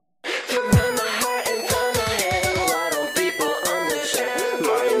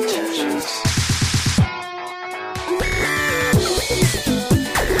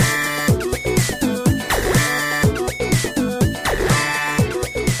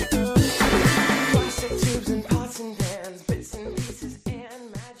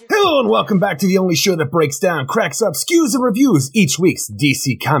Hello and welcome back to the only show that breaks down, cracks up, skews, and reviews each week's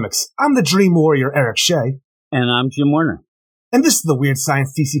DC Comics. I'm the Dream Warrior, Eric Shea. And I'm Jim Warner. And this is the Weird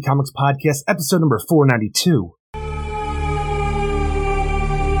Science DC Comics Podcast, episode number 492.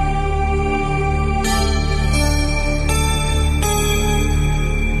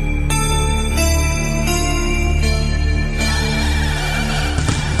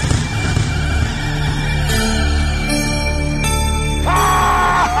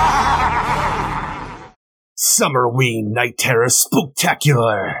 Summerween Night Terror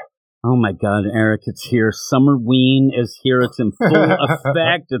Spooktacular. Oh my God, Eric, it's here. Summerween is here. It's in full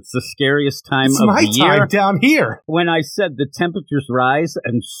effect. It's the scariest time of the year. It's my time down here. When I said the temperatures rise,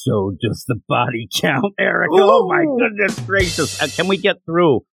 and so does the body count, Eric. Ooh. Oh my goodness gracious. Can we get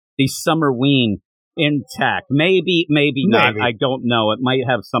through the Summerween intact? Maybe not. I don't know. It might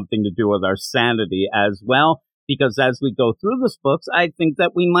have something to do with our sanity as well, because as we go through this books, I think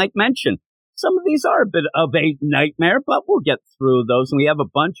that we might mention some of these are a bit of a nightmare, but we'll get through those. And we have a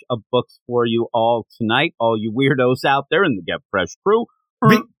bunch of books for you all tonight, all you weirdos out there in the Get Fresh crew.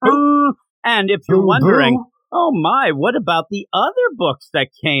 And if you're wondering, oh my, what about the other books that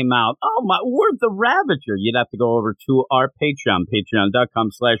came out? Oh my, we're the Ravager. You'd have to go over to our Patreon,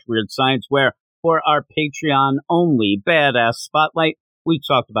 patreon.com/weirdscience, where for our Patreon only Badass Spotlight, we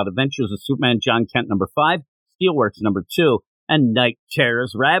talked about Adventures of Superman John Kent #5, Steelworks #2, and Night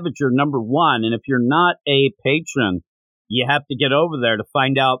Terror's Ravager #1. And if you're not a patron, you have to get over there to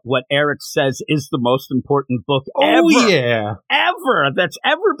find out what Eric says is the most important book ever that's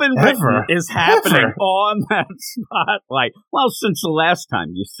ever been written is happening on that spotlight. Well, since the last time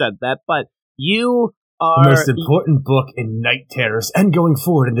you said that, but you are the most important book in Night Terrors and going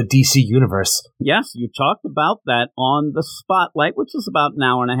forward in the DC universe. Yes, you talked about that on the spotlight, which is about an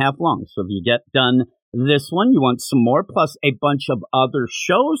hour and a half long. So if you get done this one, you want some more, plus a bunch of other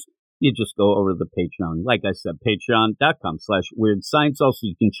shows, you just go over to the Patreon. Like I said, patreon.com/weirdscience. Also,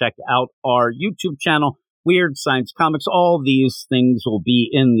 you can check out our YouTube channel, Weird Science Comics. All these things will be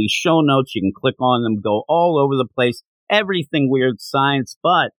in the show notes. You can click on them, go all over the place. Everything Weird Science,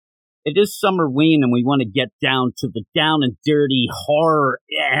 but it is Summerween, and we want to get down to the down and dirty horror,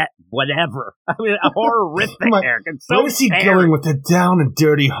 whatever. I mean, horrific, Eric. Where is he going with the down and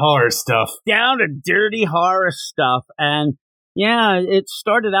dirty horror stuff? Down and dirty horror stuff. And yeah, it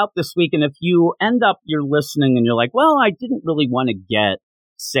started out this week, and if you end up, you're listening, and you're like, well, I didn't really want to get,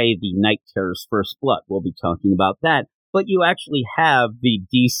 say, the Night Terror's First Blood. We'll be talking about that. But you actually have the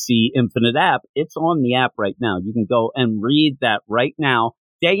DC Infinite app. It's on the app right now. You can go and read that right now.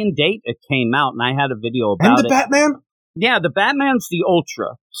 Day and date it came out, and I had a video about it. And the Batman? Yeah, the Batman's the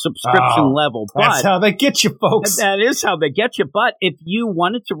Ultra subscription level. But that's how they get you, folks. That is how they get you. But if you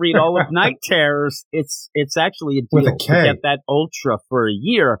wanted to read all of Night Terrors, it's actually a deal to get that Ultra for a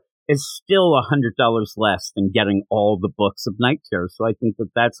year. It's still $100 less than getting all the books of Night Terrors. So I think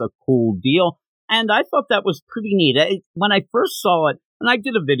that that's a cool deal. And I thought that was pretty neat. When I first saw it, and I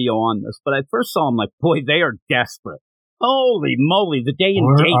did a video on this, but I first saw them like, boy, they are desperate. Holy moly, the day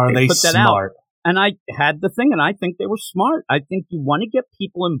and date they put that out. And I had the thing, and I think they were smart. I think you want to get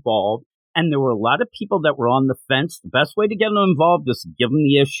people involved, and there were a lot of people that were on the fence. The best way to get them involved is give them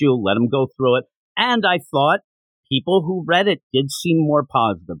the issue, let them go through it. And I thought people who read it did seem more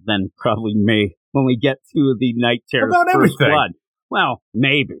positive than probably me when we get to the Night Terror's First Blood. Well,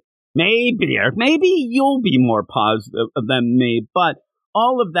 maybe, Eric. Maybe you'll be more positive than me, but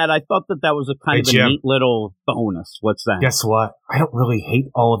all of that, I thought that was a kind of a neat little bonus. What's that? Guess what? I don't really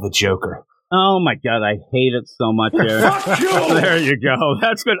hate all of the Joker. Oh my God, I hate it so much, Eric. Fuck you! There you go.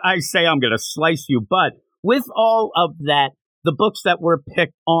 That's good. I say I'm going to slice you. But with all of that, the books that were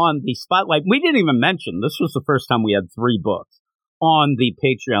picked on the Spotlight, we didn't even mention, this was the first time we had 3 books on the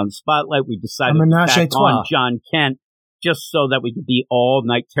Patreon Spotlight. We decided to back on John Kent just so that we could be all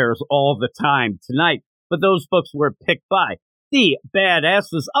Night Terrors all the time tonight. But those books were picked by the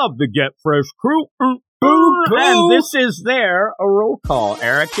badasses of the Get Fresh crew. And this is their roll call,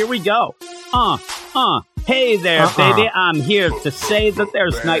 Eric. Here we go. Hey there, baby. I'm here to say that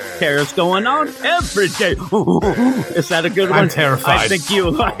there's Night Terrors going on every day. Is that a good one? I'm terrified. I think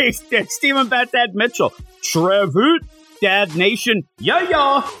you like it. Stephen Bat Dad Mitchell. Trevor. Dad Nation,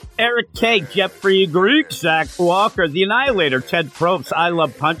 Eric K, Jeffrey Greek, Zach Walker, The Annihilator, Ted Probst, I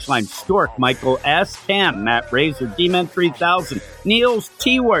Love Punchline, Stork, Michael S. Cam, Matt Razor, D-Man 3000, Niels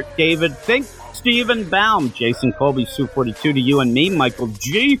T-Wort, David Fink, Stephen Baum, Jason Colby, Sue42 to you and me, Michael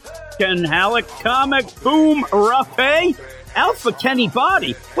G, Ken Halleck, Comic Boom, Rafe, Alpha Kenny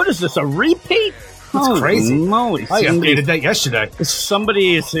Body. What is this, a repeat? That's crazy. Moly. I updated that yesterday.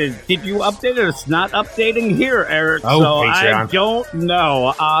 Somebody said, did you update it? It's not updating here, Eric. Oh, so Patreon. I don't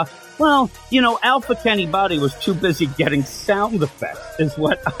know. Well, Alpha Kenny Body was too busy getting sound effects, is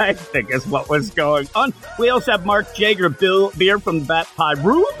what I think is what was going on. We also have Mark Jager, Bill Beer from the Bat Pod,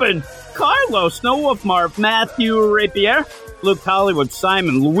 Ruben, Carlos, Snow Wolf Marv, Matthew Rapier, Luke Hollywood,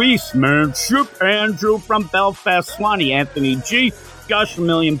 Simon, Luis, Manship, Andrew from Belfast, Swanee, Anthony G, Josh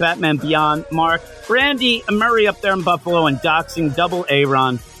Million, Batman Beyond, Mark, Randy Murray up there in Buffalo, and doxing Double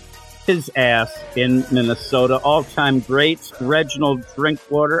Aaron his ass in Minnesota. All-time greats, Reginald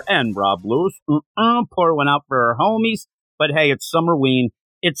Drinkwater and Rob Lewis. Pour one out for our homies. But hey, it's Summerween.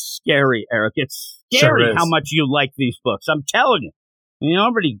 It's scary, Eric. It's scary how much you like these books. I'm telling you. You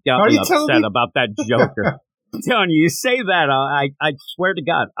already got me upset about that Joker. I'm telling you, you say that, I swear to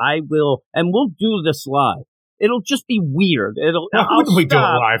God, I will, and we'll do this live. It'll just be weird. Wouldn't we do it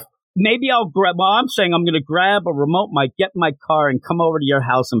live? Maybe I'm saying I'm going to grab a remote mic, get in my car, and come over to your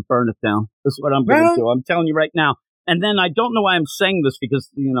house and burn it down. That's what I'm going to do. I'm telling you right now. And then I don't know why I'm saying this because,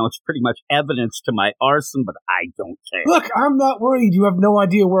 it's pretty much evidence to my arson, but I don't care. Look, I'm not worried. You have no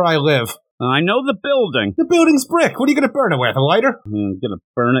idea where I live. I know the building. The building's brick. What are you going to burn it with? A lighter? I'm going to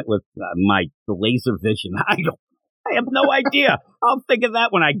burn it with my laser vision. I have no idea. I'll think of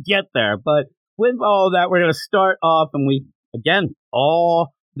that when I get there. But with all that, we're going to start off, and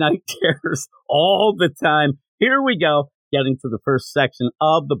all night terrors all the time. Here we go, getting to the first section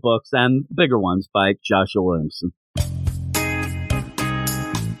of the books and bigger ones by Joshua Williamson.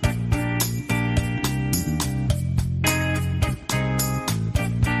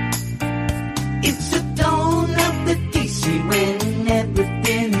 It's the dawn of the DC when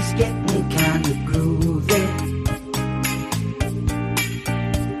everything is getting kind of groovy.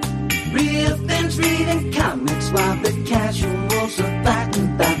 Real things reading comics while the casuals are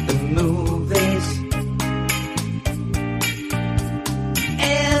fighting about the movies.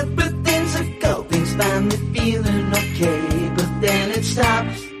 Everything's a go, things finally feeling okay, but then it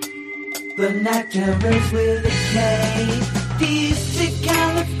stops. The night terrors with a K. DC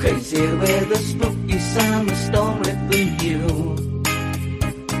kind of crazy with a spooky summer story for you.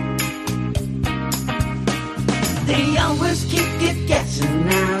 They always keep you guessing,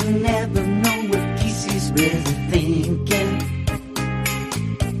 I never know what DC's really thinking.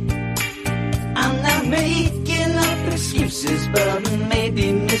 I'm not making up excuses, but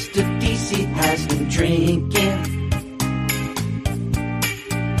maybe Mr. DC has been drinking.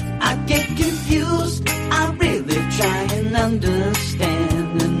 I get confused, I really try and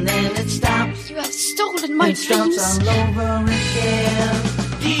understand, and then it stops. You have stolen my dreams. It starts all over again.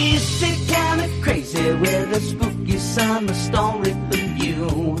 DC kind of crazy with a spooky summer story for you.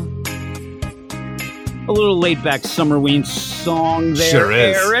 A little laid-back Summerween song there, sure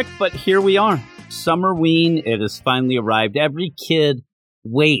is. Eric, but here we are. Summerween, it has finally arrived. Every kid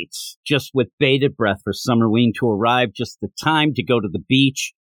waits just with bated breath for Summerween to arrive, just the time to go to the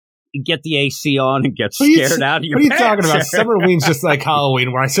beach, get the AC on, and get scared out of your pants. What are you talking about? Summerween's just like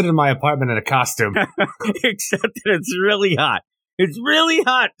Halloween, where I sit in my apartment in a costume. Except that it's really hot. It's really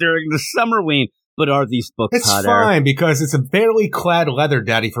hot during the Summerween. But are these books hot, It's fine, because it's a barely clad leather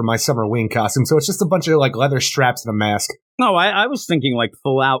daddy for my Summerween costume, so it's just a bunch of, leather straps and a mask. No, I was thinking,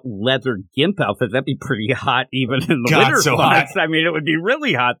 full-out leather gimp outfit. That'd be pretty hot even in the winter so months. hot. I mean, it would be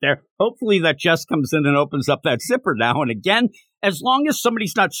really hot there. Hopefully that Jess comes in and opens up that zipper now and again. As long as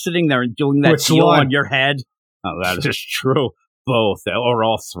somebody's not sitting there and doing that deal on your head. Oh, that is true. Both, or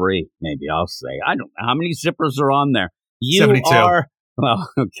all three, maybe I'll say. I don't know how many zippers are on there. You 72. are...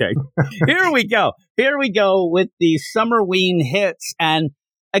 Well, okay. Here we go. Here we go with the Summerween hits. And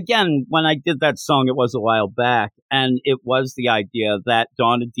again, when I did that song, it was a while back, and it was the idea that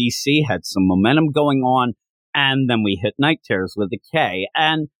Dawn of DC had some momentum going on, and then we hit Night Terrors with a K.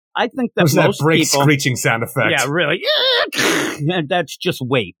 And I think that was most that brake people, screeching sound effect? Yeah, really. That's just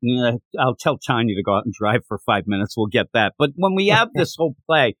wait. I'll tell Tiny to go out and drive for 5 minutes. We'll get that. But when we have this whole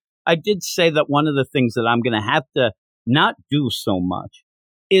play, I did say that one of the things that I'm going to have to not do so much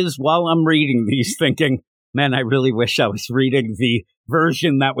is while I'm reading these thinking, man, I really wish I was reading the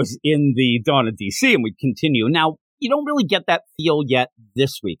version that was in the Dawn of DC, and we'd continue. Now, you don't really get that feel yet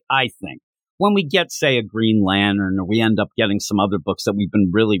this week, I think. When we get, say, a Green Lantern, or we end up getting some other books that we've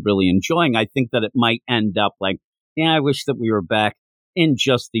been really, really enjoying, I think that it might end up I wish that we were back in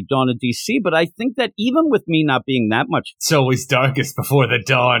just the Dawn of DC, but I think that even with me not being that much... It's always darkest before the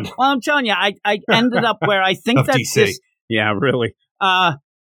dawn. Well, I'm telling you, I ended up where I think that DC. this... Yeah, really. I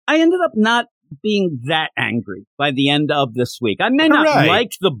ended up not being that angry by the end of this week. I may not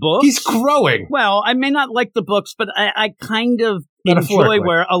like the books. He's growing. Well, I may not like the books, but I kind of enjoy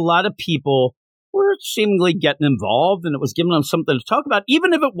where a lot of people were seemingly getting involved, and it was giving them something to talk about,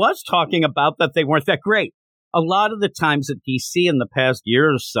 even if it was talking about that they weren't that great. a lot of the times at DC in the past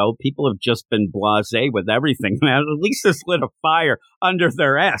year or so, people have just been blasé with everything. At least it's lit a fire under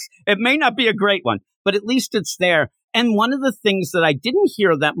their ass. It may not be a great one, but at least it's there. And one of the things that I didn't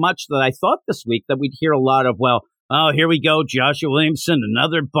hear that much that I thought this week that we'd hear a lot of, well, oh, here we go, Joshua Williamson,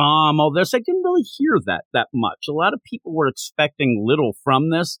 another bomb, all this. I didn't really hear that much. A lot of people were expecting little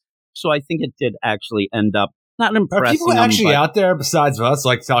from this, so I think it did actually end up not impressing. Are people actually out there besides us,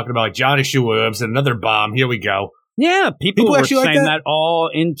 like talking about like Johnny Shoe Williams and another bomb? Here we go. Yeah, people were saying that all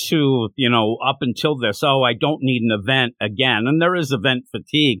into, up until this. Oh, I don't need an event again. And there is event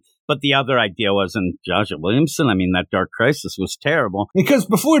fatigue. But the other idea was in Joshua Williamson. I mean, that Dark Crisis was terrible. Because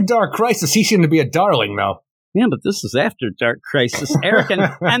before Dark Crisis, he seemed to be a darling, though. Yeah, but this is after Dark Crisis, Eric.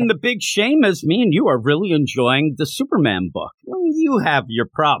 And the big shame is me and you are really enjoying the Superman book. Well, you have your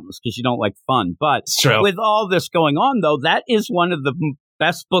problems because you don't like fun. But with all this going on, though, that is one of the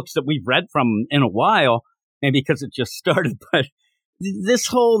best books that we've read from in a while. Maybe because it just started. But this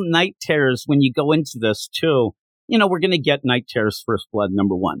whole Night Terrors, when you go into this, too, we're going to get Night Terrors First Blood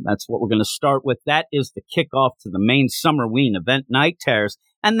 #1. That's what we're going to start with. That is the kickoff to the main Summerween event, Night Terrors.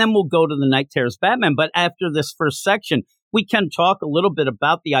 And then we'll go to the Night Terrors Batman. But after this first section, we can talk a little bit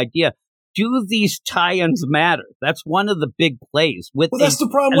about the idea. Do these tie-ins matter? That's one of the big plays. That's the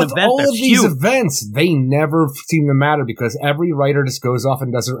problem with all of these events. They never seem to matter because every writer just goes off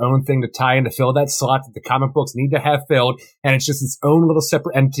and does their own thing to tie in to fill that slot that the comic books need to have filled. And it's just its own little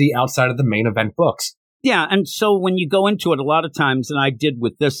separate entity outside of the main event books. Yeah, and so when you go into it a lot of times, and I did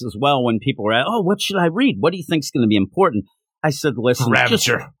with this as well, when people were, what should I read? What do you think is going to be important? I said, listen,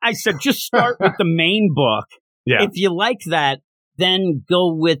 just start with the main book. Yeah. If you like that, then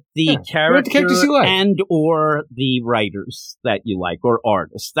go with the character and or the writers that you like or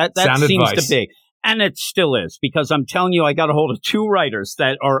artists. That seems to be. And it still is, because I'm telling you, I got a hold of 2 writers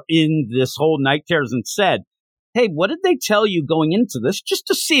that are in this whole Night Terrors and said, hey, what did they tell you going into this? Just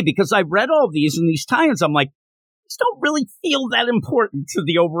to see, because I read all these and these tie-ins. I'm like, these don't really feel that important to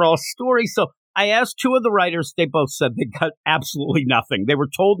the overall story. So I asked 2 of the writers. They both said they got absolutely nothing. They were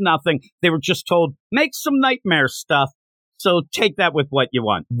told nothing. They were just told, make some nightmare stuff. So take that with what you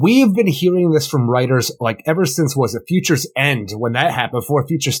want. We've been hearing this from writers like ever since, was it Future's End, when that happened, before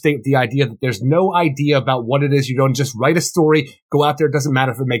Future State, the idea that there's no idea about what it is. You don't just write a story, go out there. It doesn't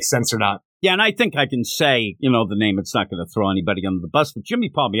matter if it makes sense or not. Yeah, and I think I can say, the name. It's not going to throw anybody under the bus. But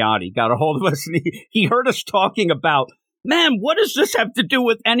Jimmy Palmiotti got a hold of us, and he heard us talking about, man, what does this have to do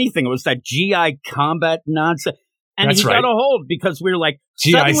with anything? It was that GI combat nonsense. And he got a hold because we were like,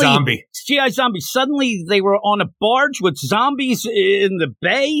 GI Zombie. Suddenly they were on a barge with zombies in the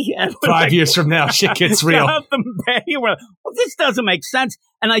bay. And 5 years from now, shit gets real. The bay. Well, this doesn't make sense.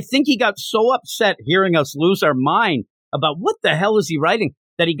 And I think he got so upset hearing us lose our mind about what the hell is he writing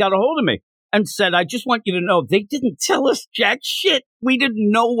that he got a hold of me and said, I just want you to know, they didn't tell us jack shit. We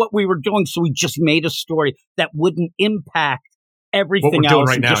didn't know what we were doing, so we just made a story that wouldn't impact everything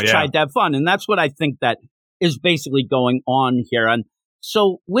else and just tried to have fun. And that's what I think that is basically going on here. And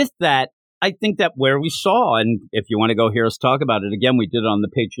so with that, I think that where we saw, and if you want to go hear us talk about it again, we did it on the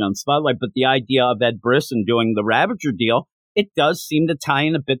Patreon Spotlight, but the idea of Ed Brisson doing the Ravager deal, it does seem to tie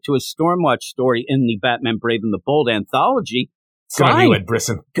in a bit to his Stormwatch story in the Batman Brave and the Bold anthology. Fine. Ed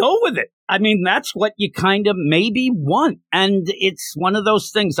Brisson. Go with it. I mean, that's what you kind of maybe want. And it's one of those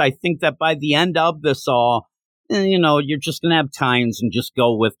things. I think that by the end of this all, you're just going to have tie-ins and just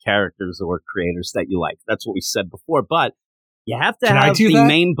go with characters or creators that you like. That's what we said before. But you have to have the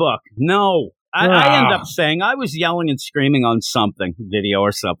main book. No. I end up saying, I was yelling and screaming on something, video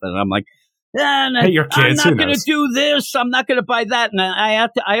or something. And I'm like, hey, you're kids. I'm not going to do this. I'm not going to buy that. And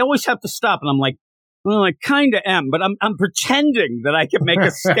I always have to stop. And I'm like, well, I kind of am, but I'm pretending that I can make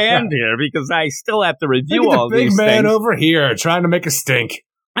a stand here because I still have to review all these things. Big man over here trying to make a stink.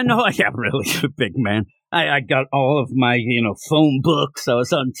 I know I am really a big man. I got all of my, phone books. I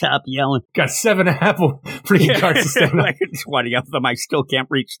was on top yelling. Got 7 Apple freaking cards to stand like 20 of them. I still can't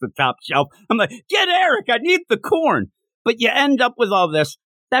reach the top shelf. I'm like, get Eric. I need the corn. But you end up with all this.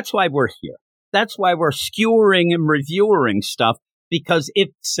 That's why we're here. That's why we're skewering and reviewing stuff. Because if,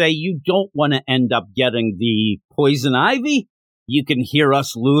 say, you don't want to end up getting the Poison Ivy, you can hear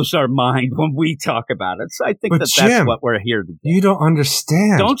us lose our mind when we talk about it. So I think that's what we're here to do. You don't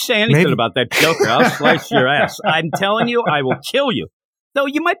understand. Don't say anything about that Joker. I'll slice your ass. I'm telling you, I will kill you. Though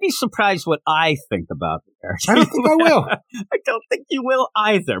you might be surprised what I think about it. I don't think I will. I don't think you will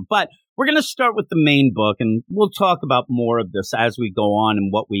either. But we're going to start with the main book, and we'll talk about more of this as we go on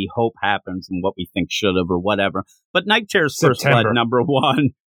and what we hope happens and what we think should have or whatever. But Night Terrors First Blood #1.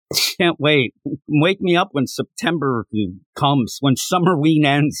 Can't wait. Wake me up when September comes, when Summerween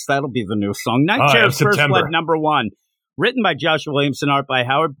ends. That'll be the new song. Night Terrors First Blood #1. Written by Joshua Williamson, art by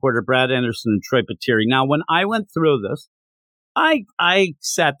Howard Porter, Brad Anderson, and Troy Patiri. Now, when I went through this, I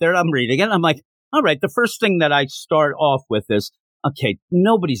sat there, I'm reading it, I'm like, all right, the first thing that I start off with is, okay,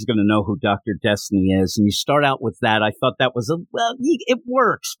 nobody's going to know who Dr. Destiny is. And you start out with that. I thought that was it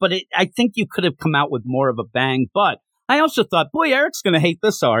works, but I think you could have come out with more of a bang. But I also thought, boy, Eric's going to hate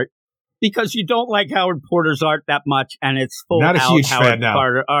this art because you don't like Howard Porter's art that much. And it's full out Howard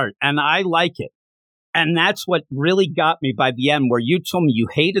Porter art. And I like it. And that's what really got me by the end, where you told me you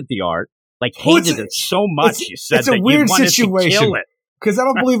hated the art, hated it so much. You said it's a that weird you wanted situation, to kill it. Because I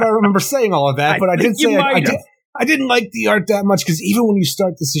don't believe I remember saying all of that, but I did say I didn't like the art that much, because even when you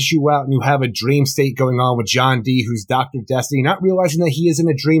start this issue out and you have a dream state going on with John D., who's Dr. Destiny, not realizing that he is in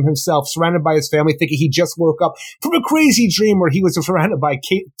a dream himself, surrounded by his family, thinking he just woke up from a crazy dream where he was surrounded by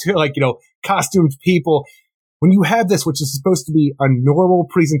costumed people. When you have this, which is supposed to be a normal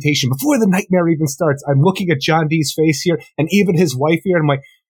presentation, before the nightmare even starts, I'm looking at John D.'s face here and even his wife here, and I'm like,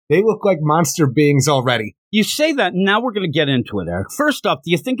 they look like monster beings already. You say that, and now we're going to get into it, Eric. First off,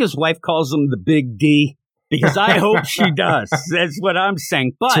 do you think his wife calls him the Big D? Because I hope she does. That's what I'm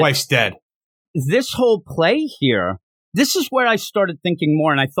saying. But his wife's dead. This whole play here, this is where I started thinking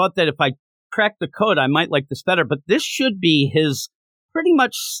more, and I thought that if I cracked the code, I might like this better. But this should be his pretty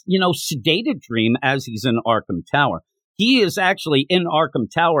much, sedated dream as he's in Arkham Tower. He is actually in Arkham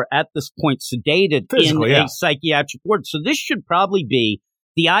Tower at this point, sedated in a psychiatric ward. So this should probably be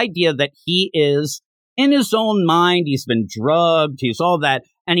the idea that he is in his own mind. He's been drugged. He's all that.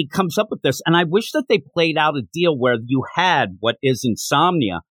 And he comes up with this. And I wish that they played out a deal where you had what is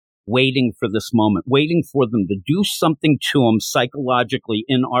Insomnia waiting for this moment, waiting for them to do something to him psychologically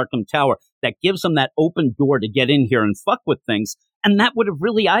in Arkham Tower that gives him that open door to get in here and fuck with things. And that would have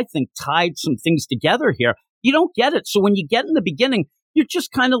really, I think, tied some things together here. You don't get it. So when you get in the beginning, you're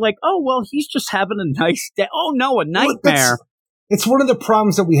just kind of like, oh, well, he's just having a nice day. Oh, no, a nightmare. It's one of the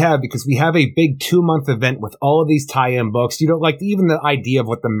problems that we have, because we have a big 2-month event with all of these tie-in books. Even the idea of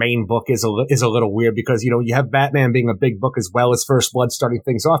what the main book is a little weird, because, you have Batman being a big book as well as First Blood starting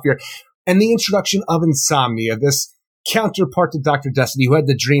things off here. And the introduction of Insomnia, this counterpart to Dr. Destiny, who had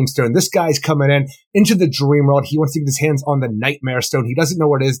the Dream Stone. This guy's coming into the dream world. He wants to get his hands on the Nightmare Stone. He doesn't know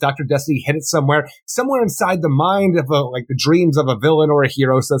where it is. Dr. Destiny hid it somewhere inside the mind of the dreams of a villain or a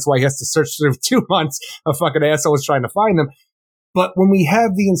hero. So that's why he has to search through 2 months of fucking assholes trying to find them. But when we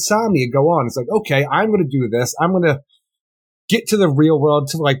have the Insomnia go on, it's like, okay, I'm going to do this. I'm going to get to the real world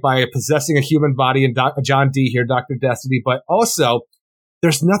by possessing a human body and John D. here, Dr. Destiny. But also,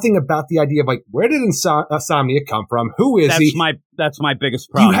 there's nothing about the idea of where did Insomnia come from? Who is he? That's my biggest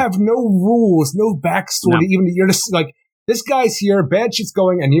problem. You have no rules, no backstory. No. Even you're just this guy's here, bad shit's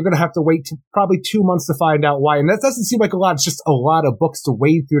going, and you're going to have to wait probably 2 months to find out why. And that doesn't seem like a lot. It's just a lot of books to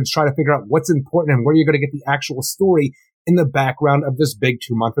wade through to try to figure out what's important and where you're going to get the actual story in the background of this big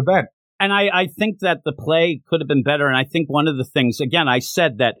 2-month event. And I think that the play could have been better. And I think one of the things, again, I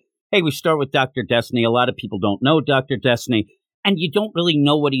said that, hey, we start with Dr. Destiny. A lot of people don't know Dr. Destiny, and you don't really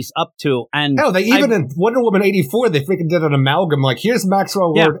know what he's up to. And hell, in Wonder Woman 84, they freaking did an amalgam. Here's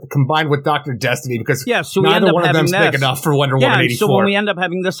Maxwell Lord combined with Dr. Destiny, because so neither one of them's big enough for Wonder Woman 84. So when we end up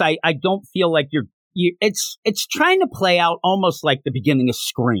having this, I don't feel like it's trying to play out almost like the beginning of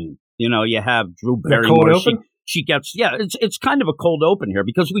Scream. You have Drew Barrymore. She gets, it's kind of a cold open here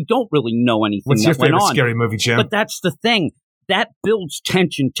because we don't really know anything. What's your favorite scary movie, Jim? But that's the thing. That builds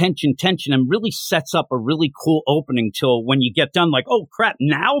tension, and really sets up a really cool opening till when you get done, oh crap,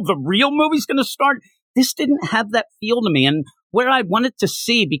 now the real movie's going to start. This didn't have that feel to me. And where I wanted to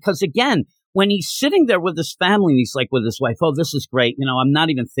see, because again, when he's sitting there with his family and he's with his wife, oh, this is great. I'm not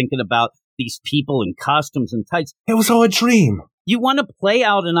even thinking about these people in costumes and tights. It was all a dream. You want to play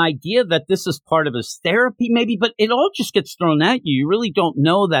out an idea that this is part of his therapy, maybe, but it all just gets thrown at you. You really don't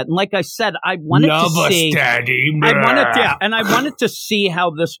know that. And like I said, I wanted to see. Daddy. I wanted to see how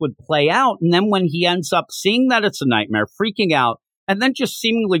this would play out. And then when he ends up seeing that it's a nightmare, freaking out, and then just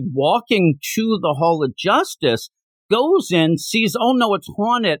seemingly walking to the Hall of Justice, goes in, sees, oh no, it's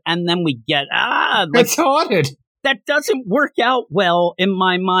haunted, and then we get it's haunted. That doesn't work out well in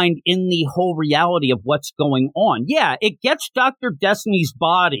my mind in the whole reality of what's going on. Yeah, it gets Dr. Destiny's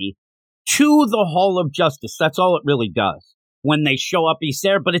body to the Hall of Justice. That's all it really does. When they show up, he's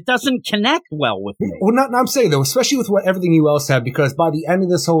there, but it doesn't connect well with me. Well, I'm saying, though, especially with everything you else have, because by the end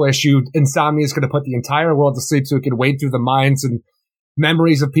of this whole issue, Insomnia is going to put the entire world to sleep so it can wade through the minds and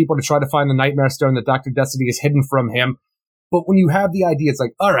memories of people to try to find the Nightmare Stone that Dr. Destiny has hidden from him. But when you have the idea, it's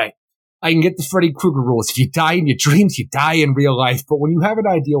all right, I can get the Freddy Krueger rules. If you die in your dreams, you die in real life. But when you have an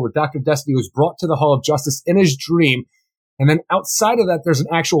idea where Dr. Destiny was brought to the Hall of Justice in his dream, and then outside of that, there's an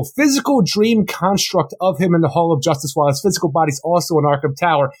actual physical dream construct of him in the Hall of Justice while his physical body's also in Arkham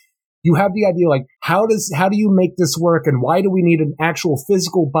Tower. You have the idea, like, how do you make this work, and why do we need an actual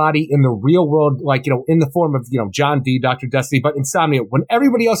physical body in the real world, like, in the form of, John D, Dr. Destiny, but Insomnia, when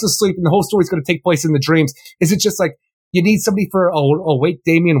everybody else is sleeping, the whole story's going to take place in the dreams. Is it just like, you need somebody for awake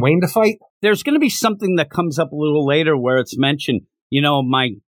Damian Wayne to fight? There's going to be something that comes up a little later where it's mentioned, my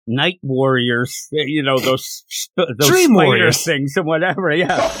night warriors, those Dream warriors things and whatever.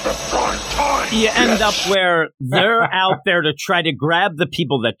 Yeah. You end up where they're out there to try to grab the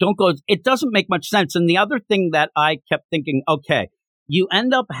people that don't go. It doesn't make much sense. And the other thing that I kept thinking, okay, you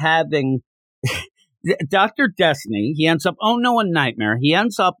end up having Dr. Destiny. He ends up, a nightmare. He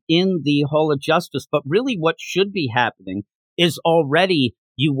ends up in the Hall of Justice. But really what should be happening is already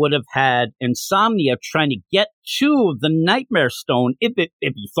you would have had Insomnia trying to get to the Nightmare Stone if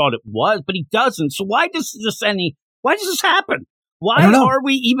you thought it was, but he doesn't. So why does this happen? Why are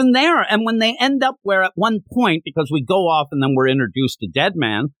we even there? And when they end up where at one point, because we go off and then we're introduced to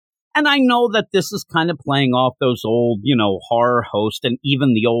Deadman, and I know that this is kind of playing off those old, horror hosts and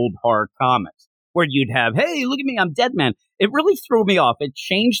even the old horror comics where you'd have, hey, look at me, I'm Deadman. It really threw me off. It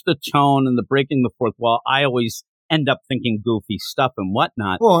changed the tone and the breaking the fourth wall. I always end up thinking goofy stuff and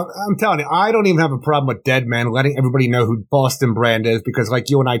whatnot. Well, I'm telling you, I don't even have a problem with Deadman letting everybody know who Boston Brand is, because like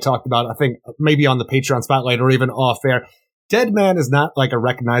you and I talked about, I think maybe on the Patreon Spotlight or even off air, Deadman is not like a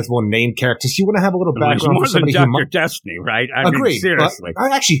recognizable name character. So you want to have a little background for somebody who Dr. Destiny, right? Agreed. Seriously.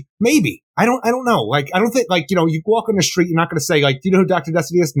 Actually, maybe. I don't know. Like, I don't think, like, you walk on the street, you're not going to say, like, do you know who Dr.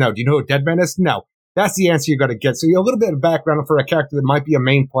 Destiny is? No. Do you know who Deadman is? No. That's the answer you're going to get. So a little bit of background for a character that might be a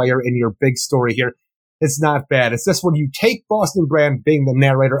main player in your big story here. It's not bad. It's just when you take Boston Brand being the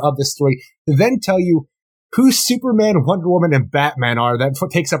narrator of this story, to then tell you who Superman, Wonder Woman, and Batman are, that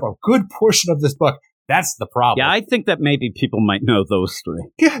takes up a good portion of this book. That's the problem. Yeah, I think that maybe people might know those three.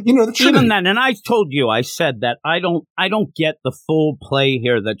 Yeah, the Trinity. Even then, and I told you, I said that I don't get the full play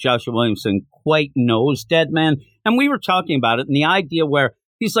here that Joshua Williamson quite knows Deadman. And we were talking about it, and the idea where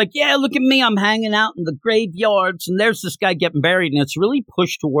he's like, yeah, look at me, I'm hanging out in the graveyards, and there's this guy getting buried, and it's really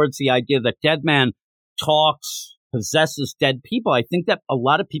pushed towards the idea that Deadman talks, possesses dead people. I think that a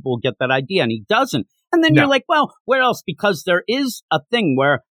lot of people get that idea, and he doesn't. And then you're like, well, where else? Because there is a thing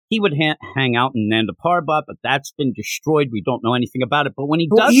where he would hang out in Nanda Parbat, but that's been destroyed. We don't know anything about it. But when he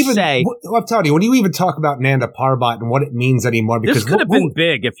I'm telling you, when you even talk about Nanda Parbat and what it means anymore, because this could have been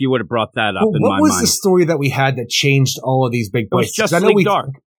big if you would have brought that up. What was the story that we had that changed all of these big places? It was Justice League Dark.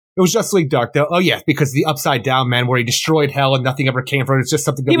 It was Justice League Dark. Oh yeah, because the Upside Down Man, where he destroyed hell and nothing ever came from it. It's just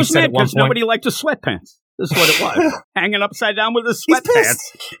something that we said at one point. Nobody liked his sweatpants. This is what it was. Hanging upside down with his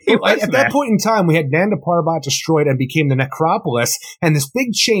sweatpants. At that point in time, we had Nanda Parbat destroyed and became the Necropolis, and this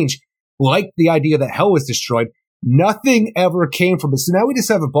big change. Like the idea that hell was destroyed, nothing ever came from it. So now we just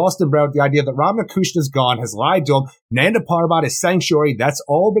have a Boston Brand with the idea that Ramakrishna is gone, has lied to him. Nanda Parbat is sanctuary. That's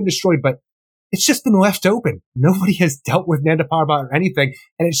all been destroyed, but it's just been left open. Nobody has dealt with Nanda Parbat or anything.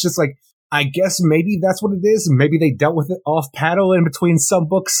 And it's just like, I guess maybe that's what it is. Maybe they dealt with it off paddle in between some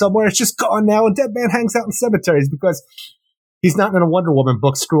books somewhere. It's just gone now. And Deadman hangs out in cemeteries because he's not in a Wonder Woman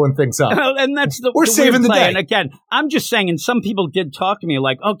book screwing things up. And that's we're saving the day. And again, I'm just saying, and some people did talk to me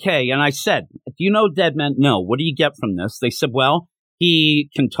like, okay. And I said, do you know Deadman? No. What do you get from this? They said, well, he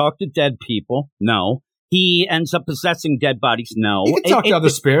can talk to dead people. No. He ends up possessing dead bodies. No. He can talk to other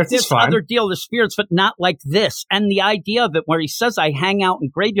spirits. It's fine. Other deal with spirits, but not like this. And the idea of it where he says, I hang out in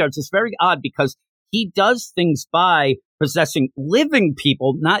graveyards is very odd because he does things by possessing living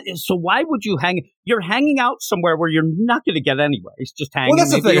people. So why would you you're hanging out somewhere where you're not going to get anywhere. It's just hanging. Well,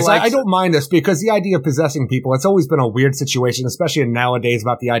 that's the thing. I don't mind this because the idea of possessing people, it's always been a weird situation, especially nowadays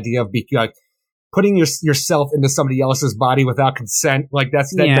about the idea of putting yourself into somebody else's body without consent. Like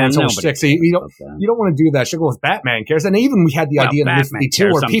that's Deadman's whole shtick. So you don't want to do that. Shit, well, if Batman cares. And even we had the idea in the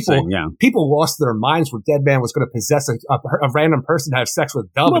 '52 where people lost their minds where Deadman was going to possess a random person to have sex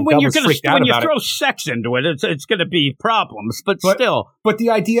with Dove. Well, when you throw sex into it, it's going to be problems. But still. But the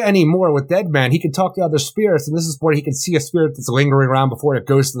idea anymore with Deadman, he can talk to other spirits, and this is where he can see a spirit that's lingering around before it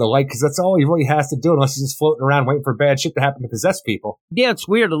goes to the light, because that's all he really has to do unless he's just floating around waiting for bad shit to happen to possess people. Yeah, it's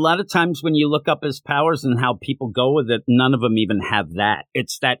weird. A lot of times when you look up his powers and how people go with it, none of them even have that.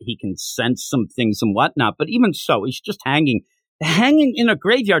 It's that he can sense some things and whatnot. But even so, he's just hanging in a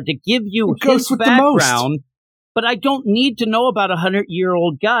graveyard to give you his background. But I don't need to know about a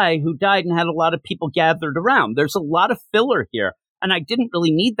 100-year-old guy who died and had a lot of people gathered around. There's a lot of filler here, and I didn't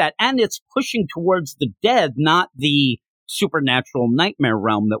really need that. And it's pushing towards the dead, not the supernatural nightmare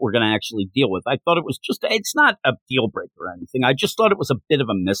realm that we're going to actually deal with. I thought it was it's not a deal breaker or anything. I just thought it was a bit of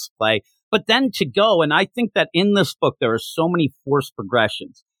a misplay. But then to go, and I think that in this book, there are so many forced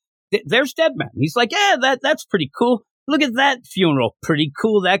progressions. There's Deadman. He's like, yeah, that's pretty cool. Look at that funeral. Pretty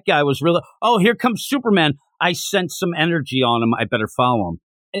cool. That guy was really, oh, here comes Superman. I sense some energy on him. I better follow him.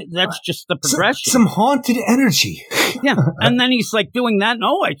 That's just the progression. Some haunted energy. Yeah. And then he's like doing that. And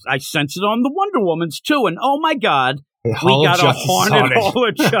I sense it on the Wonder Woman's too. And oh my God, we got a haunted Hall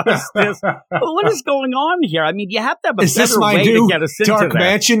of Justice. What is going on here? I mean, you have to have a better way to get us into Dark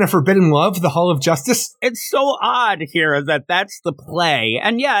Mansion, A Forbidden Love, the Hall of Justice? It's so odd here that that's the play.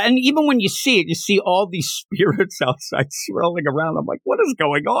 And yeah, and even when you see it, you see all these spirits outside swirling around. I'm like, what is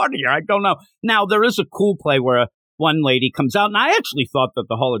going on here? I don't know. Now, there is a cool play where one lady comes out, and I actually thought that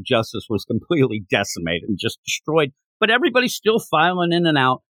the Hall of Justice was completely decimated and just destroyed, but everybody's still filing in and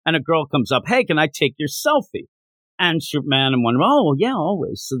out, and a girl comes up, hey, can I take your selfie? And Superman and Wonder Woman, oh, yeah,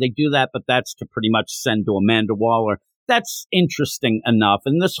 always. So they do that, but that's to pretty much send to Amanda Waller. That's interesting enough.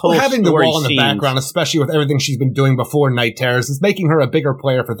 And this whole having the wall in the background, especially with everything she's been doing before Night Terrors, is making her a bigger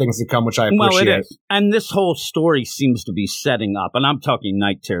player for things to come, which I appreciate. Well, it is. And this whole story seems to be setting up, and I'm talking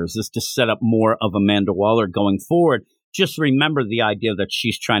Night Terrors, is to set up more of Amanda Waller going forward. Just remember the idea that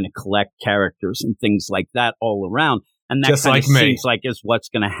she's trying to collect characters and things like that all around. And that just kind of seems like is what's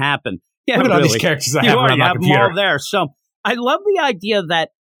going to happen. Yeah, look at all these characters I have around my computer. Them all there. So I love the idea that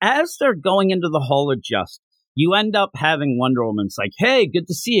as they're going into the Hall of Justice, you end up having Wonder Woman's like, hey, good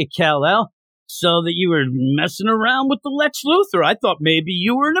to see you, Kal-El. So that you were messing around with the Lex Luthor. I thought maybe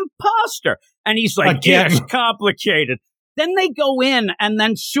you were an imposter. And he's like, it's complicated. Then they go in, and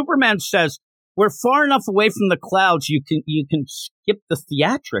then Superman says, we're far enough away from the clouds, you can skip the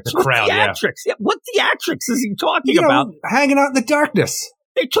theatrics. The crowd, theatrics? Yeah. What theatrics is he talking about? Hanging out in the darkness.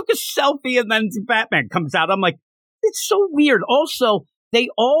 They took a selfie, and then Batman comes out. I'm like, it's so weird. Also, they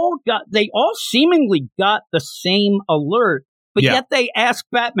all seemingly got the same alert, but yet they ask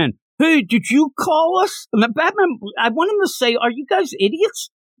Batman, hey, did you call us? And then Batman, I want him to say, are you guys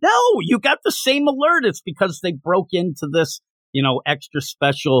idiots? No, you got the same alert. It's because they broke into this, extra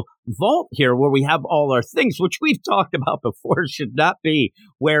special vault here where we have all our things, which we've talked about before, should not be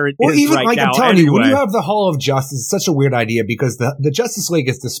where it is even, right like, now. I'm telling you, when you have the Hall of Justice, it's such a weird idea because the Justice League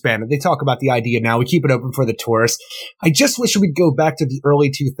is disbanded. They talk about the idea now. We keep it open for the tourists. I just wish we'd go back to the early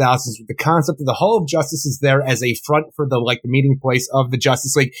 2000s with the concept of the Hall of Justice is there as a front for the meeting place of the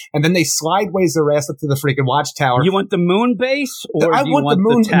Justice League, and then they slideways their ass up to the freaking watchtower. You want the moon base, or I do you want the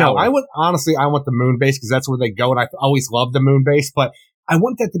moon? The tower? No, I want the moon base because that's where they go, and I always loved the moon base, but I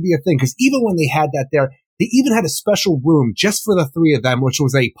want that to be a thing, because even when they had that there, they even had a special room just for the three of them, which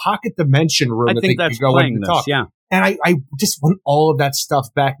was a pocket dimension room that they could go in and talk. Yeah. And I just want all of that stuff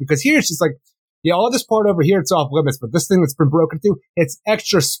back, because here it's just like, yeah, all this part over here, it's off limits, but this thing that's been broken through, it's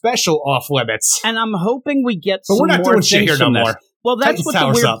extra special off limits. And I'm hoping we get but some we're not more doing shit here no more. Well, that's Titan's what the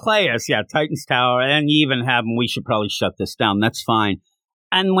Tower's weird up. play is. Yeah, Titan's Tower, and you even have them. We should probably shut this down. That's fine.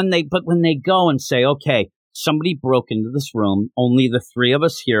 And when they go and say, okay, somebody broke into this room, only the three of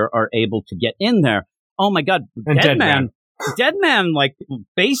us here are able to get in there. Oh my God, Deadman, like,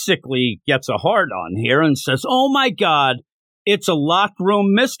 basically gets a hard on here and says, oh my God, it's a locked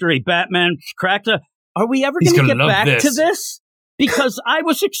room mystery. Batman cracked are we ever going to get back to this? Because I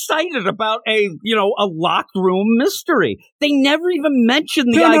was excited about a locked room mystery. They never even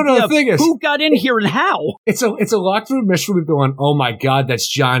mentioned the idea of who got in here and how. It's a locked room mystery. We're going, oh my God, that's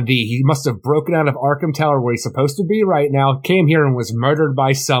John D. He must have broken out of Arkham Tower where he's supposed to be right now, came here and was murdered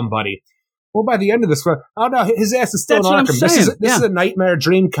by somebody. Well, by the end of this, oh no, his ass is still in Arkham. This is a nightmare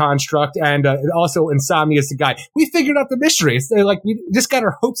dream construct, and also Insomnia is the guy. We figured out the mystery. It's like we just got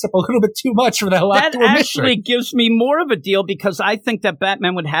our hopes up a little bit too much for that locked room mystery. That actually gives me more of a deal, because I think that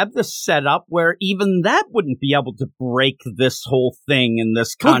Batman would have this set up where even that wouldn't be able to break this whole thing in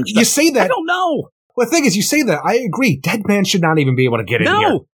this construct. You say that. I don't know. Well, the thing is, you say that. I agree. Deadman should not even be able to get in here.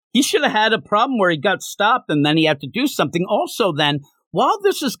 No, he should have had a problem where he got stopped and then he had to do something. Also, then, while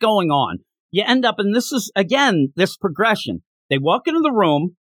this is going on, you end up, and this is, again, this progression. They walk into the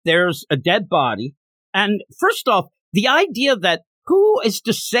room, there's a dead body, and first off, the idea that who is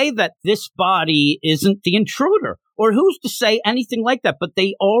to say that this body isn't the intruder, or who's to say anything like that, but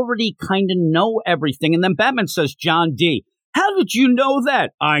they already kind of know everything, and then Batman says, John D., how did you know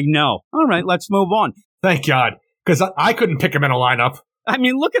that? I know. All right, let's move on. Thank God, because I couldn't pick him in a lineup. I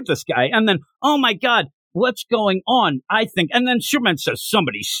mean, look at this guy, and then, oh my God, what's going on? I think. And then Superman says,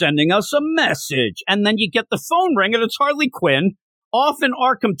 somebody's sending us a message. And then you get the phone ring, and it's Harley Quinn off in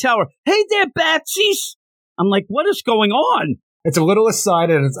Arkham Tower. Hey there, Batsies. I'm like, what is going on? It's a little aside,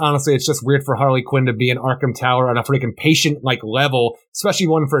 and it's just weird for Harley Quinn to be in Arkham Tower on a freaking patient-like level, especially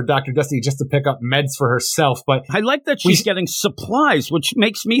one for Dr. Destiny just to pick up meds for herself. But I like that she's getting supplies, which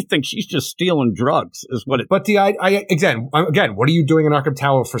makes me think she's just stealing drugs, is what it... But again, what are you doing in Arkham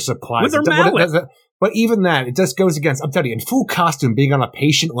Tower for supplies? With her mallet. But even that, it just goes against, I'm telling you, in full costume, being on a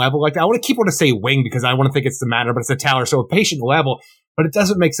patient level like that. I want to keep wanting to say wing because I want to think it's the manor, but it's a tower, so a patient level. But it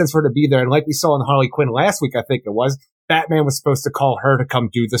doesn't make sense for her to be there. And like we saw in Harley Quinn last week, I think it was, Batman was supposed to call her to come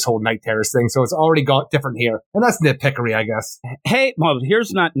do this whole night terrors thing. So it's already got different here. And that's nitpickery, I guess. Hey, well,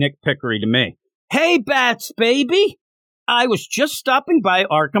 here's not nitpickery to me. Hey, Bats, baby. I was just stopping by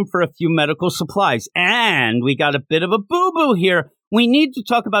Arkham for a few medical supplies. And we got a bit of a boo-boo here. We need to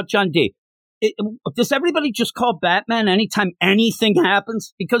talk about John D. Does everybody just call Batman anytime anything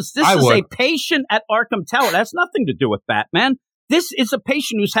happens? Because this is a patient at Arkham Tower. That has nothing to do with Batman. This is a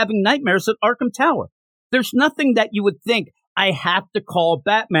patient who's having nightmares at Arkham Tower. There's nothing that you would think, I have to call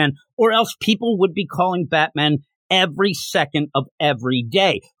Batman, or else people would be calling Batman every second of every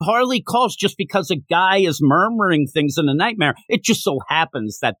day. Harley calls just because a guy is murmuring things in a nightmare. It just so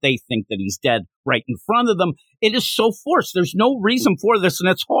happens that they think that he's dead right in front of them. It is so forced. There's no reason for this, and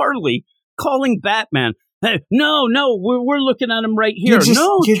it's Harley calling Batman. Hey, no, we're looking at him right here.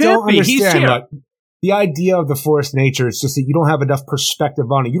 You don't understand, he's here. The idea of the forced nature is just that you don't have enough perspective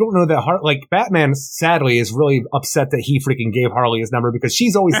on it. You don't know that Batman, sadly, is really upset that he freaking gave Harley his number because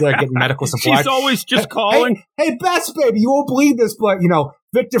she's always there getting medical supplies. She's always just calling. Hey, Bats, baby, you won't believe this, but,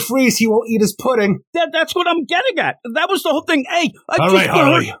 Victor Freeze, he won't eat his pudding. That's what I'm getting at. That was the whole thing. Hey,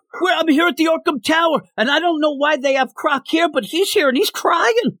 Harley. I'm here at the Arkham Tower, and I don't know why they have Croc here, but he's here and he's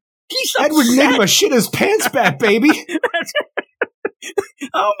crying. He's upset. Edward Nygma shit his pants back, baby.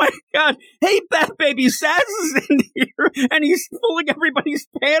 Oh my God! Hey, Bat Baby, Saz is in here, and he's pulling everybody's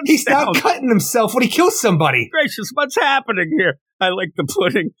pants He's down. not cutting himself when he kills somebody. Gracious, what's happening here? I like the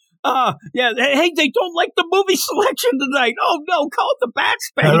pudding. Yeah. Hey, they don't like the movie selection tonight. Oh no, call it the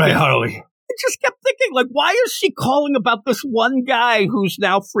Bats, baby. All right, Harley. I just kept thinking, why is she calling about this one guy who's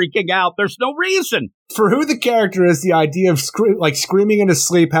now freaking out? There's no reason. For who the character is, the idea of screaming in his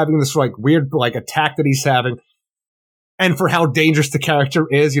sleep, having this weird attack that he's having, and for how dangerous the character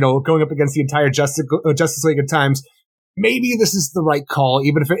is, going up against the entire Justice League at times, maybe this is the right call,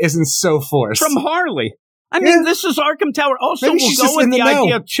 even if it isn't so forced. From Harley. I mean, this is Arkham Tower. Also, maybe we'll go with the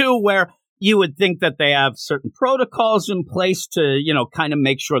idea, too, where you would think that they have certain protocols in place to, kind of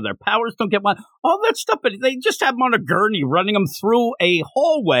make sure their powers don't get one. All that stuff, but they just have them on a gurney running them through a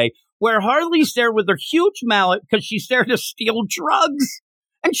hallway where Harley's there with her huge mallet because she's there to steal drugs.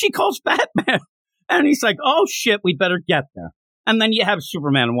 And she calls Batman. And he's like, oh, shit, we better get there. And then you have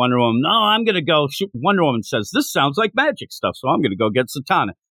Superman and Wonder Woman. No, I'm going to go. Wonder Woman says, this sounds like magic stuff, so I'm going to go get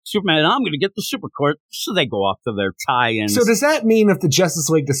Satana. Superman, I'm going to get the Super Court. So they go off to their tie-ins. So does that mean if the Justice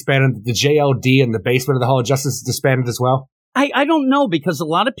League disbanded, the JLD in the basement of the Hall of Justice is disbanded as well? I don't know, because a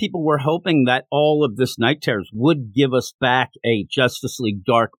lot of people were hoping that all of this Night Terrors would give us back a Justice League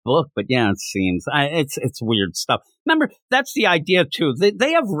dark book. But yeah, it seems it's weird stuff. Remember, that's the idea, too.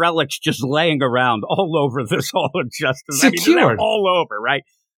 They have relics just laying around all over this Hall of Justice. Secured. I mean, they're all over, right?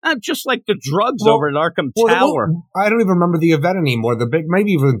 Just like the drugs over at Arkham Tower. I don't even remember the event anymore.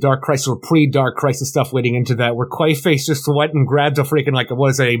 Maybe even Dark Crisis or pre-Dark Crisis stuff leading into that, where Clayface just went and grabbed a freaking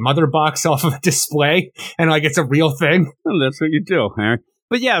a mother box off of a display, and it's a real thing. Well, that's what you do, Harry.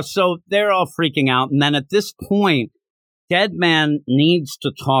 But yeah, so they're all freaking out, and then at this point, Deadman needs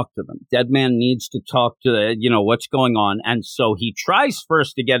to talk to them. Deadman needs to talk to what's going on, and so he tries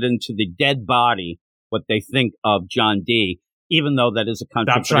first to get into the dead body, what they think of John D. Even though that is a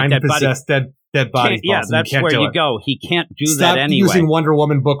contract. Stop trying to possess dead bodies. Yeah, that's where you go. He can't do that anyway. Stop using Wonder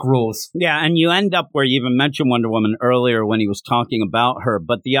Woman book rules. Yeah, and you end up where you even mentioned Wonder Woman earlier when he was talking about her.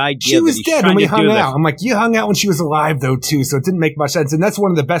 But the idea she was that he's dead when we hung out. I'm like, you hung out when she was alive though too, so it didn't make much sense. And that's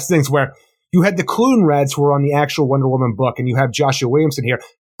one of the best things where you had the Clune Reds who were on the actual Wonder Woman book, and you have Joshua Williamson here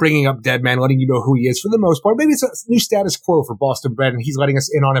bringing up Deadman, letting you know who he is for the most part. Maybe it's a new status quo for Boston Bread, and he's letting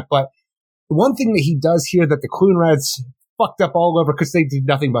us in on it. But the one thing that he does here that the Clune Reds fucked up all over, because they did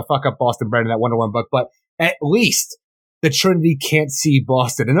nothing but fuck up Boston Bread in that Wonder Woman book, but at least the Trinity can't see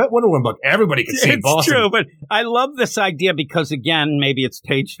Boston. In that Wonder Woman book, everybody can see Boston. It's true, but I love this idea because, again, maybe it's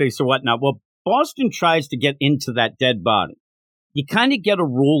page face or whatnot. Well, Boston tries to get into that dead body. You kind of get a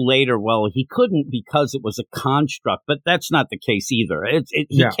rule later, well, he couldn't because it was a construct, but that's not the case either.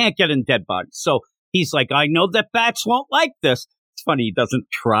 He can't get in dead bodies. So he's like, I know that bats won't like this. It's funny, he doesn't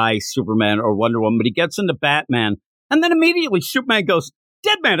try Superman or Wonder Woman, but he gets into Batman. And then immediately Superman goes,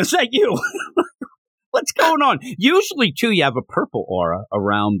 Deadman, is that you? What's going on? Usually, too, you have a purple aura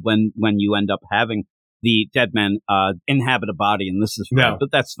around when you end up having the dead men inhabit a body, and this is red, but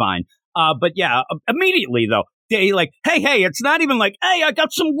that's fine. But yeah, immediately though, they like, hey, it's not even like, hey, I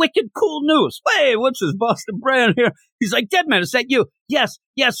got some wicked cool news. Hey, what's this Boston Brand here? He's like, dead man, is that you? Yes,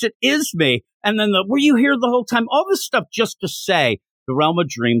 it is me. And then were you here the whole time? All this stuff just to say the realm of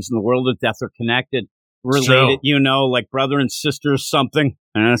dreams and the world of death are connected, related, like brother and sister or something.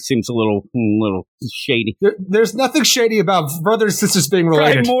 And that seems a little shady. There's nothing shady about brother and sisters being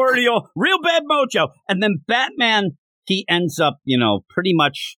related. Primordial, real bad mojo. And then Batman, he ends up, pretty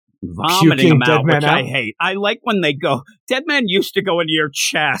much vomiting them out, which I hate. I like when they go, dead man used to go into your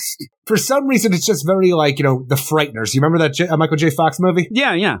chest. For some reason, it's just very like, The Frighteners. You remember that Michael J. Fox movie?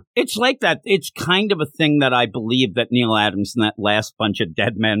 Yeah. It's like that. It's kind of a thing that I believe that Neil Adams and that last bunch of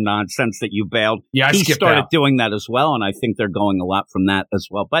dead men nonsense that you bailed, he started doing that as well, and I think they're going a lot from that as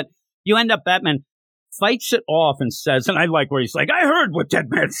well. But you end up, Batman fights it off and says, and I like where he's like, I heard what dead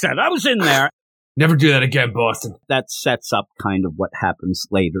man said. I was in there. Never do that again, Boston. That sets up kind of what happens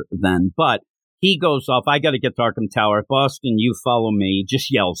later then. But he goes off, I got to get to Arkham Tower. Boston, you follow me.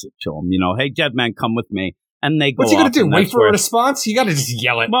 Just yells it to him, hey, dead man, come with me. And they go What's he going to do, wait for a response? You got to just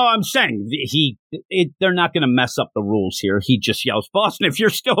yell it. Well, I'm saying they're not going to mess up the rules here. He just yells, Boston, if you're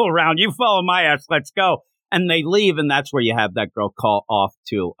still around, you follow my ass. Let's go. And they leave, and that's where you have that girl call off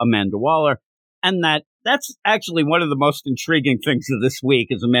to Amanda Waller. And that's actually one of the most intriguing things of this week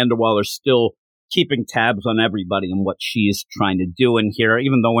is Amanda Waller still keeping tabs on everybody and what she's trying to do in here,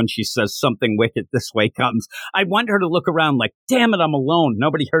 even though when she says something wicked this way comes, I want her to look around like, damn it, I'm alone.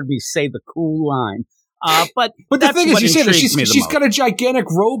 Nobody heard me say the cool line. But the thing is, you say that she's got a gigantic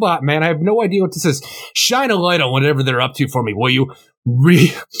robot, man. I have no idea what this is. Shine a light on whatever they're up to for me, will you?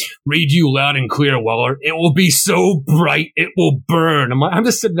 Read you loud and clear, Waller. It will be so bright, it will burn. I'm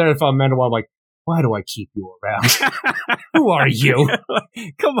just sitting there and if I'm Amanda Waller, I'm like, why do I keep you around? Who are you?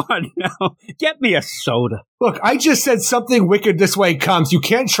 Come on now. Get me a soda. Look, I just said something wicked this way comes. You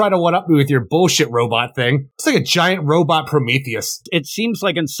can't try to one-up me with your bullshit robot thing. It's like a giant robot Prometheus. It seems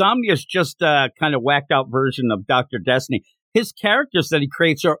like Insomnia's just a kind of whacked out version of Dr. Destiny. His characters that he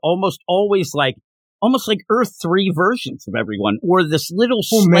creates are almost like Earth 3 versions of everyone, or this little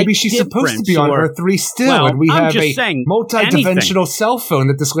maybe she's supposed to be on Earth 3 still, and we have a multi-dimensional cell phone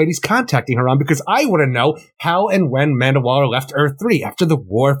that this lady's contacting her on, because I want to know how and when Amanda Waller left Earth 3 after the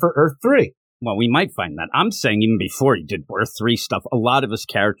war for Earth 3. Well, we might find that. I'm saying even before he did Earth 3 stuff, a lot of his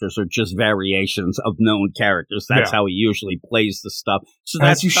characters are just variations of known characters. That's how he usually plays the stuff. So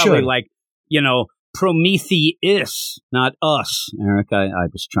that's probably like, Prometheus, not us. Eric, I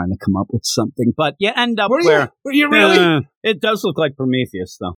was trying to come up with something, but you end up were you really? It does look like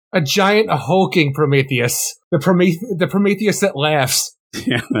Prometheus, though. A giant, hulking Prometheus. The Prometheus that laughs.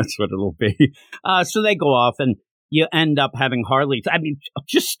 Yeah, that's what it'll be. So they go off, and you end up having Harley,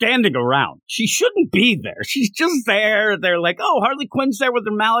 just standing around. She shouldn't be there. She's just there. They're like, oh, Harley Quinn's there with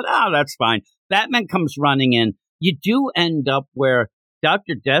her mallet. Oh, that's fine. Batman comes running in. You do end up where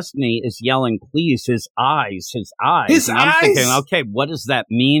Dr. Destiny is yelling, please, his eyes. And I'm thinking, okay, what does that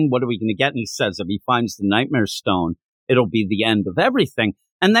mean? What are we going to get? And he says, if he finds the Nightmare Stone, it'll be the end of everything.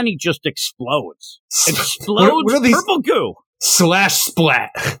 And then he just explodes. What are these? Purple goo. Slash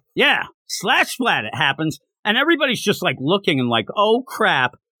splat. Yeah, slash splat. It happens. And everybody's just like looking and like, oh,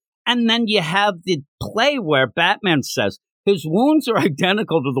 crap. And then you have the play where Batman says his wounds are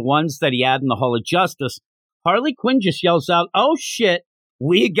identical to the ones that he had in the Hall of Justice. Harley Quinn just yells out, oh, shit.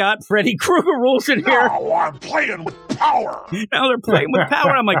 We got Freddy Krueger rules in here. Now I'm playing with power. Now they're playing with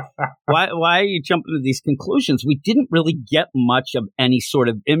power. I'm like, why are you jumping to these conclusions? We didn't really get much of any sort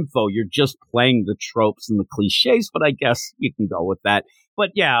of info. You're just playing the tropes and the cliches, but I guess you can go with that.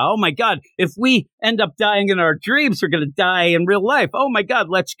 But yeah, oh my God, if we end up dying in our dreams, we're going to die in real life. Oh my God,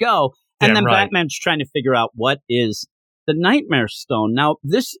 let's go. And then Batman's trying to figure out what is the Nightmare Stone. Now,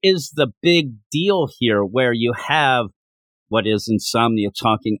 this is the big deal here where you have what is Insomnia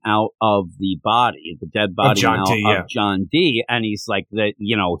talking out of the body, the dead body of John D. And he's like, that,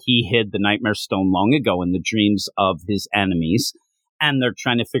 he hid the Nightmare Stone long ago in the dreams of his enemies. And they're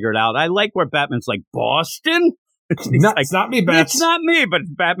trying to figure it out. I like where Batman's like, Boston? It's not me, Bats. It's not me, but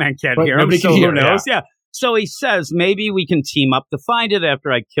Batman can't hear him, so who knows? Yeah. So he says, maybe we can team up to find it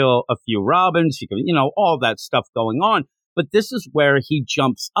after I kill a few Robins. You can, all that stuff going on. But this is where he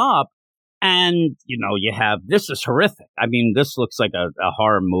jumps up. And, you have, this is horrific. I mean, this looks like a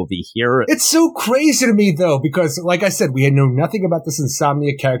horror movie here. It's so crazy to me, though, because, like I said, we had known nothing about this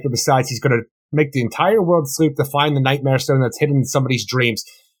Insomnia character besides he's going to make the entire world sleep to find the Nightmare Stone that's hidden in somebody's dreams.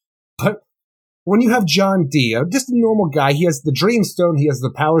 But when you have John D., just a normal guy, he has the Dream Stone, he has the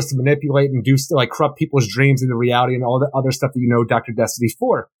powers to manipulate and do, corrupt people's dreams into reality and all the other stuff that Dr. Destiny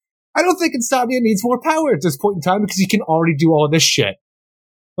for. I don't think Insomnia needs more power at this point in time because he can already do all of this shit.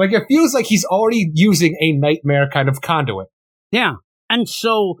 Like, it feels like he's already using a nightmare kind of conduit. Yeah. And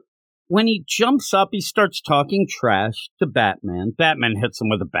so when he jumps up, he starts talking trash to Batman. Batman hits him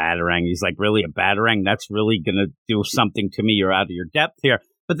with a batarang. He's like, really, a batarang? That's really going to do something to me. You're out of your depth here.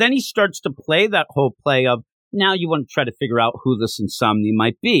 But then he starts to play that whole play of, now you want to try to figure out who this Insomnia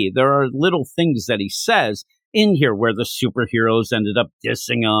might be. There are little things that he says in here where the superheroes ended up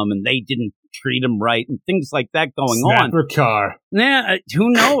dissing him and they didn't treat him right and things like that going on. Snapper car. Yeah, who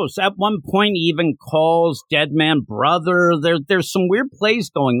knows? At one point, he even calls Dead Man brother. There's some weird plays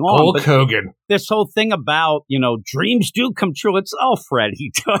going on. Hulk Hogan. This whole thing about, dreams do come true. It's all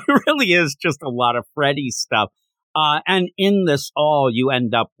Freddy. It really is just a lot of Freddy stuff. And in this all, you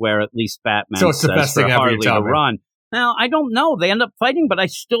end up where at least Batman says the best thing for ever Harley to run. Now, I don't know. They end up fighting, but I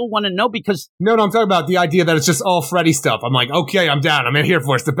still want to know because... No, I'm talking about the idea that it's just all Freddy stuff. I'm like, okay, I'm down. I'm in here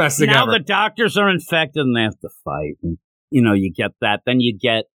for it. It's the best thing ever. Now the doctors are infected and they have to fight. And, you get that. Then you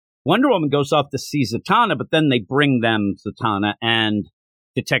get... Wonder Woman goes off to see Zatanna, but then they bring them Zatanna and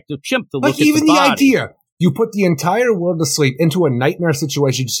Detective Chimp to look at the body. Even the idea. You put the entire world to sleep into a nightmare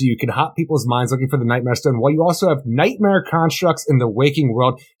situation so you can hot people's minds looking for the Nightmare Stone, while you also have nightmare constructs in the waking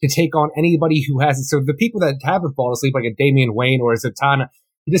world to take on anybody who has it. So the people that haven't fallen asleep, like a Damian Wayne or a Zatanna,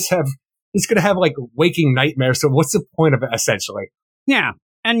 it's going to have like waking nightmares. So what's the point of it, essentially? Yeah.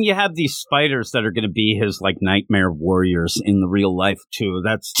 And you have these spiders that are going to be his like nightmare warriors in the real life too.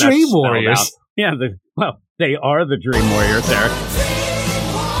 That's Dream Warriors. Out. Yeah. They are the Dream Warriors there.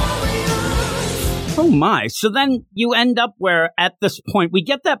 Oh my. So then you end up where at this point, we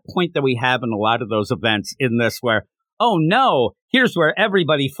get that point that we have in a lot of those events in this where, oh no, here's where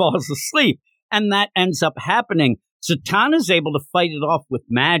everybody falls asleep. And that ends up happening. Zatanna's able to fight it off with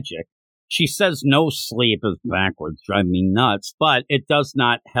magic. She says no sleep is backwards, drive me nuts, but it does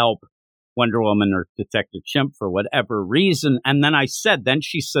not help Wonder Woman or Detective Chimp for whatever reason. And then then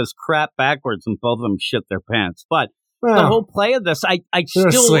she says crap backwards and both of them shit their pants. But the whole play of this, I they're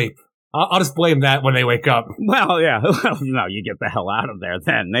still... asleep. I'll just blame that when they wake up. Well, yeah. Well, no, you get the hell out of there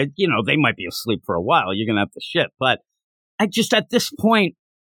then. They might be asleep for a while. You're going to have to shit. But I just, at this point,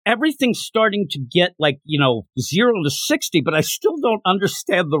 everything's starting to get 0 to 60, but I still don't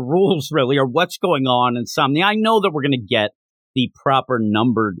understand the rules really or what's going on in Insomnia. I know that we're going to get the proper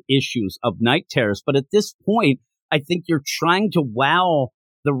numbered issues of Night Terrors, but at this point, I think you're trying to wow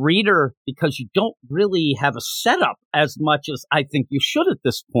the reader because you don't really have a setup as much as I think you should at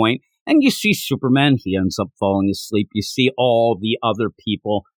this point. And you see Superman, he ends up falling asleep. You see all the other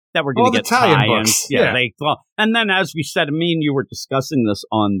people that were going to get tie-ins. Yeah. And then, as we said, me and you were discussing this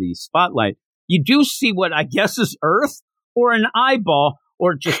on the Spotlight, you do see what I guess is Earth or an eyeball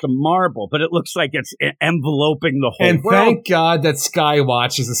or just a marble, but it looks like it's enveloping the whole world. And thank God that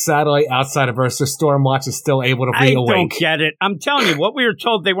Skywatch is a satellite outside of Earth, so Stormwatch is still able to be awake. I don't get it. I'm telling you, what we were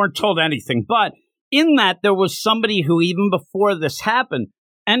told, they weren't told anything. But in that, there was somebody who, even before this happened,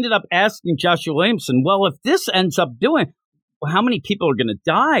 ended up asking Joshua Williamson, well, if this ends up doing, how many people are going to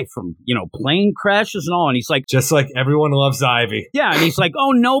die from, plane crashes and all? And he's like... Just like everyone loves Ivy. Yeah, and he's like,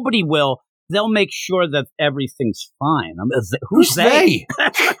 oh, nobody will. They'll make sure that everything's fine. Who's they?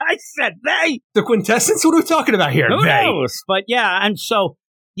 I said they. The quintessence? What are we talking about here? Who knows? But yeah, and so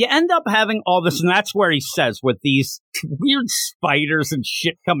you end up having all this, and that's where he says, with these weird spiders and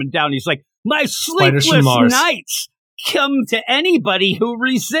shit coming down, he's like, my sleepless nights come to anybody who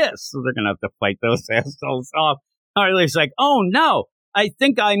resists. So they're going to have to fight those assholes off. Harley's like, oh no, I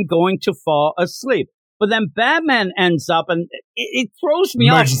think I'm going to fall asleep. But then Batman ends up, and it throws me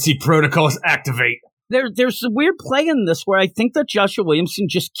off. Emergency protocols activate. There's a weird play in this where I think that Joshua Williamson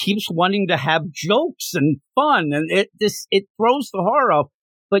just keeps wanting to have jokes and fun, and it throws the horror off.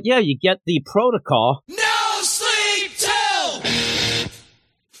 But yeah, you get the protocol. No sleep till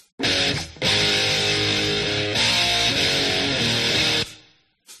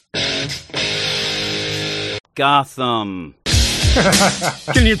Gotham.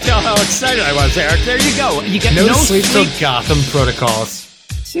 Can you tell how excited I was, Eric? There you go. You get no sleep till Gotham protocols.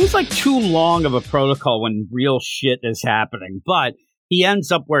 Seems like too long of a protocol when real shit is happening, but he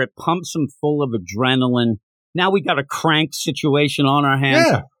ends up where it pumps him full of adrenaline. Now we got a crank situation on our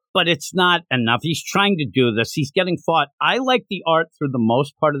hands, but it's not enough. He's trying to do this. He's getting fought. I like the art through the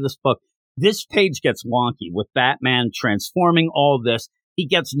most part of this book. This page gets wonky with Batman transforming all this. He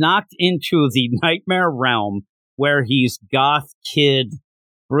gets knocked into the nightmare realm where he's goth kid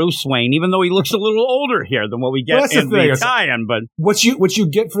Bruce Wayne, even though he looks a little older here than what we get in the tie-in. But what you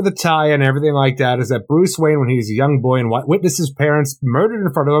get for the tie-in and everything like that is that Bruce Wayne, when he was a young boy and witnessed his parents murdered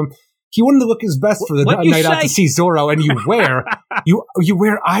in front of him, he wanted to look his best for the night out to see Zorro, and you wear you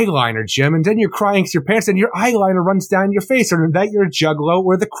wear eyeliner, Jim, and then you're crying to your parents, and your eyeliner runs down your face, or that you're a Juggalo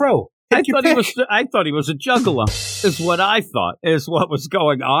or the Crow. I thought he was a Juggalo, is what I thought, is what was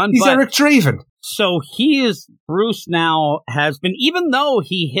going on. He's Eric Draven. So Bruce now has been, even though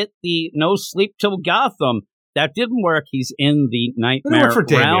he hit the No Sleep Till Gotham, that didn't work. He's in the nightmare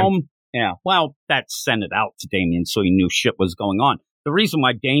realm. Yeah, well, that sent it out to Damien, so he knew shit was going on. The reason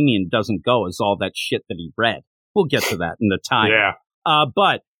why Damien doesn't go is all that shit that he read. We'll get to that in the time. Yeah.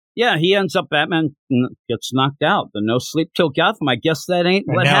 But, yeah, he ends up, Batman gets knocked out. The No Sleep Till Gotham, I guess that ain't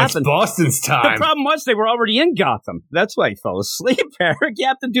what happened. It's Boston's time. The problem was they were already in Gotham. That's why he fell asleep, Eric. You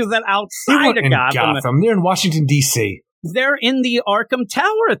have to do that outside of Gotham. They're in Washington, D.C. They're in the Arkham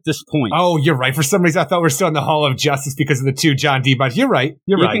Tower at this point. Oh, you're right. For some reason, I thought we were still in the Hall of Justice because of the two John D. But you're right.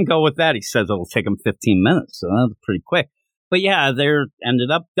 You can go with that. He says it'll take him 15 minutes, so that's pretty quick. But yeah, they're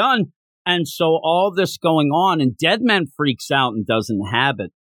ended up done. And so all this going on, and Deadman freaks out and doesn't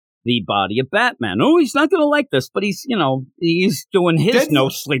inhabit the body of Batman. Oh, he's not going to like this, but he's doing his No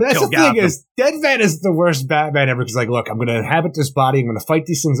Sleep Till Gotham. That's the thing is, Deadman is the worst Batman ever because, like, look, I'm going to inhabit this body. I'm going to fight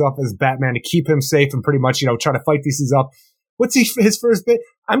these things off as Batman to keep him safe and pretty much, try to fight these things up. What's his first bit?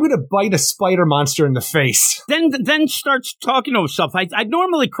 I'm going to bite a spider monster in the face. Then starts talking to himself. I'd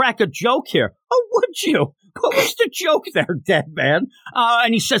normally crack a joke here. Oh, would you? What was the joke there, Deadman?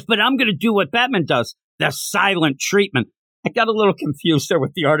 And he says, but I'm going to do what Batman does, the silent treatment. I got a little confused there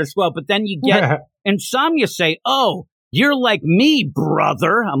with the art as well, but then you get Insomnia say, oh, you're like me,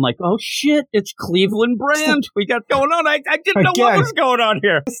 brother. I'm like, oh, shit, it's Cleveland Brand we got going on. I didn't know what was going on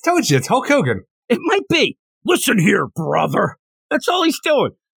here. I told you, it's Hulk Hogan. It might be. Listen here, brother. That's all he's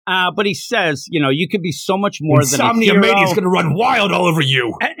doing. But he says, you could be so much more than a hero. Insomnia Mania's going to run wild all over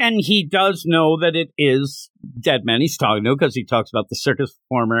you. And he does know that it is Deadman he's talking to because he talks about the circus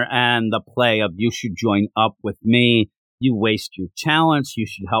performer and the play of you should join up with me. You waste your talents. You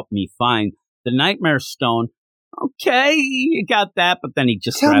should help me find the Nightmare Stone. Okay, you got that, but then he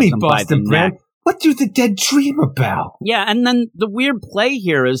just grabs him by the neck. What do the dead dream about? Yeah, and then the weird play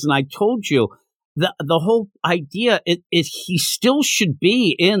here is, and I told you, the whole idea is he still should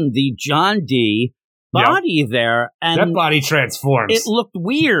be in the John D. body there. And that body transforms. It looked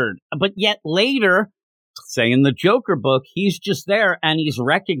weird, but yet later, say in the Joker book, he's just there and he's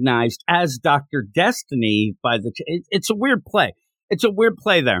recognized as Dr. Destiny by it's a weird play. It's a weird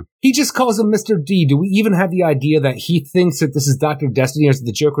play there. He just calls him Mr. D. Do we even have the idea that he thinks that this is Dr. Destiny, or is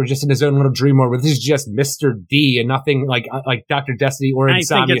the Joker just in his own little dream, or this is just Mr. D and nothing like Dr. Destiny or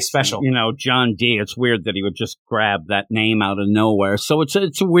Insomnia special? John D. It's weird that he would just grab that name out of nowhere. So it's a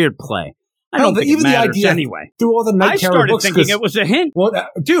weird play. I don't think even it matters the idea anyway. Through all the Night Terror books, thinking it was a hint. Well,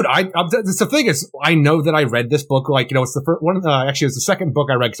 dude, the thing is, I know that I read this book. It's the first one. Actually, it was the second book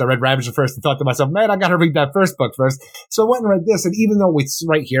I read because I read Ravager first and thought to myself, man, I got to read that first book first. So I went and read this, and even though it's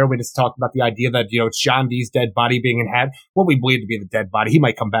right here, we just talked about the idea that it's John D's dead body being inhabited. What we believe to be the dead body, he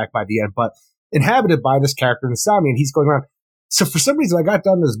might come back by the end, but inhabited by this character Insomnia, and he's going around. So for some reason, I got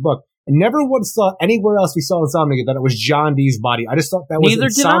done this book. I never once thought anywhere else we saw Insomnia that it was John D's body. I just thought that was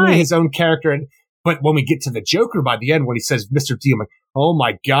Insomnia, his own character. But when we get to the Joker by the end, when he says Mr. D, I'm like, oh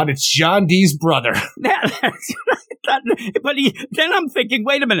my God, it's John D's brother. That's what I thought. But then I'm thinking,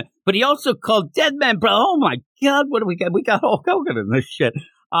 wait a minute. But he also called Deadman brother. Oh my God, what do we got? We got Hulk Hogan in this shit.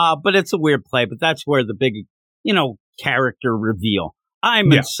 But it's a weird play. But that's where the big, character reveal.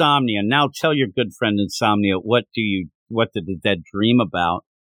 I'm Insomnia. Now tell your good friend Insomnia, what did the dead dream about?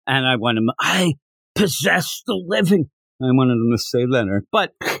 And I possess the living. I wanted him to say Leonard,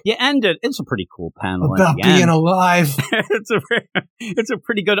 but you end it. It's a pretty cool panel. About being alive. It's a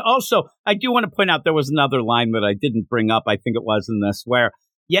pretty good. Also, I do want to point out there was another line that I didn't bring up. I think it was in this where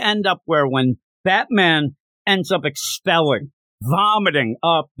you end up when Batman ends up vomiting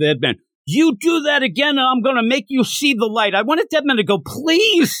up Deadman. You do that again, and I'm going to make you see the light. I wanted Deadman to go,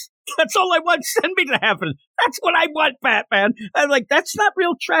 please. That's all I want. Send me to heaven. That's what I want, Batman. I'm like, that's not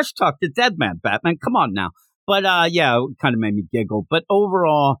real trash talk to Deadman, Batman. Come on now. But, it kind of made me giggle. But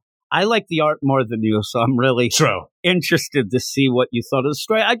overall, I like the art more than you, so I'm really interested to see what you thought of the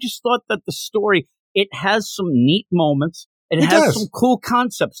story. I just thought that the story, it has some neat moments. It has some cool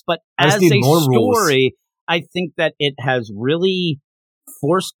concepts. But as a story, I think that it has really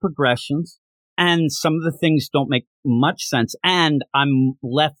forced progressions. And some of the things don't make much sense. And I'm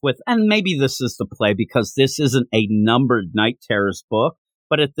left with, and maybe this is the play because this isn't a numbered Night Terrors book.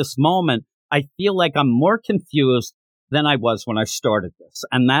 But at this moment, I feel like I'm more confused than I was when I started this.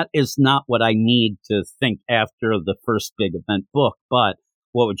 And that is not what I need to think after the first big event book. But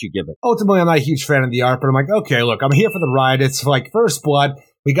what would you give it? Ultimately, I'm not a huge fan of the art, but I'm like, okay, look, I'm here for the ride. It's like First Blood.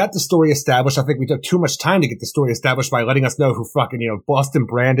 We got the story established. I think we took too much time to get the story established by letting us know who fucking, Boston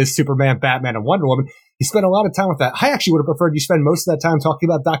Brand is, Superman, Batman, and Wonder Woman. You spent a lot of time with that. I actually would have preferred you spend most of that time talking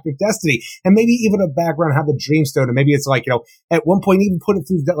about Dr. Destiny and maybe even a background, how the Dreamstone, and maybe it's like, at one point even put it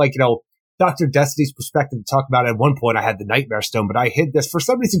through like, Dr. Destiny's perspective to talk about it. At one point I had the Nightmare Stone, but I hid this for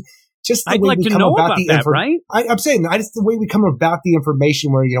some reason. Just the I'd way like we to come know about about the that, right? I'm saying, just the way we come about the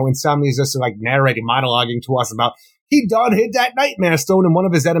information where, Insomnia is just like narrating, monologuing to us about, he done hid that Nightmare Stone in one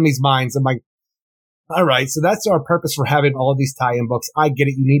of his enemies' minds. I'm like, all right, so that's our purpose for having all of these tie-in books. I get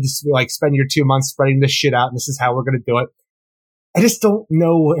it. You need to spend your 2 months spreading this shit out, and this is how we're going to do it. I just don't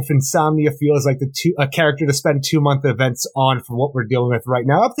know if Insomnia feels like a character to spend 2-month events on for what we're dealing with right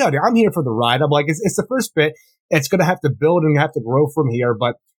now. I'm telling you, I'm here for the ride. I'm like, it's the first bit. It's going to have to build and have to grow from here,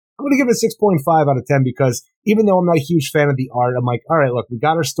 but I'm going to give it a 6.5 out of 10 because even though I'm not a huge fan of the art, I'm like, all right, look, we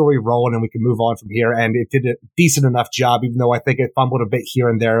got our story rolling and we can move on from here. And it did a decent enough job, even though I think it fumbled a bit here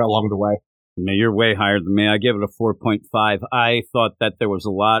and there along the way. No, you're way higher than me. I give it a 4.5. I thought that there was a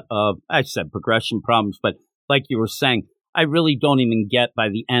lot of, I said progression problems, but like you were saying, I really don't even get by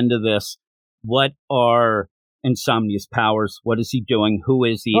the end of this, what are Insomnia's powers? What is he doing? Who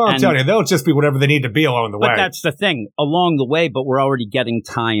is he? I'm telling you, they'll just be whatever they need to be along the way. But that's the thing, along the way, but we're already getting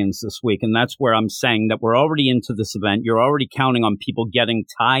tie-ins this week, and that's where I'm saying that we're already into this event. You're already counting on people getting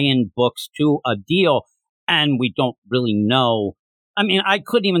tie-in books to a deal, and we don't really know. I mean, I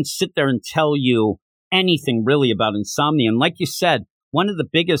couldn't even sit there and tell you anything really about Insomnia, and like you said, one of the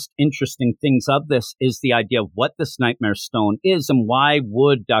biggest interesting things of this is the idea of what this Nightmare Stone is, and why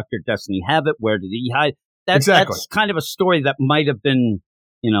would Dr. Destiny have it? Where did he hide? That's kind of a story that might have been,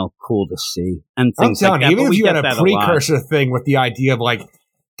 cool to see and things like that. Even if you had a precursor thing with the idea of like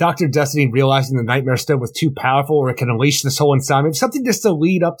Dr. Destiny realizing the Nightmare Stone was too powerful or it can unleash this whole Insomnia, something just to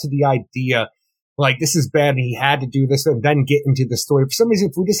lead up to the idea like this is bad and he had to do this and then get into the story. For some reason,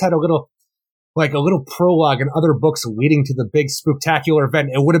 if we just had a little prologue and other books leading to the big spooktacular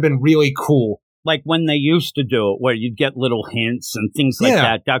event, it would have been really cool. Like when they used to do it, where you'd get little hints and things like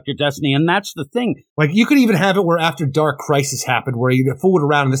that, Dr. Destiny. And that's the thing. Like, you could even have it where after Dark Crisis happened, where you fooled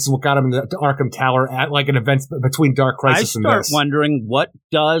around, and this is what got him in the Arkham Tower at, like, an event between Dark Crisis and this. I start wondering what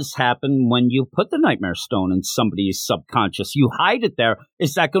does happen when you put the Nightmare Stone in somebody's subconscious. You hide it there.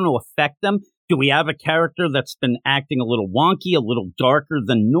 Is that going to affect them? Do we have a character that's been acting a little wonky, a little darker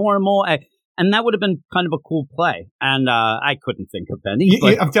than normal? And that would have been kind of a cool play. And I couldn't think of any.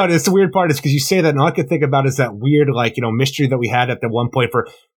 I'm telling you, it's the weird part is because you say that, and all I could think about is that weird, mystery that we had at the one point for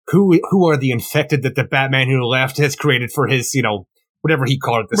who are the infected that the Batman who left has created for his, whatever he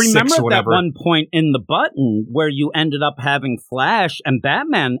called it, the six or whatever. Remember that one point in the button where you ended up having Flash and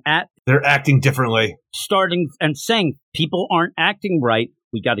Batman they're acting differently. Starting and saying, people aren't acting right.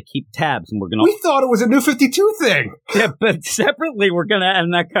 We got to keep tabs, and we're going to... We thought it was a New 52 thing. Yeah, but separately, we're going to...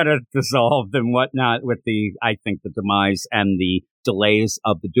 And that kind of dissolved and whatnot with the demise and the delays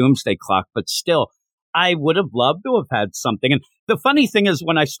of the Doomsday Clock. But still, I would have loved to have had something. And the funny thing is,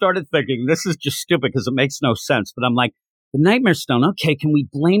 when I started thinking, this is just stupid because it makes no sense, but I'm like, the Nightmare Stone, okay, can we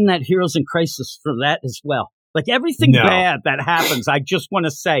blame that Heroes in Crisis for that as well? Like, everything bad that happens, I just want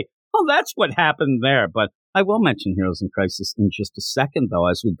to say, oh, that's what happened there. But I will mention Heroes in Crisis in just a second, though,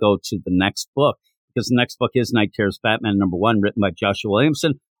 as we go to the next book, because the next book is Night Terror's Batman #1, written by Joshua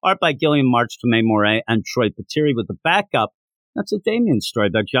Williamson, art by Gillian March, Tomei Moret, and Troy Patiri, with the backup. That's a Damian story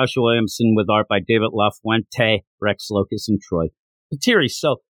by Joshua Williamson, with art by David LaFuente, Rex Locus, and Troy Patiri.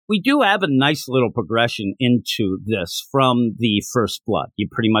 So we do have a nice little progression into this from the First Blood. You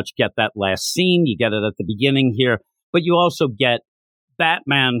pretty much get that last scene. You get it at the beginning here, but you also get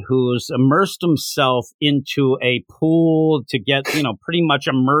Batman who's immersed himself into a pool to get, pretty much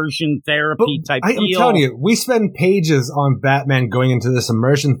immersion therapy type deal. I'm telling you, we spend pages on Batman going into this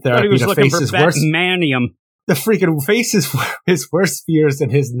immersion therapy he was looking for Batmanium. The freaking face his worst fears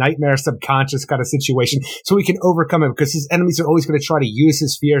and his nightmare subconscious kind of situation so he can overcome it, because his enemies are always going to try to use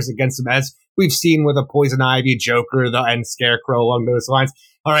his fears against him, as we've seen with a Poison Ivy, Joker, and Scarecrow along those lines.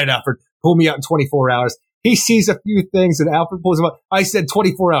 All right, Alfred, pull me out in 24 hours. He sees a few things and Alfred pulls him up. I said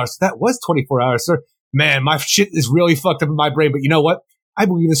 24 hours. That was 24 hours, sir. Man, my shit is really fucked up in my brain, but you know what? I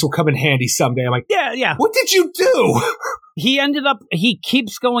believe this will come in handy someday. I'm like, yeah. What did you do? He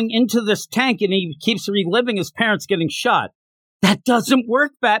keeps going into this tank and he keeps reliving his parents getting shot. That doesn't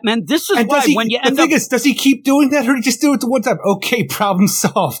work, Batman. This is why when you end up... The thing is, does he keep doing that or he just do it the one time? Okay, problem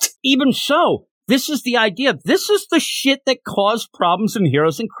solved. Even so, this is the idea. This is the shit that caused problems in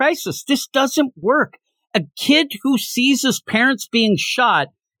Heroes in Crisis. This doesn't work. A kid who sees his parents being shot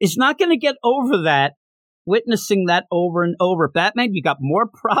is not going to get over that witnessing that over and over. Batman, you got more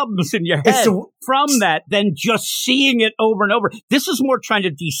problems in your head from that than just seeing it over and over. This is more trying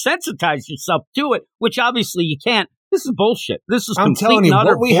to desensitize yourself to it, which obviously you can't. This is bullshit. This is I'm telling you,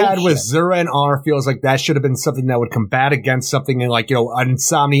 what we bullshit. had with Zura and R feels like that should have been something that would combat against something like,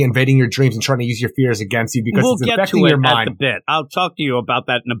 insomnia invading your dreams and trying to use your fears against you because it's affecting your mind. At the bit. I'll talk to you about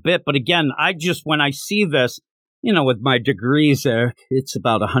that in a bit. But again, when I see this, with my degrees, it's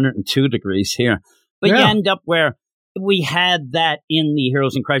about 102 degrees here. But you end up where we had that in the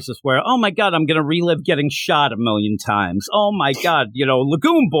Heroes in Crisis where, oh my God, I'm going to relive getting shot a million times. Oh my God,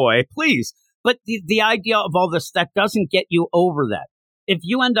 Lagoon Boy, please. But the idea of all this, that doesn't get you over that. If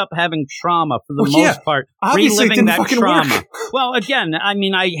you end up having trauma for the most part, obviously reliving that trauma. Work. Well, again,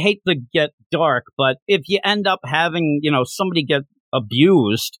 I hate to get dark, but if you end up having, somebody get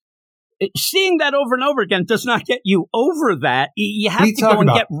abused, seeing that over and over again does not get you over that. You have to go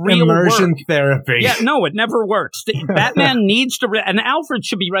and get real immersion work. Therapy. Yeah, no, it never works. Batman needs to, and Alfred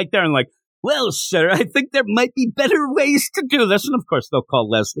should be right there and like, well, sir, I think there might be better ways to do this. And of course, they'll call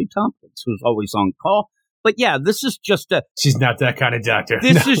Leslie Tompkins, who's always on call. But yeah, this is just she's not that kind of doctor.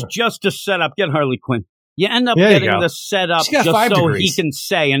 This is just a setup. Get Harley Quinn. You end up getting the setup just so he can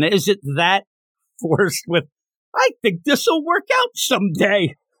say, and is it that forced with, I think this will work out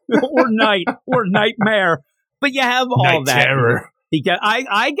someday, or nightmare. But you have all Night that. Terror.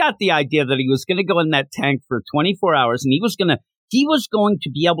 I got the idea that he was going to go in that tank for 24 hours, and he was going to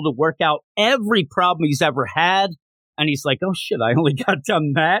be able to work out every problem he's ever had. And he's like, oh shit, I only got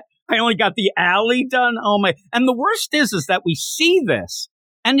done that. I only got the alley done. Oh my. And the worst is that we see this.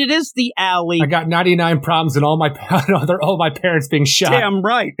 And it is the alley. I got 99 problems and all my parents being shot. Damn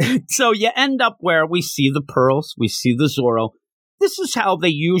right. So you end up where we see the pearls. We see the Zorro. This is how they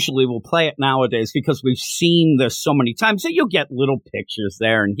usually will play it nowadays because we've seen this so many times. So you'll get little pictures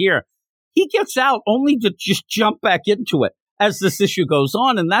there and here. He gets out only to just jump back into it as this issue goes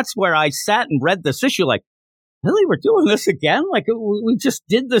on. And that's where I sat and read this issue like, really, we're doing this again? Like, we just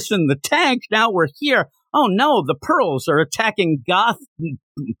did this in the tank. Now we're here. Oh, no, the Pearls are attacking Goth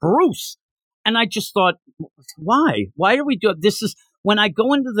Bruce. And I just thought, why? Why are we doing this? Is when I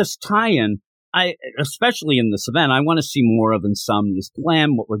go into this tie-in, especially in this event, I want to see more of Insomnia's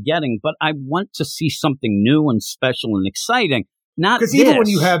plan, what we're getting, but I want to see something new and special and exciting. Because even when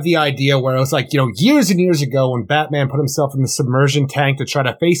you have the idea where it was like, years and years ago when Batman put himself in the submersion tank to try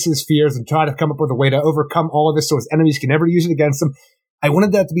to face his fears and try to come up with a way to overcome all of this so his enemies can never use it against him, I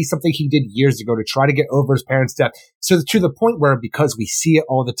wanted that to be something he did years ago to try to get over his parents' death. So to the point where, because we see it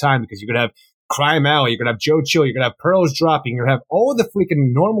all the time, because you're going to have Crime Alley, you're going to have Joe Chill, you're going to have Pearls dropping, you're going to have all of the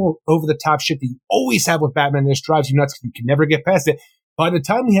freaking normal over-the-top shit that you always have with Batman that just drives you nuts because you can never get past it. By the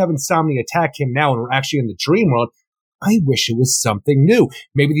time we have Insomnia attack him now and we're actually in the dream world, I wish it was something new.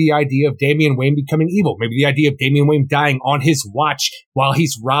 Maybe the idea of Damian Wayne becoming evil. Maybe the idea of Damian Wayne dying on his watch while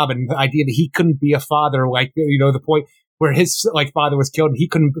he's Robin. The idea that he couldn't be a father, the point where his father was killed and he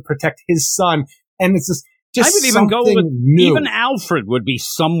couldn't protect his son. And it's just I would even go with new. Even Alfred would be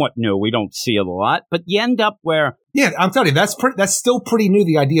somewhat new. We don't see it a lot, but you end up where. Yeah, I'm telling you, that's still pretty new.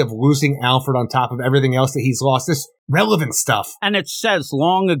 The idea of losing Alfred on top of everything else that he's lost, this relevant stuff. And it says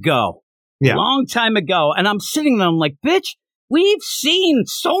long ago. Yeah. Long time ago. And I'm sitting there, I'm like, bitch, we've seen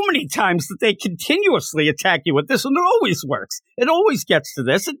so many times that they continuously attack you with this, and it always works. It always gets to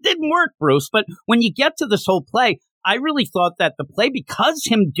this. It didn't work, Bruce. But when you get to this whole play, I really thought that the play, because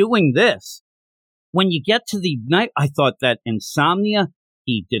him doing this, when you get to the night, I thought that Insomnia,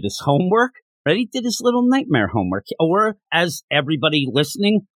 he did his homework, right? He did his little nightmare homework. Or, as everybody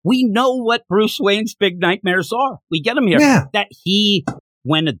listening, we know what Bruce Wayne's big nightmares are. We get him here. Yeah. That he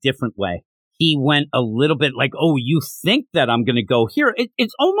went a different way. He went a little bit like, oh, you think that I'm going to go here?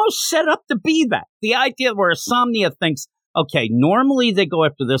 It's almost set up to be that. The idea where Insomnia thinks, okay, normally they go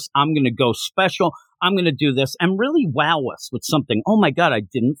after this. I'm going to go special. I'm going to do this and really wow us with something. Oh, my God, I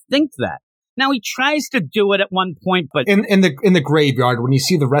didn't think that. Now, he tries to do it at one point, but in the graveyard, when you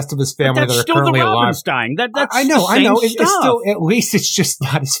see the rest of his family that are currently alive, dying. That's I know. It's stuff. still, at least it's just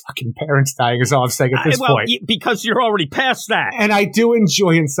not his fucking parents dying. Is all I'm saying at this point. Because you're already past that. And I do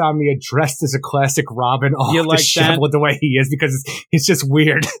enjoy Insomnia dressed as a classic Robin, all disheveled the way he is, because it's just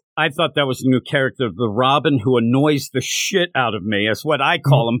weird. I thought that was a new character, the Robin who annoys the shit out of me, is what I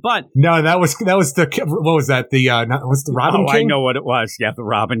call him. But no, that was the what was that? Was the Robin King? I know what it was. Yeah, the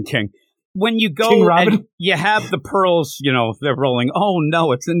Robin King. When you go and you have the pearls, they're rolling. Oh,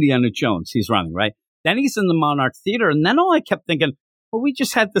 no, it's Indiana Jones. He's running, right? Then he's in the Monarch Theater. And then all I kept thinking, well, we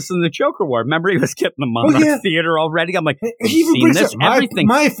just had this in the Joker War. Remember, he was getting the Monarch Theater already? I'm like, he seen this? Everything.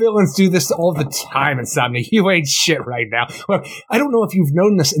 My villains do this all the time, Insomnia. You ain't shit right now. Look, I don't know if you've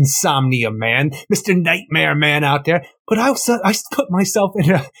known this, Insomnia Man, Mr. Nightmare Man out there, but I put myself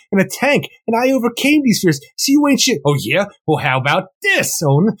in a tank, and I overcame these fears. So you ain't shit. Oh, yeah? Well, how about this,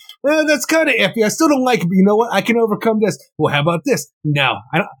 Owen? That's kind of iffy. I still don't like it, but you know what? I can overcome this. Well, how about this? No,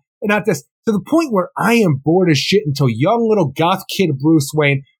 I don't. Not this. To the point where I am bored as shit until young little goth kid Bruce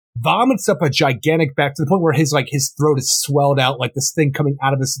Wayne vomits up a gigantic bat to the point where his throat is swelled out, like this thing coming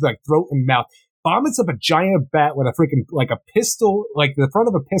out of his throat and mouth. Vomits up a giant bat with a freaking, a pistol, like the front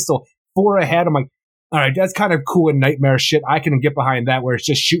of a pistol for a head. I'm like, all right, that's kind of cool and nightmare shit. I can get behind that where it's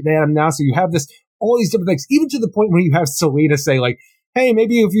just shooting at him now. So you have all these different things, even to the point where you have Selena say hey,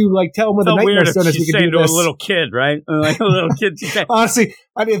 maybe if you tell him where the nightmare stone is, we can do this. To a little kid, right? Like a little kid. Honestly,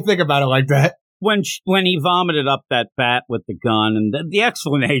 I didn't think about it like that. When he vomited up that bat with the gun, and the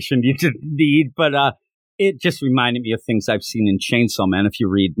explanation you didn't need, but it just reminded me of things I've seen in Chainsaw Man. If you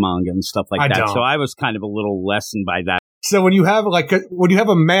read manga and stuff like that, don't. So I was kind of a little lessened by that. So when you have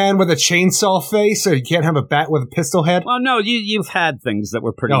a man with a chainsaw face, so you can't have a bat with a pistol head? Well, no, you've had things that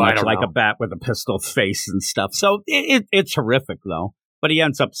were pretty much like a bat with a pistol face and stuff. So it's horrific though. But he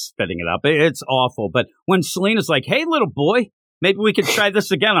ends up spitting it up. It's awful. But when Selena's like, hey, little boy, maybe we could try this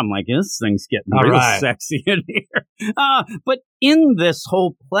again. I'm like, this thing's getting real sexy in here. But in this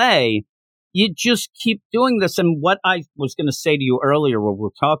whole play, you just keep doing this. And what I was going to say to you earlier, where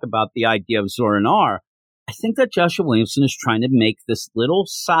we'll talk about the idea of Zor-En-Arr, I think that Joshua Williamson is trying to make this little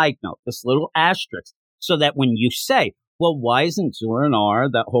side note, this little asterisk, so that when you say, well, why isn't Zor-En-Arr,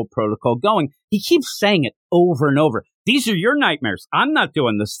 that whole protocol going? He keeps saying it over and over. These are your nightmares. I'm not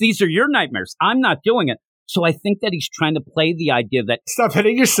doing this. These are your nightmares. I'm not doing it. So I think that he's trying to play the idea that... Stop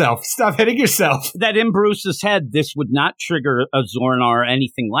hitting yourself. Stop hitting yourself. That in Bruce's head, this would not trigger a Zor-En-Arr or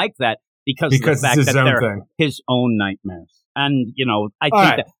anything like that because of the fact that they're his own nightmares. And, I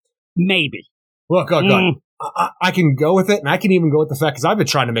think that maybe. Look. I can go with it, and I can even go with the fact, because I've been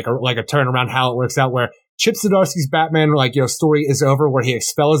trying to make a turn around how it works out, where Chip Zdarsky's Batman, story is over, where he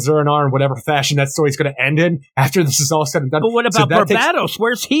expels Zor-En-Arr in whatever fashion that story's going to end in after this is all said and done. But what about Barbados?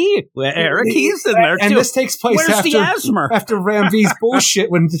 Where's he? Eric, he's in there, too. And this takes place after Ram V's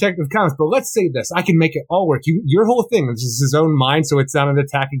bullshit when Detective Comics. But let's say this. I can make it all work. Your whole thing is his own mind, so it's not an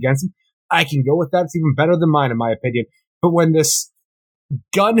attack against him. I can go with that. It's even better than mine, in my opinion. But when this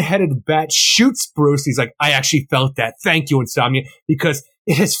gun-headed bat shoots Bruce, he's like, I actually felt that. Thank you, Insomnia, because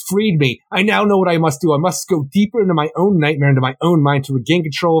it has freed me. I now know what I must do. I must go deeper into my own nightmare, into my own mind, to regain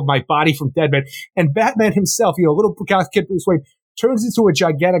control of my body from Deadman. And Batman himself, little goth kid Bruce Wayne, turns into a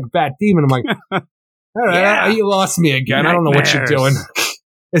gigantic bat demon. I'm like, all right, you lost me again. I don't know what you're doing.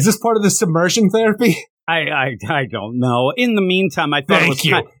 Is this part of the submersion therapy? I don't know. In the meantime, I thought it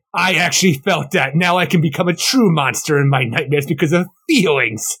was I actually felt that. Now I can become a true monster in my nightmares because of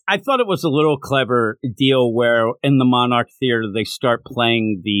feelings. I thought it was a little clever deal where in the Monarch Theater they start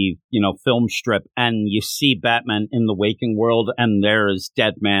playing the, film strip and you see Batman in the waking world and there is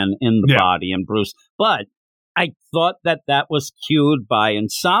Deadman in the body and Bruce. But I thought that was cued by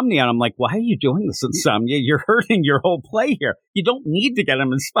Insomnia. And I'm like, why are you doing this, Insomnia? You're hurting your whole play here. You don't need to get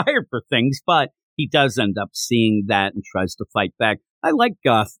him inspired for things, but he does end up seeing that and tries to fight back. I like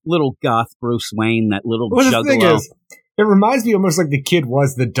little goth Bruce Wayne, that little juggalo. The thing is, it reminds me almost like the kid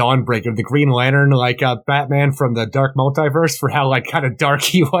was the Dawnbreaker, the Green Lantern, Batman from the Dark Multiverse, for how kind of dark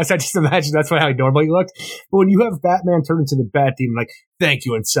he was. I just imagine that's how he normally looked. But when you have Batman turn into the Bat Demon, thank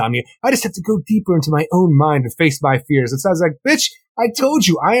you, Insomnia. I just have to go deeper into my own mind to face my fears. It sounds like, bitch, I told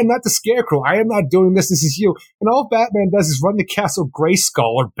you, I am not the Scarecrow. I am not doing this. This is you. And all Batman does is run the Castle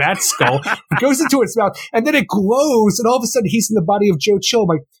Grayskull or Bat Skull. It goes into its mouth, and then it glows, and all of a sudden he's in the body of Joe Chill. I'm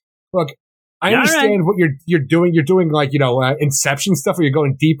like, look, I understand what you're doing. You're doing Inception stuff where you're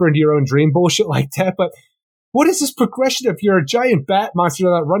going deeper into your own dream bullshit like that. But what is this progression if you're a giant bat monster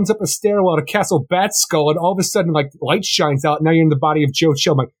that runs up a stairwell to Castle Bat Skull and all of a sudden light shines out and now you're in the body of Joe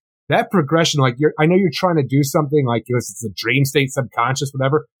Chill? I'm like, that progression, I know you're trying to do something it's a dream state, subconscious,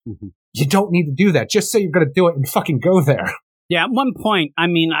 whatever. Mm-hmm. You don't need to do that. Just say you're going to do it and fucking go there. Yeah, at one point, I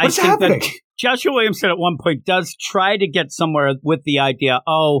think that Joshua Williamson at one point does try to get somewhere with the idea,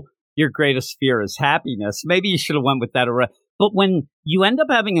 your greatest fear is happiness. Maybe you should have went with that already. But when you end up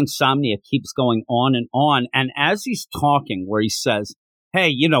having Insomnia keeps going on, and as he's talking, where he says,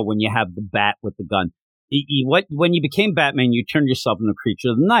 hey, when you have the bat with the gun, when you became Batman, you turned yourself into a creature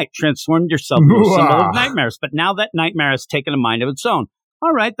of the night, transformed yourself into a symbol of nightmares. But now that nightmare has taken a mind of its own.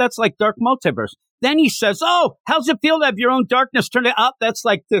 All right, that's like Dark Multiverse. Then he says, how's it feel to have your own darkness turn it up? That's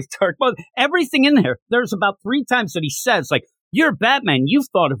like the Dark Multiverse. Everything in here. There's about 3 times that he says, You're Batman. You've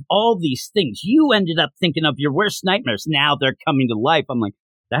thought of all these things. You ended up thinking of your worst nightmares. Now they're coming to life. I'm like,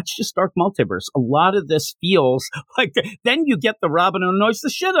 that's just Dark Multiverse. A lot of this feels like, then you get the Robin who annoys the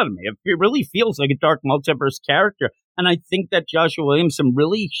shit out of me. It really feels like a Dark Multiverse character. And I think that Joshua Williamson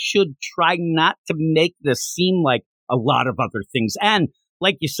really should try not to make this seem like a lot of other things. And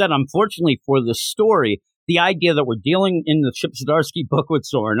like you said, unfortunately for the story, the idea that we're dealing in the Chip Zdarsky book with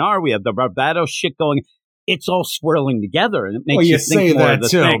Zoran R, we have the Barbados shit going, it's all swirling together, and it makes you think more of the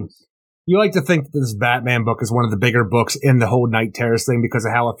things. You like to think that this Batman book is one of the bigger books in the whole Night Terrors thing because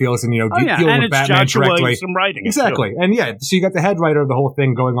of how it feels, and dealing and with Batman Joshua directly. Williamson writing exactly, and so you got the head writer of the whole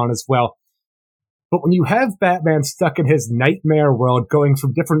thing going on as well. But when you have Batman stuck in his nightmare world, going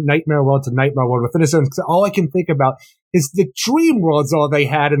from different nightmare world to nightmare world within his own, all I can think about is the dream world's all they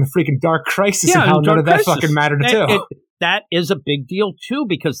had in the freaking Dark Crisis, and how none of that fucking mattered too. That is a big deal too,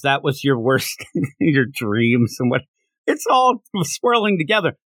 because that was your worst, your dreams and what. It's all swirling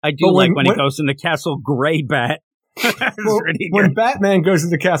together. I do when he goes into Castle Greybat. When Batman goes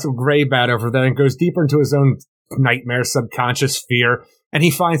into Castle Greybat over there and goes deeper into his own nightmare, subconscious fear, and he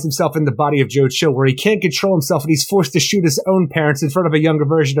finds himself in the body of Joe Chill, where he can't control himself and he's forced to shoot his own parents in front of a younger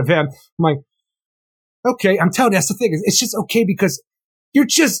version of him. I'm like, okay, I'm telling you, that's the thing. It's just okay because you're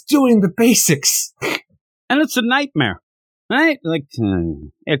just doing the basics. And it's a nightmare. Right? Like,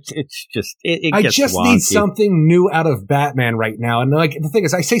 it's just, it gets I just wonky. need something new out of Batman right now. And like, the thing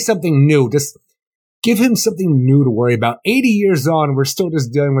is, I say something new, just give him something new to worry about. 80 years on, we're still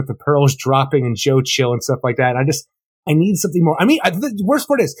just dealing with the pearls dropping and Joe Chill and stuff like that. And I need something more. I mean, the worst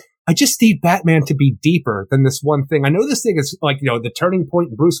part is, I just need Batman to be deeper than this one thing. I know this thing is like, the turning point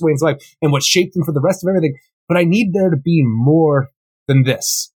in Bruce Wayne's life and what shaped him for the rest of everything, but I need there to be more than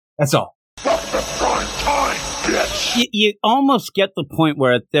this. That's all. You almost get the point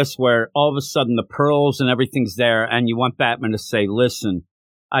where all of a sudden the pearls and everything's there, and you want Batman to say, listen,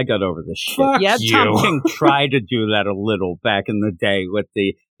 I got over this shit. Fuck Tom you. King tried to do that a little back in the day with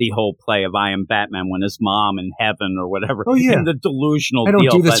the whole play of I Am Batman when his mom in heaven or whatever. Oh, yeah. And the delusional I don't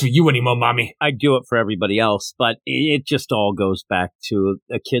deal, do this for you anymore, mommy. I do it for everybody else, but it just all goes back to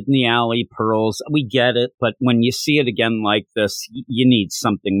a kid in the alley, pearls. We get it, but when you see it again like this, you need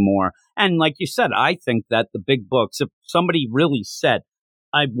something more. And like you said, I think that the big books, if somebody really said,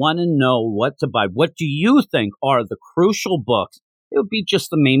 I want to know what to buy, what do you think are the crucial books? It would be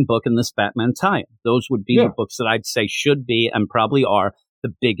just the main book in this Batman tie-in. Those would be the books that I'd say should be and probably are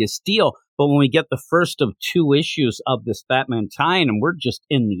the biggest deal. But when we get the first of 2 issues of this Batman tie-in and we're just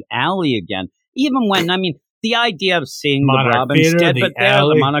in the alley again, even when, the idea of seeing Monarch the Robin's Theater, dead, but there,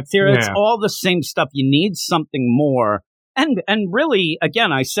 the Monarch Theater, it's Yeah. all the same stuff. You need something more. And really,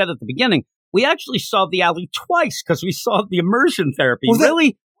 again, I said at the beginning, we actually saw the alley twice because we saw the immersion therapy. Well,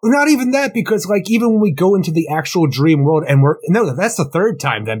 really? Not even that, because even when we go into the actual dream world, and that's the third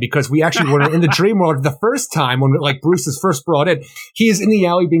time then, because we actually were in the dream world the first time when Bruce is first brought in. He is in the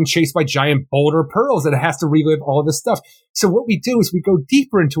alley being chased by giant boulder pearls and it has to relive all this stuff. So what we do is we go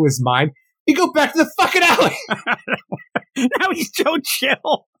deeper into his mind. We go back to the fucking alley. Now he's Joe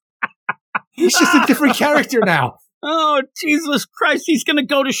Chill. He's just a different character now. Oh, Jesus Christ. He's going to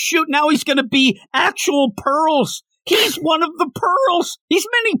go to shoot. Now he's going to be actual pearls. He's one of the pearls. He's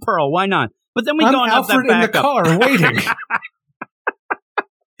Mini Pearl. Why not? But then we go and have that backup. in the car waiting.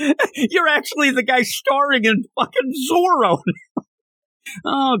 You're actually the guy starring in fucking Zorro.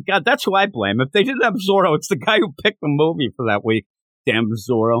 Oh, God. That's who I blame. If they didn't have Zorro, it's the guy who picked the movie for that week. Damn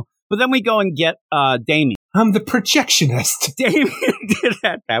Zorro. But then we go and get Damien. I'm the projectionist. Damien did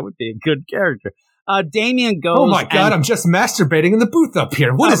that. That would be a good character. Damien goes. Oh my God! I'm just masturbating in the booth up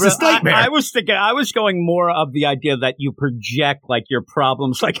here. What is this nightmare? I was going more of the idea that you project like your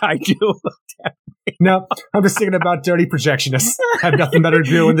problems, like I do. No, I'm just thinking about dirty projectionists. Have nothing better to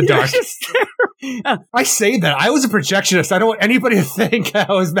do in the dark. I say that I was a projectionist. I don't want anybody to think I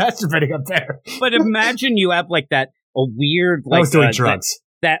was masturbating up there. But imagine you have like that a weird. Like, I was doing drugs.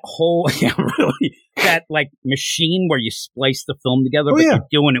 That whole that like machine where you splice the film together, but you're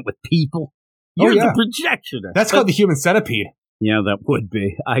doing it with people. You're the projectionist. That's called the human centipede. Yeah, that would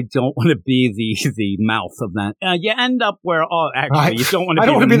be. I don't want to be the mouth of that. You end up where, you don't want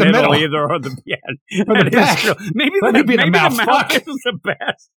to be the middle either, or the end. Or the back. Maybe the mouth is the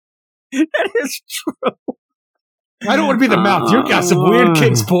best. That is true. I don't want to be the mouth. You've got some weird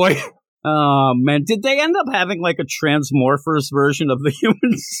kinks, boy. Oh, man. Did they end up having like a Transmorphers version of the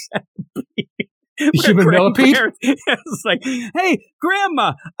human centipede? The human millipede? It's like, hey,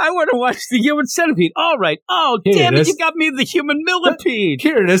 Grandma, I want to watch the human centipede. All right. Oh, Here damn it, you got me the human millipede.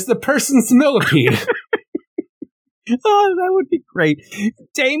 Here it is, the person's millipede. Oh, that would be great.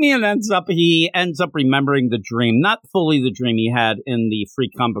 Damian ends up remembering the dream, not fully the dream he had in the Free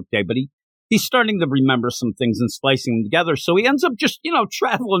Comic Book Day, but he's starting to remember some things and splicing them together. So he ends up just,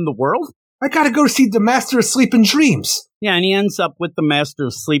 traveling the world. I gotta go see the Master of Sleep and Dreams. Yeah, and he ends up with the Master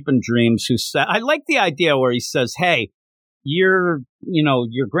of Sleep and Dreams, who said, I like the idea where he says, hey, your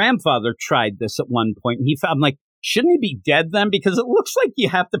grandfather tried this at one point. And I'm like, shouldn't he be dead then? Because it looks like you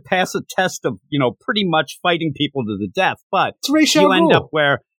have to pass a test of, pretty much fighting people to the death. But you end up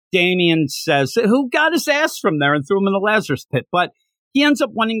where Damian says, who got his ass from there and threw him in the Lazarus pit? But he ends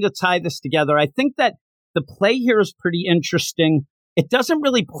up wanting to tie this together. I think that the play here is pretty interesting. It doesn't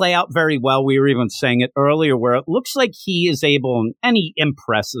really play out very well. We were even saying it earlier where it looks like he is able, and he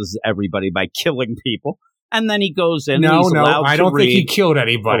impresses everybody by killing people. And then he goes in and he's allowed to read. I don't think he killed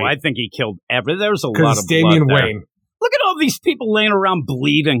anybody. Oh, I think he killed There's a lot of Damian blood there. Wayne. Look at all these people laying around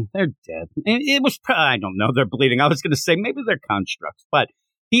bleeding. They're dead. It was, I don't know, they're bleeding. I was going to say maybe they're constructs. But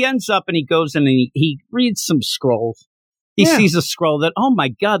he ends up and he goes in and he reads some scrolls. He sees a scroll that, oh my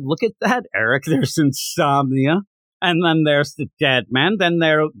God, look at that, Eric. There's insomnia. And then there's the dead man. Then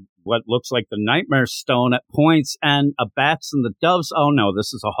there, what looks like the Nightmare Stone at points, and a bats and the doves. Oh no,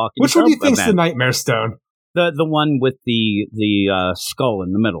 this is a Hawking. Which one do you think's the Nightmare Stone? The one with the skull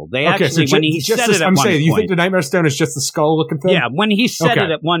in the middle. They actually, when he said it at one point, you think the Nightmare Stone is just the skull looking thing? Yeah, when he said it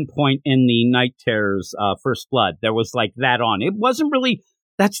at one point in the Night Terror's First Blood, there was like that on. It wasn't really.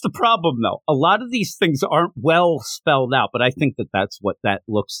 That's the problem, though. A lot of these things aren't well spelled out, but I think that that's what that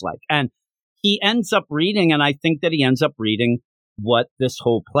looks like. And he ends up reading, and I think that he ends up reading what this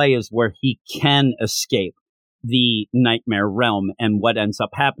whole play is, where he can escape the nightmare realm and what ends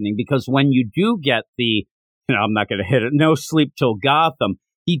up happening. Because when you do get the, I'm not going to hit it, no sleep till Gotham,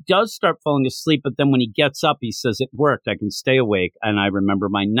 he does start falling asleep, but then when he gets up, he says, it worked, I can stay awake, and I remember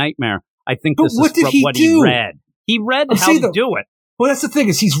my nightmare. I think this is from what he read. He read how to do it. Well, that's the thing,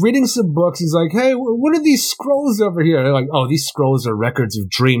 is he's reading some books. He's like, hey, what are these scrolls over here? They're like, oh, these scrolls are records of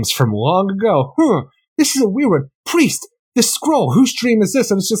dreams from long ago. This is a weird one. Priest, this scroll, whose dream is this?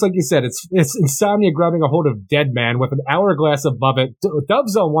 And it's just like you said, it's insomnia grabbing a hold of dead man with an hourglass above it,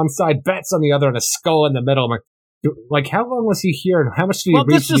 doves on one side, bats on the other, and a skull in the middle. I'm like, how long was he here, and how much did he read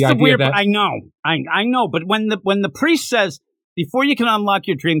the idea that... I know, but when the priest says, before you can unlock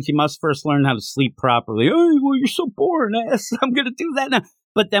your dreams, you must first learn how to sleep properly. Oh, well, you're so boring, ass. I'm going to do that now.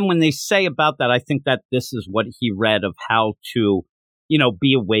 But then when they say about that, I think that this is what he read of how to,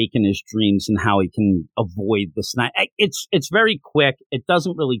 be awake in his dreams and how he can avoid this night. It's very quick. It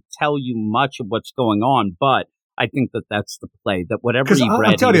doesn't really tell you much of what's going on, but I think that that's the play, that whatever he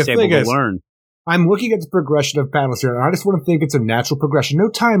read, he was able to learn. I'm looking at the progression of panels here, and I just want to think it's a natural progression. No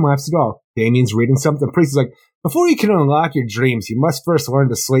time lapse at all. Damien's reading something. The priest is like, before you can unlock your dreams, you must first learn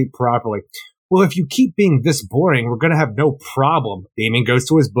to sleep properly. Well, if you keep being this boring, we're going to have no problem. Damien goes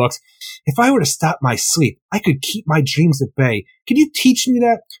to his books. If I were to stop my sleep, I could keep my dreams at bay. Can you teach me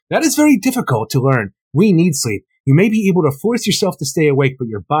that? That is very difficult to learn. We need sleep. You may be able to force yourself to stay awake, but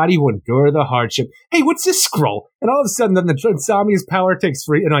your body will endure the hardship. Hey, what's this scroll? And all of a sudden, then the insomnia's power takes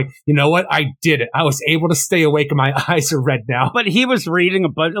free. And you know what? I did it. I was able to stay awake, and my eyes are red now. But he was reading a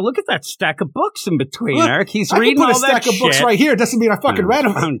bunch. Look at that stack of books in between, Eric. He's reading all that shit. I can put a stack of books right here. It doesn't mean I fucking read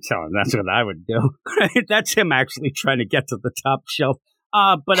them. I'm telling you, that's what I would do. That's him actually trying to get to the top shelf.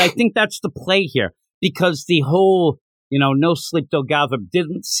 But I think that's the play here, because the whole, no sleep till Gotham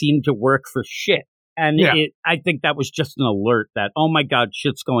didn't seem to work for shit. And I think that was just an alert that, oh my God,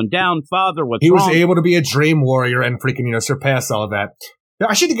 shit's going down. Father, what's wrong? He was able to be a dream warrior and freaking, surpass all of that. Now,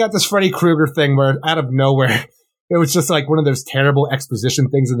 I should have got this Freddy Krueger thing where out of nowhere, it was just like one of those terrible exposition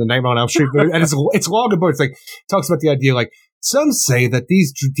things in the Nightmare on Elm Street. And it's long and boring. It's like, talks about the idea, like, some say that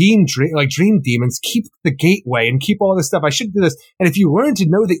these dream demons keep the gateway and keep all this stuff. I should do this. And if you learn to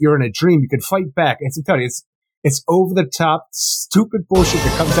know that you're in a dream, you can fight back. And so, I'm telling you, it's over the top, stupid bullshit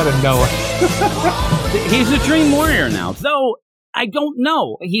that comes out of nowhere. He's a dream warrior now, though. I don't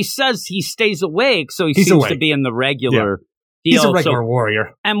know. He says he stays awake, so he seems to be in the regular deal. He's a regular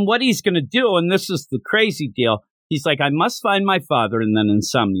warrior. And what he's going to do, and this is the crazy deal, he's like, I must find my father, and then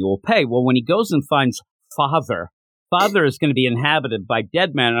insomnia will pay. Well, when he goes and finds Father is going to be inhabited by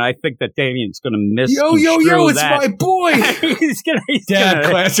dead man, and I think that Damien's going to Yo, it's that. my boy! he's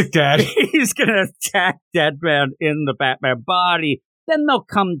classic dad. He's going to attack dead man in the Batman body. Then they'll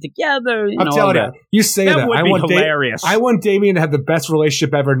come together. I'm telling you, you say that. Would be hilarious. I want Damien to have the best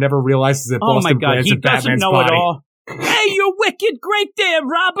relationship ever, never realizes that Boston Brand's in Batman's body. It all. Hey, you're wicked great there,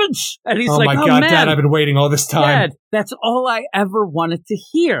 Robbins! And he's like, my God, man, Dad, I've been waiting all this time. Dad, that's all I ever wanted to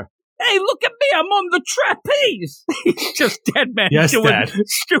hear. Hey, look at me, I'm on the trapeze. He's just dead man doing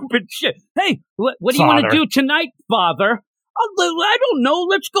stupid shit. Hey, what do you want to do tonight, Father? I don't know.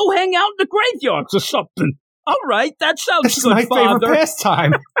 Let's go hang out in the graveyards or something. All right, that sounds good, my Father. Favorite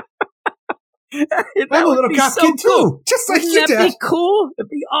pastime. I'm a little cop kid too, just like you, Dad. That'd be cool. It'd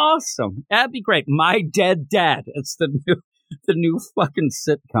be awesome. That'd be great. My Dead Dad. It's the new fucking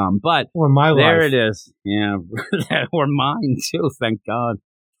sitcom. But or my life. There it is. Yeah, or mine too. Thank God.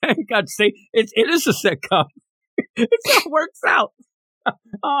 Thank God. See, it is a sitcom. It works out.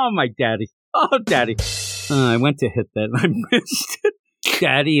 Oh, my daddy. Oh, Daddy. I went to hit that and I missed it.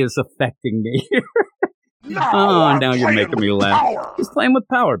 Daddy is affecting me. Now you're making me laugh. Power. He's playing with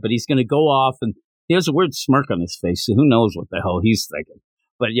power, but he's going to go off and he has a weird smirk on his face, so who knows what the hell he's thinking.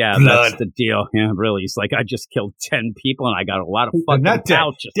 But yeah, That's the deal. Yeah, really. He's like, I just killed 10 people and I got a lot of fucking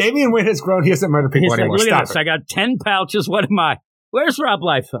pouches. Damian Wayne has grown. He hasn't murdered people anymore. Look at this. I got 10 pouches. What am I? Where's Rob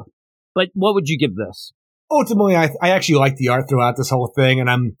Liefeld? But what would you give this? Ultimately, I actually like the art throughout this whole thing, and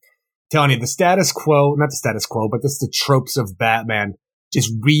I'm telling you, the status quo, not the status quo, but the tropes of Batman just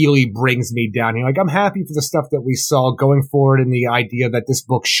really brings me down here. Like, I'm happy for the stuff that we saw going forward and the idea that this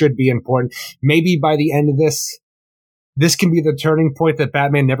book should be important. Maybe by the end of this can be the turning point that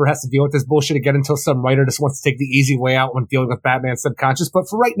Batman never has to deal with this bullshit again until some writer just wants to take the easy way out when dealing with Batman's subconscious. But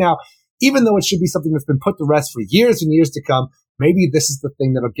for right now, even though it should be something that's been put to rest for years and years to come, maybe this is the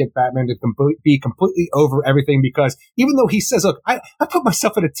thing that'll get Batman to be completely over everything, because even though he says, look, I put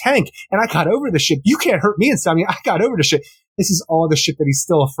myself in a tank and I got over the shit. You can't hurt me, Insomnia. I got over the shit. This is all the shit that he's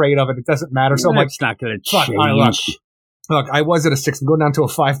still afraid of, and it doesn't matter. So I'm like, it's not going to change. Look, I was at a 6. I'm going down to a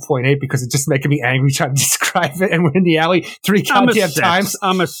 5.8 because it's just making me angry trying to describe it. And we're in the alley 3 goddamn times.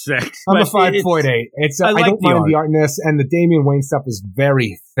 I'm a 6. I'm a 5.8. I don't mind the art in this, and the Damian Wayne stuff is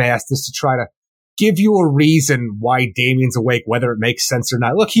very fast just to try to give you a reason why Damian's awake, whether it makes sense or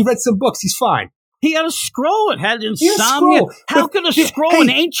not. Look, he read some books. He's fine. He had a scroll. It had insomnia. How could a scroll, an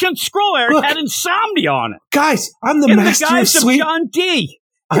ancient scroll, Eric, had insomnia on it? Guys, I'm the master of sleep. John D.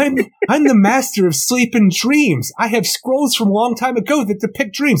 I'm the master of sleep and dreams. I have scrolls from a long time ago that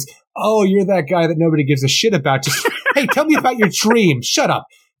depict dreams. Oh, you're that guy that nobody gives a shit about. Just, hey, tell me about your dream. Shut up.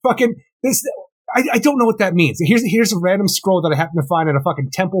 Fucking this. I don't know what that means. Here's a random scroll that I happen to find in a fucking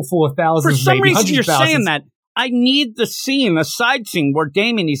temple full of thousands. For some maybe reason, you're thousands. saying that. I need the scene, a side scene where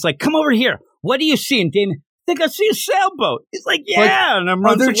Damien, he's like, come over here. What do you see? And Damien, I think I see a sailboat. He's like, yeah. And I'm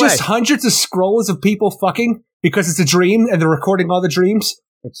running away. Are there just hundreds of scrolls of people fucking because it's a dream and they're recording all the dreams?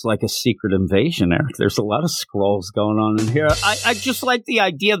 It's like a secret invasion, Eric. There's a lot of scrolls going on in here. I just like the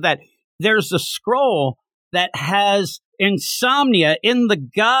idea that there's a scroll that has insomnia in the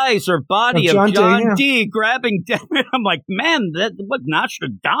guise or body of John D. grabbing Damien. I'm like, man, what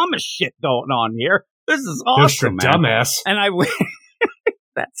Nostradamus shit going on here? This is awesome, Nostradamus. And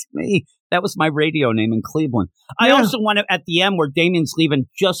that's me. That was my radio name in Cleveland. Yeah. I also want to, at the end where Damien's leaving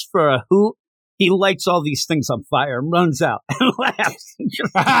just for a hoot, he lights all these things on fire and runs out and laughs.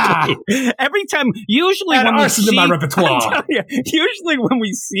 Every time, usually when we see, my repertoire. Usually when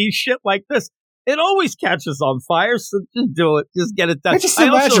we see shit like this, it always catches on fire, so just do it. Just get it done. I just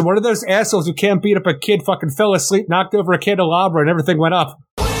imagine one of those assholes who can't beat up a kid fucking fell asleep, knocked over a candelabra, and everything went up.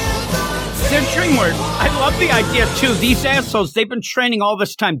 They're DreamWorks. I love the idea, too. These assholes, they've been training all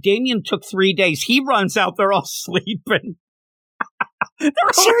this time. Damien took 3 days. He runs out. They're all sleeping.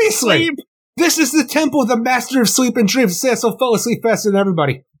 Seriously. Asleep. This is the temple of the master of sleep and dreams. This asshole fell asleep faster than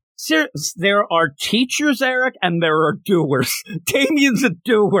everybody. There are teachers, Eric, and there are doers. Damien's a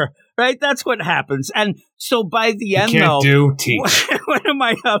doer, right? That's what happens. And so by the end, teach. One of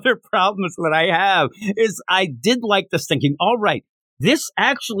my other problems that I have is I did like this thinking, all right, this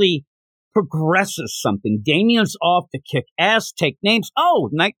actually progresses something. Damien's off to kick ass, take names. Oh,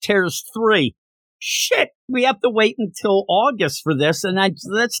 Night Terrors 3. Shit, we have to wait until August for this, and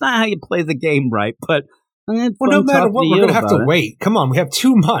that's not how you play the game right, but no matter what, we're going to have to wait. Come on, we have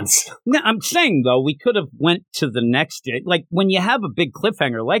 2 months. No, I'm saying, though, we could have went to the next day. Like, when you have a big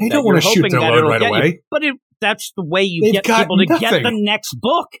cliffhanger like that, don't want to shoot their load right away. But that's the way you get people to get the next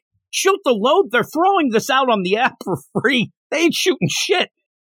book. Shoot the load. They're throwing this out on the app for free. They ain't shooting shit.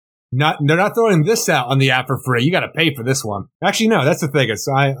 They're not throwing this out on the app for free. You got to pay for this one. Actually, no, that's the thing. This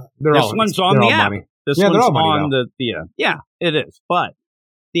one's on the app. Money. This one's on yeah, it is. But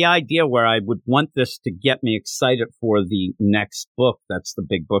the idea where I would want this to get me excited for the next book, that's the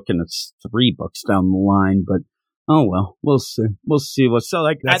big book, and it's 3 books down the line. But oh well, we'll see. We'll see what's so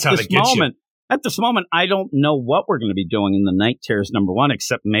like that's at this moment. I don't know what we're going to be doing in the Night Terrors #1,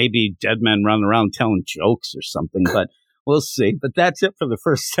 except maybe dead men running around telling jokes or something. But we'll see. But that's it for the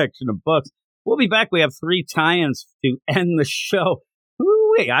first section of books. We'll be back. We have 3 tie-ins to end the show.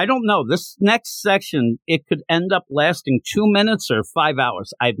 Maybe. I don't know. This next section, it could end up lasting 2 minutes or 5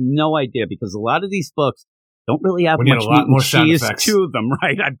 hours. I have no idea because a lot of these books don't really have much meat and cheese to them,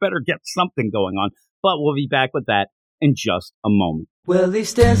 right? I better get something going on. But we'll be back with that in just a moment. Well, he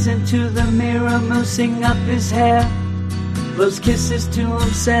stares into the mirror, moosing up his hair, blows kisses to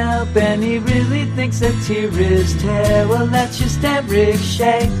himself, and he really thinks that tear is tear. Well, that's just Eric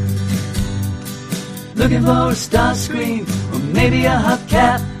Shea, looking for a star screen or maybe a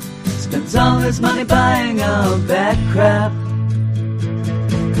hubcap. Spends all his money buying all that crap.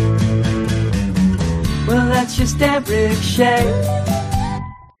 Well, that's just Eric Shea.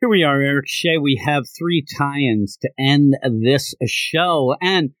 Here we are, Eric Shea. We have 3 tie-ins to end this show.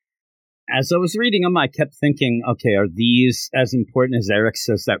 And as I was reading them, I kept thinking, okay, are these as important as Eric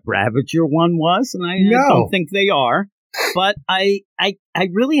says that Ravager one was? And I don't think they are. But I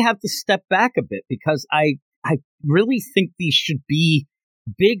really have to step back a bit because I really think these should be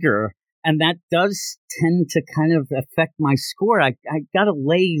bigger. And that does tend to kind of affect my score. I got to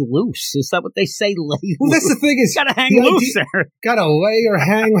lay loose. Is that what they say? Lay loose. Well, that's the thing is, got to hang loose there. Got to lay or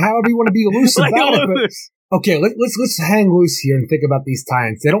hang, however you want to be loose about it. But, okay, let's hang loose here and think about these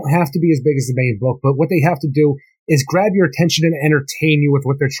tie-ins. They don't have to be as big as the main book, but what they have to do is grab your attention and entertain you with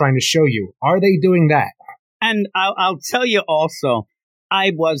what they're trying to show you. Are they doing that? And I'll tell you also,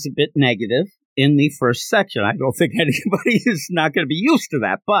 I was a bit negative in the first section. I don't think anybody is not going to be used to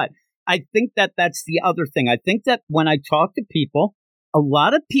that, but I think that that's the other thing. I think that when I talk to people, a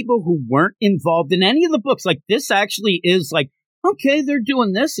lot of people who weren't involved in any of the books, like this actually is like, okay, they're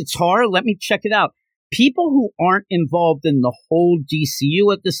doing this. It's horror. Let me check it out. People who aren't involved in the whole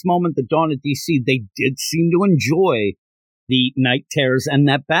DCU at this moment, the dawn of DC, they did seem to enjoy the Night Terrors and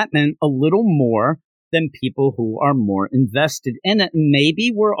that Batman a little more than people who are more invested in it. And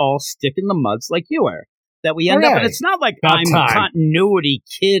maybe we're all stick in the muds like you are. That we end up, and it's not like I'm a continuity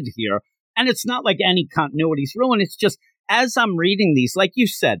kid here, and it's not like any continuity is ruined. It's just, as I'm reading these, like you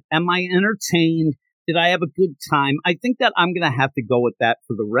said, am I entertained? Did I have a good time? I think that I'm going to have to go with that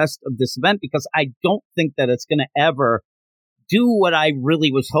for the rest of this event because I don't think that it's going to ever do what I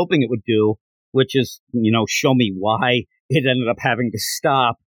really was hoping it would do, which is, show me why it ended up having to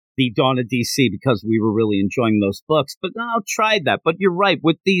stop the Dawn of DC because we were really enjoying those books. But I'll try that. But you're right,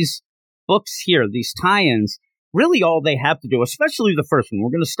 with these books here, these tie-ins, really all they have to do, especially the first one. We're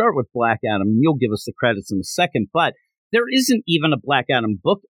going to start with Black Adam, and you'll give us the credits in a second, but there isn't even a Black Adam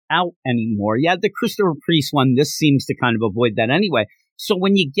book out anymore. Yeah, the Christopher Priest one, this seems to kind of avoid that anyway. So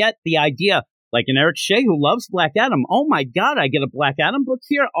when you get the idea, like an Eric Shea who loves Black Adam, oh my God, I get a Black Adam book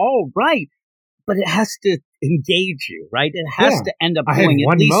here? All right. But it has to engage you, right? It has to end up doing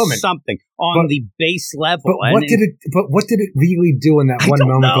at least something on the base level. But what did it really do in that one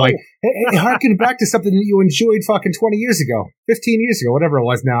moment? Like, it harkened back to something that you enjoyed fucking 20 years ago, 15 years ago, whatever it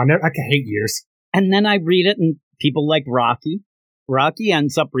was now. I can hate years. And then I read it, and people like Rocky. Rocky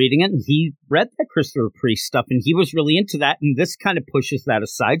ends up reading it, and he read that Christopher Priest stuff, and he was really into that, and this kind of pushes that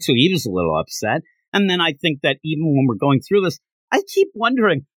aside, so he was a little upset. And then I think that even when we're going through this, I keep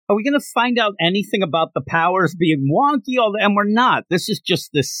wondering, are we going to find out anything about the powers being wonky? And we're not. This is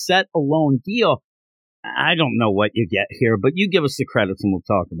just this set alone deal. I don't know what you get here, but you give us the credits and we'll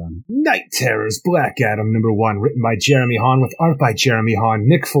talk about it. Night Terrors, Black Adam, #1, written by Jeremy Hahn, with art by Jeremy Hahn,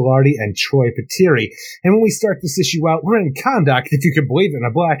 Nick Filardi, and Troy Patiri. And when we start this issue out, we're in conduct, if you can believe it, in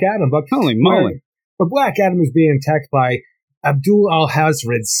a Black Adam book. Holy moly. Where Black Adam is being attacked by Abdul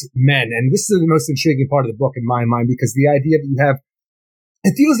Al-Hazred's men. And this is the most intriguing part of the book in my mind, because the idea that you have,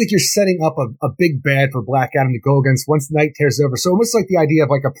 it feels like you're setting up a big bad for Black Adam to go against once Night Terror's over. So almost like the idea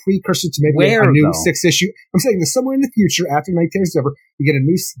of like a precursor to maybe a new 6-issue. I'm saying that somewhere in the future, after Night Terror's over, you get a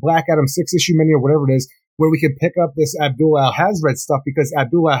new Black Adam 6-issue mini or whatever it is, where we can pick up this Abdul Al-Hazred stuff, because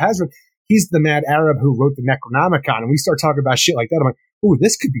Abdul Al-Hazred, he's the mad Arab who wrote the Necronomicon, and we start talking about shit like that. I'm like, ooh,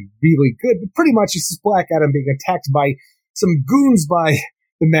 this could be really good. But pretty much it's just Black Adam being attacked by some goons by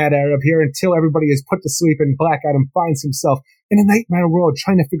the mad Arab here until everybody is put to sleep and Black Adam finds himself in a nightmare world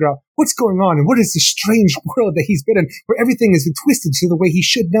trying to figure out what's going on and what is this strange world that he's been in where everything is twisted to the way he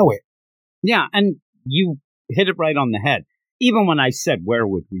should know it. Yeah, and you hit it right on the head. Even when I said, where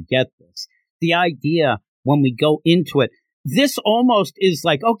would we get this? The idea when we go into it, this almost is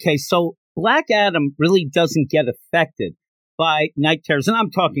like, okay, so Black Adam really doesn't get affected by Night Terrors. And I'm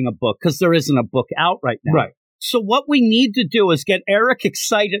talking a book because there isn't a book out right now. Right. So what we need to do is get Eric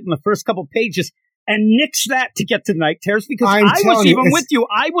excited in the first couple pages and nix that to get to Night Terrors, because I was even with you.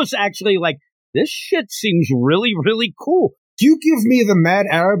 I was actually like, this shit seems really, really cool. You give me the Mad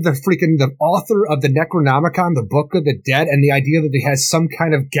Arab, the author of the Necronomicon, the Book of the Dead, and the idea that he has some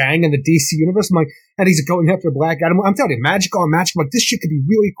kind of gang in the DC universe. I'm like, and he's going after Black Adam. I'm telling you, magical and magical. Like, this shit could be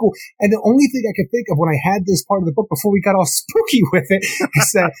really cool. And the only thing I could think of when I had this part of the book before we got all spooky with it is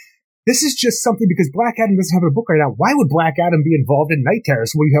that this is just something because Black Adam doesn't have a book right now. Why would Black Adam be involved in Night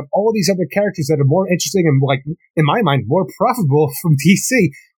Terrors when you have all these other characters that are more interesting and, like, in my mind, more profitable from DC?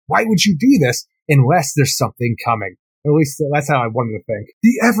 Why would you do this unless there's something coming? At least that's how I wanted to think.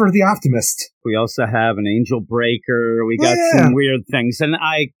 The optimist. We also have an Angel Breaker. We got some weird things. And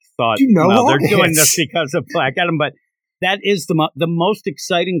I thought, they're doing this because of Black Adam. But that is the most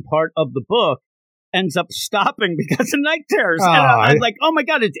exciting part of the book ends up stopping because of Night Terrors. And I'm like, oh my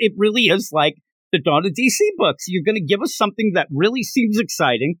God, it really is like the Dawn of DC books. You're going to give us something that really seems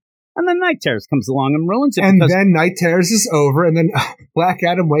exciting. And then Night Terrors comes along and ruins it. And then Night Terrors is over, and then Black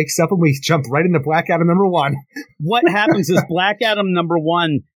Adam wakes up, and we jump right into Black Adam #1. What happens is Black Adam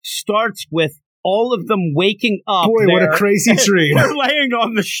 #1 starts with all of them waking up. Boy, what a crazy dream. They're laying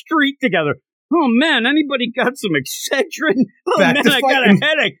on the street together. Oh, man, anybody got some Excedrin? Oh, man, I got a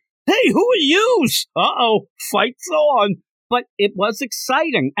headache. Hey, who are you? Uh-oh, fight's on. But it was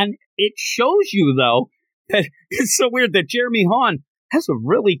exciting, and it shows you, though, that it's so weird that Jeremy Hahn has a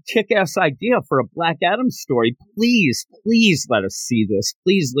really kick-ass idea for a Black Adam story. Please let us see this.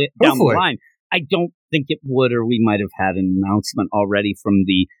 Please, down the line. I don't think it would, or we might have had an announcement already from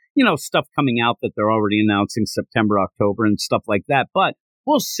the, stuff coming out that they're already announcing September, October, and stuff like that. But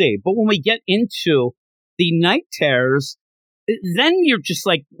we'll see. But when we get into the Night Terrors, then you're just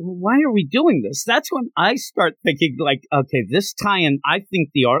like, why are we doing this? That's when I start thinking, like, okay, this tie-in, I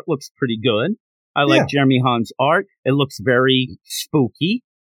think the art looks pretty good. I like Jeremy Hahn's art. It looks very spooky.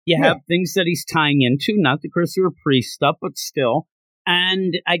 You have things that he's tying into, not the Christopher Priest stuff, but still.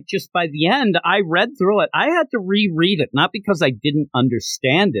 And by the end, I read through it. I had to reread it, not because I didn't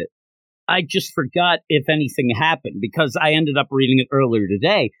understand it. I just forgot if anything happened because I ended up reading it earlier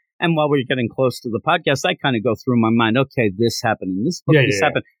today. And while we were getting close to the podcast, I kind of go through my mind, okay, this happened and this book,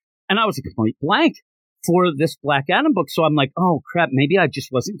 happened. And I was a complete blank for this Black Adam book. So I'm like, oh crap, maybe I just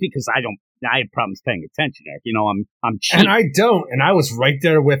wasn't, because I have problems paying attention, Eric. I'm cheap. And I don't, and I was right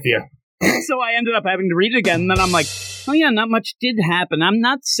there with you. So I ended up having to read it again, and then I'm like, oh yeah, not much did happen. I'm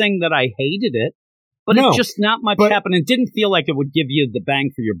not saying that I hated it, but it's just not much happened. It didn't feel like it would give you the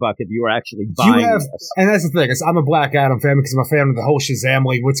bang for your buck if you were actually buying this. And that's the thing, is I'm a Black Adam fan because I'm a fan of the whole Shazam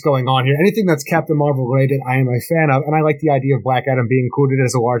League, what's going on here. Anything that's Captain Marvel related, I am a fan of, and I like the idea of Black Adam being included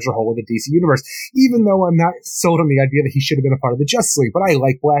as a larger whole of the DC universe, even though I'm not sold on the idea that he should have been a part of the Justice League, but I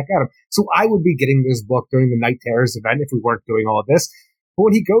like Black Adam. So I would be getting this book during the Night Terrors event if we weren't doing all of this. But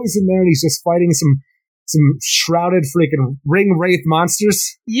when he goes in there and he's just fighting some shrouded freaking ring wraith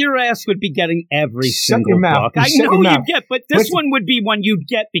monsters, your ass would be getting every single book. I know you'd get, but this one would be one you'd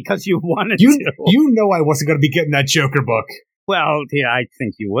get because you wanted to. You know I wasn't going to be getting that Joker book. Well, yeah, I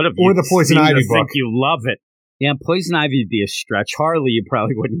think you would have. Or the Poison Ivy book. I think you love it. Yeah, Poison Ivy would be a stretch. Harley, you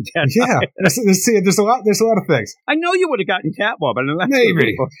probably wouldn't get. Yeah, there's a lot of things. I know you would have gotten Catwoman, and that's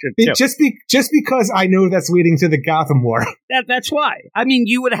maybe just because I know that's leading to the Gotham War. That's why. I mean,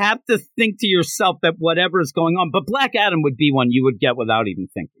 you would have to think to yourself that whatever is going on, but Black Adam would be one you would get without even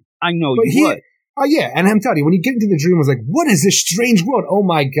thinking. I know you would. Oh, yeah, and I'm telling you, when you get into the dream, I was like, what is this strange world? Oh,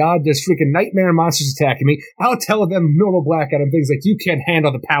 my God, there's freaking nightmare monsters attacking me. I'll tell them normal Black Adam things like, you can't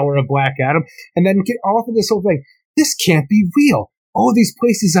handle the power of Black Adam, and then get off of this whole thing. This can't be real. All these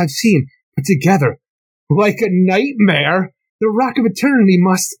places I've seen put together like a nightmare. The Rock of Eternity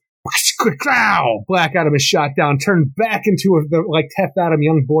must... Black Adam is shot down, turned back into the Teth Adam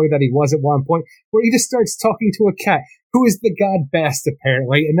young boy that he was at one point, where he just starts talking to a cat, who is the god Best,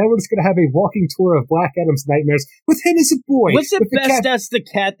 apparently, and then we're just going to have a walking tour of Black Adam's nightmares with him as a boy. Was it Best as the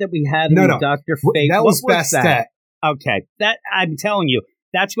cat that we had in Dr. Fate? That was Best that. Okay, that I'm telling you,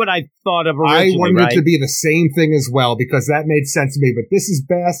 that's what I thought of originally, I wanted it to be the same thing as well, because that made sense to me, but this is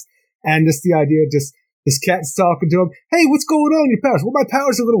Best, and just the idea of just... This cat's talking to him. Hey, what's going on in your powers? Well, my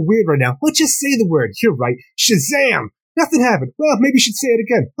powers are a little weird right now. Let's just say the word. You're right. Shazam! Nothing happened. Well, maybe you should say it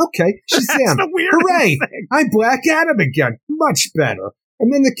again. Okay, Shazam. That's the weirdest Hooray! thing. I'm Black Adam again. Much better. And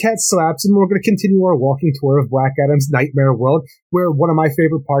then the cat slaps, and we're going to continue our walking tour of Black Adam's nightmare world, where one of my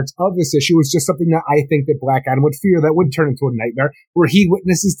favorite parts of this issue is just something that I think that Black Adam would fear that would turn into a nightmare, where he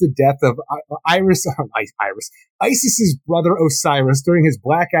witnesses the death of Isis's brother Osiris during his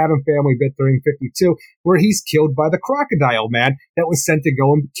Black Adam family bit during 52, where he's killed by the Crocodile Man that was sent to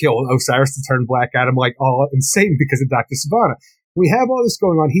go and kill Osiris to turn Black Adam all insane because of Dr. Sivana. We have all this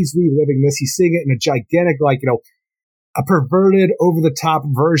going on. He's reliving this. He's seeing it in a gigantic, a perverted, over-the-top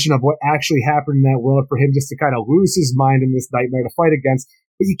version of what actually happened in that world for him just to kind of lose his mind in this nightmare to fight against.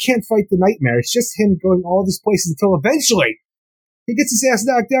 But you can't fight the nightmare. It's just him going all these places until eventually he gets his ass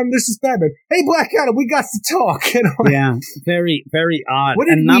knocked down, and this is Batman. Hey, Black Adam, we got to talk. Yeah, very, very odd. What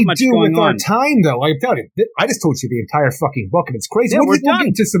did and not we much do going with on. our time, though? I'm telling you, I just told you the entire fucking book, and it's crazy. Yeah, we'll get done.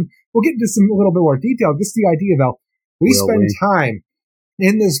 into some a little bit more detail. Just the idea, though. We spend time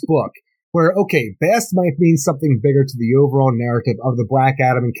in this book where, okay, Bast might mean something bigger to the overall narrative of the Black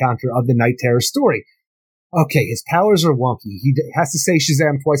Adam encounter of the Night Terror story. Okay, his powers are wonky. He has to say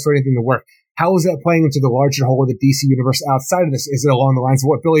Shazam twice for anything to work. How is that playing into the larger whole of the DC universe outside of this? Is it along the lines of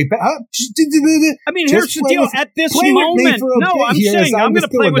what Billy... I mean, here's the deal. At this moment... No, I'm saying, I'm going to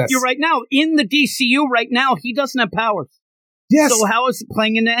play with you right now. In the DCU right now, he doesn't have powers. Yes. So how is it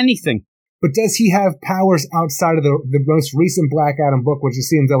playing into anything? But does he have powers outside of the most recent Black Adam book, which it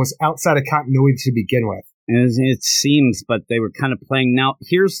seems that was outside of continuity to begin with? It seems, but they were kind of playing... Now,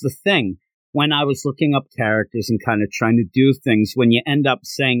 here's the thing. When I was looking up characters and kind of trying to do things, when you end up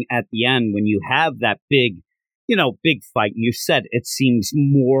saying at the end, when you have that big fight, and you said it seems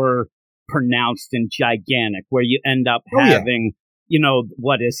more pronounced and gigantic, where you end up having,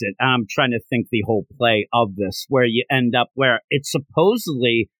 what is it? I'm trying to think the whole play of this, where you end up where it's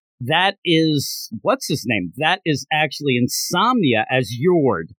supposedly that is, what's his name? That is actually Insomnia as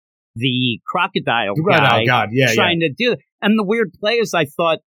Yord, the crocodile guy, trying to do it. And the weird play is I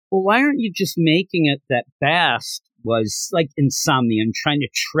thought, well, why aren't you just making it that Bast was like Insomnia and trying to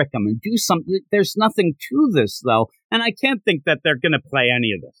trick him and do something? There's nothing to this, though, and I can't think that they're going to play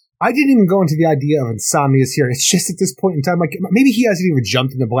any of this. I didn't even go into the idea of Insomnia's here. It's just at this point in time, like, maybe he hasn't even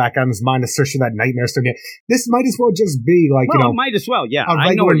jumped into Black Adam's mind to search for that nightmare story yet. This might as well just be like, might as well, yeah. A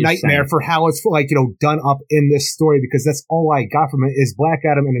regular nightmare for how it's done up in this story, because that's all I got from it is Black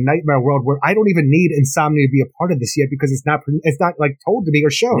Adam in a nightmare world where I don't even need Insomnia to be a part of this yet because it's not like told to me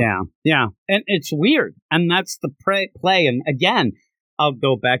or shown. Yeah. And it's weird. And that's the play. And again, I'll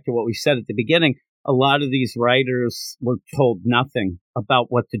go back to what we said at the beginning. A lot of these writers were told nothing about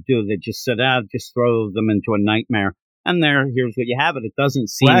what to do. They just said, just throw them into a nightmare. And here's what you have it. It doesn't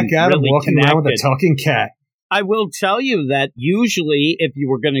seem Black Adam really walking connected. around with a talking cat. I will tell you that usually if you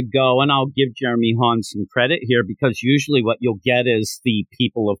were going to go, and I'll give Jeremy Hahn some credit here, because usually what you'll get is the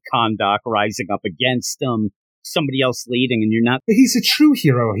people of Kahndaq rising up against him, somebody else leading, and you're not... But he's a true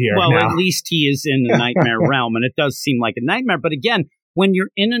hero here Well, now. At least he is in the nightmare realm, and it does seem like a nightmare. But again, when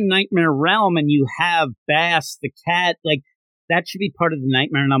you're in a nightmare realm and you have Bast, the cat, like, that should be part of the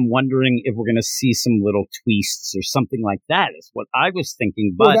nightmare, and I'm wondering if we're going to see some little twists or something like that, is what I was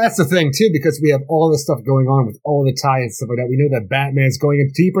thinking. But well, that's the thing, too, because we have all this stuff going on with all the ties and stuff like that. We know that Batman's going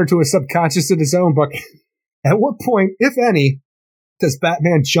deeper into his subconscious in his own book. At what point, if any, does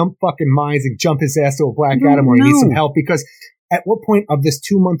Batman jump fucking minds and jump his ass to a Black Adam where he needs some help? Because at what point of this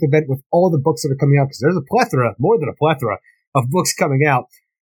 2-month event with all the books that are coming out, because there's a plethora, more than a plethora, of books coming out,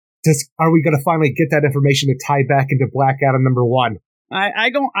 are we going to finally get that information to tie back into Black Adam #1?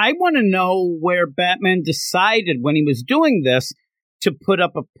 I want to know where Batman decided when he was doing this to put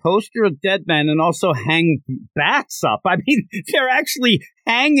up a poster of dead men and also hang bats up. I mean, they're actually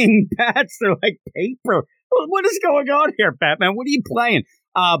hanging bats. They're like paper. What is going on here, Batman? What are you playing?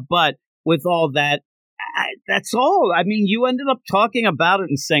 But with all that, that's all. I mean, you ended up talking about it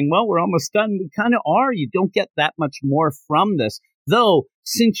and saying, well, we're almost done. We kind of are. You don't get that much more from this. Though,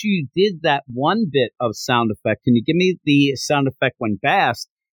 since you did that one bit of sound effect, can you give me the sound effect when Bast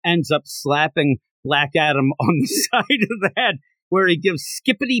ends up slapping Black Adam on the side of the head, where he gives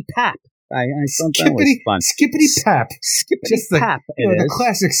skippity pap? I thought that was fun. Skippity pap. Skippity pap. The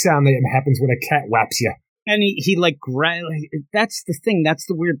classic sound that happens when a cat whaps you. And he that's the thing. That's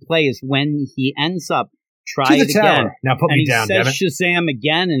the weird play, is when he ends up try it again. Now put me down, damn it. He says Shazam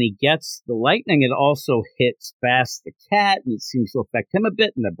again, and he gets the lightning. It also hits Bast the cat, and it seems to affect him a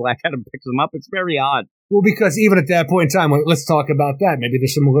bit, and the Black Adam picks him up. It's very odd. Well, because even at that point in time, let's talk about that. Maybe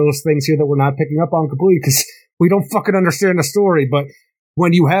there's some little things here that we're not picking up on completely because we don't fucking understand the story. But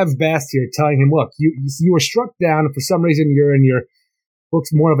when you have Bast here telling him, look, you were struck down, and for some reason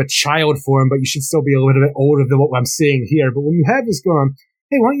looks more of a child for him, but you should still be a little bit older than what I'm seeing here. But when you have this going,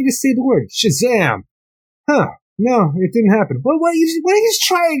 hey, why don't you just say the word Shazam? Huh? No, it didn't happen. Well, why don't you just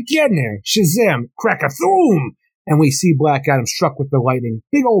try again there? Shazam! Crack-a-thoom! And we see Black Adam struck with the lightning.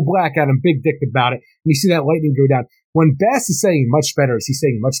 Big old Black Adam, big dick about it. And you see that lightning go down. When Bast is saying much better, is he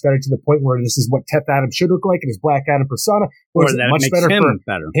saying much better to the point where this is what Teth Adam should look like in his Black Adam persona? Or is it much better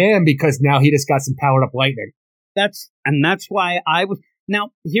for him because now he just got some powered up lightning? That's why I was...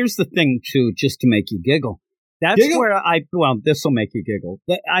 Now, here's the thing, too, just to make you giggle. That's where this will make you giggle.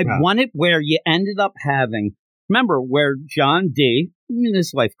 I want it where you ended up having remember where John D.,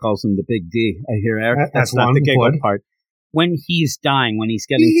 his wife calls him the Big D, I hear, Eric. That's not the giggle part. When he's dying, when he's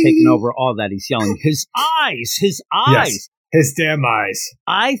getting taken over, all that, he's yelling, his eyes! Yes, his damn eyes.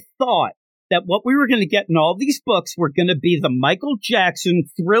 I thought that what we were going to get in all these books were going to be the Michael Jackson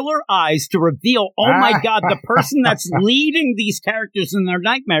Thriller eyes to reveal, oh my God, the person that's leading these characters in their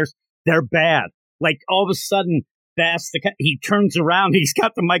nightmares, they're bad. Like all of a sudden, he turns around, he's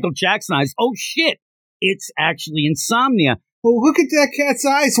got the Michael Jackson eyes. Oh shit, it's actually insomnia. Well, look at that cat's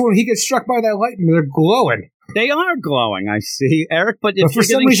eyes when he gets struck by that lightning. They're glowing. They are glowing, I see, Eric. But if you're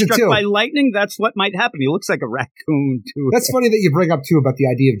getting struck by lightning, that's what might happen. He looks like a raccoon, too. That's funny that you bring up, too, about the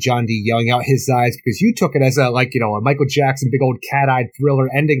idea of John D. yelling out his eyes, because you took it as a Michael Jackson, big old cat-eyed Thriller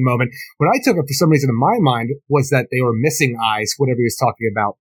ending moment. What I took it for some reason in my mind was that they were missing eyes, whatever he was talking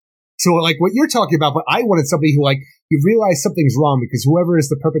about. So, like, what you're talking about, but I wanted somebody who, like, you realize something's wrong because whoever is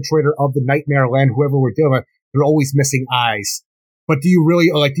the perpetrator of the nightmare land, whoever we're dealing with, they're always missing eyes. But do you really,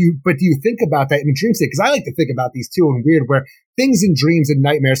 do you think about that in a dream state? Because I like to think about these too in weird where things in dreams and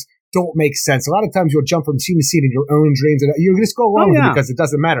nightmares don't make sense. A lot of times you'll jump from scene to scene in your own dreams and you just go along with it because it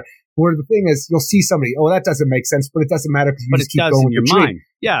doesn't matter. Where the thing is, you'll see somebody, that doesn't make sense, but it doesn't matter because you just keep going with your dream.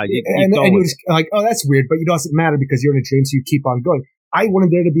 Yeah. And you're just like, oh, that's weird, but it doesn't matter because you're in a dream, so you keep on going. I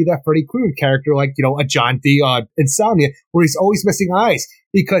wanted there to be that Freddy Krueger character, like, a John D. Insomnia, where he's always missing eyes.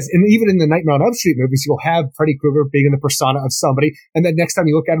 Because even in the Nightmare on Elm Street movies, you'll have Freddy Krueger being in the persona of somebody, and then next time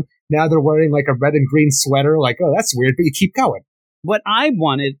you look at him, now they're wearing like a red and green sweater, like, oh, that's weird, but you keep going. What I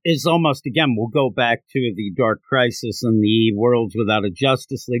wanted is almost, again, we'll go back to the Dark Crisis and the Worlds Without a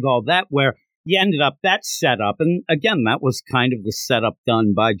Justice League, all that, where you ended up, that setup, and again, that was kind of the setup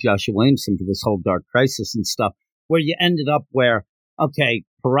done by Joshua Williamson for this whole Dark Crisis and stuff, where you ended up where, okay,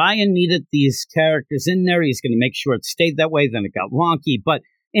 Pariah needed these characters in there. He's going to make sure it stayed that way. Then it got wonky. But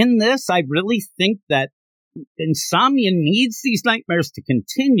in this, I really think that Insomnia needs these nightmares to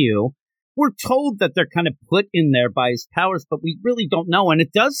continue. We're told that they're kind of put in there by his powers, but we really don't know. And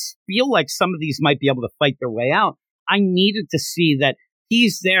it does feel like some of these might be able to fight their way out. I needed to see that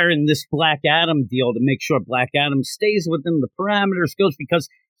he's there in this Black Adam deal to make sure Black Adam stays within the parameters, goes because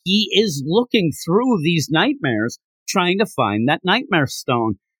he is looking through these nightmares, trying to find that nightmare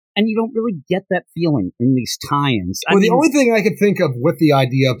stone. And you don't really get that feeling in these tie-ins. The only thing I could think of with the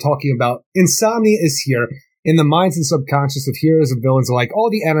idea of talking about Insomnia is here in the minds and subconscious of heroes and villains, like all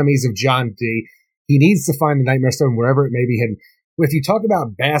the enemies of John D. He needs to find the nightmare stone wherever it may be hidden. If you talk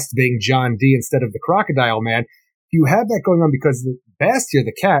about Bast being John D. instead of the Crocodile Man, you have that going on because Bast here,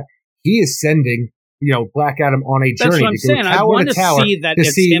 the cat, he is sending, Black Adam on a journey. That's what I'm saying. I want to see that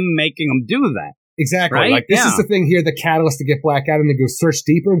it's him making him do that. Exactly. Right? Like, this is the thing here, the catalyst to get Black Adam to go search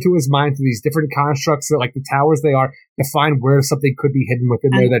deeper into his mind through these different constructs, like the towers they are, to find where something could be hidden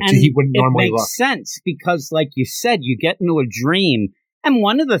within there that he wouldn't normally look. It makes sense because, like you said, you get into a dream. And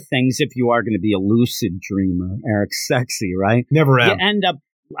one of the things, if you are going to be a lucid dreamer, Eric Sexy, right? Never am. You end up,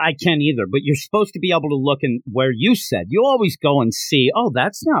 I can't either, but you're supposed to be able to look in where you said. You always go and see, oh,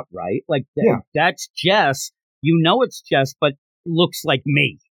 that's not right. Like, that's Jess. You know it's Jess, but looks like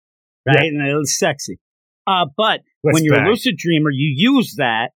me. Right? Yeah. And it was sexy. But when you're a lucid dreamer, you use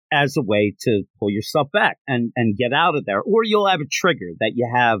that as a way to pull yourself back and get out of there. Or you'll have a trigger that you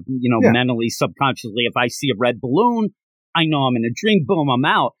have, mentally, subconsciously. If I see a red balloon, I know I'm in a dream, boom, I'm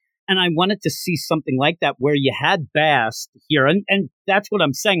out. And I wanted to see something like that where you had Bast here. And that's what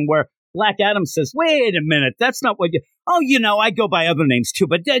I'm saying, where Black Adam says, wait a minute, that's not what you... Oh, I go by other names too,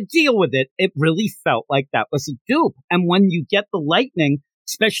 but deal with it. It really felt like that was a dupe. And when you get the lightning,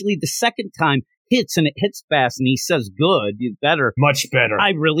 especially the second time, hits Bast and he says, good, you better. Much better.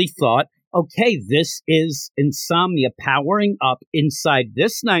 I really thought, okay, this is Insomnia powering up inside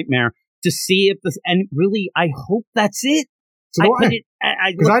this nightmare to see if this, and really, I hope that's it. So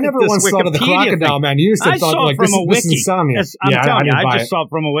because I never once thought of the Crocodile Man. You used to thought like this is Insomnia. I'm telling you, I just saw it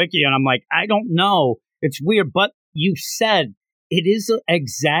from a wiki and I'm like, I don't know. It's weird, but you said it is an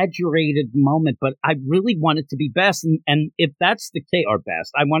exaggerated moment, but I really want it to be Bast. And if that's the case, or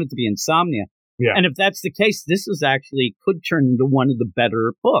Bast, I want it to be Insomnia. Yeah. And if that's the case, this is actually could turn into one of the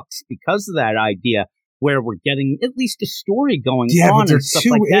better books because of that idea where we're getting at least a story going on. Yeah, but there's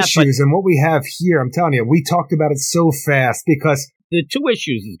two issues. And what we have here, I'm telling you, we talked about it so fast because the two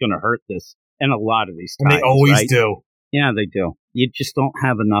issues is going to hurt this and a lot of these times. And they always right? do. Yeah, they do. You just don't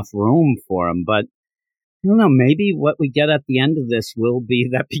have enough room for them. But I don't know, maybe what we get at the end of this will be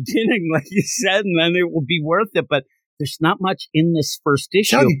that beginning, like you said, and then it will be worth it. But there's not much in this first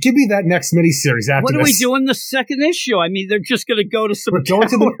issue. Tell you, give me that next miniseries after What do we do in the second issue? I mean, they're just going to go to some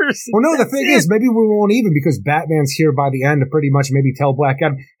towers. Well, no, the thing is, maybe we won't even, because Batman's here by the end to pretty much maybe tell Black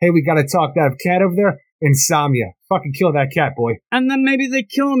Adam, hey, we got to talk that cat over there. Insomnia. Fucking kill that cat, boy. And then maybe they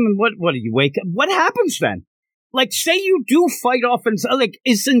kill him, and what do you wake up? What happens then? Like, say you do fight off, and like,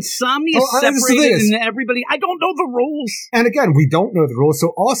 is Insomnia separated and everybody? I don't know the rules. And again, we don't know the rules,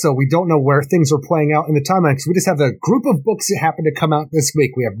 so also we don't know where things are playing out in the timeline, because we just have the group of books that happen to come out this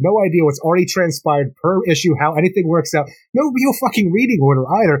week. We have no idea what's already transpired per issue, how anything works out. No real fucking reading order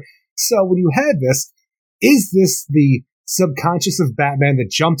either. So when you had this, is this the subconscious of Batman that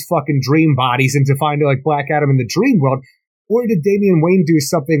jumped fucking dream bodies into finding like Black Adam in the dream world? Or did Damian Wayne do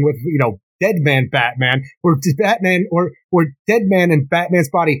something with, Dead Man Batman, where Batman or Dead Man and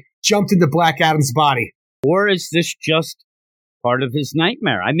Batman's body jumped into Black Adam's body? Or is this just part of his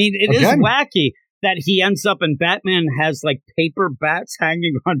nightmare? I mean, it is wacky that he ends up and Batman has like paper bats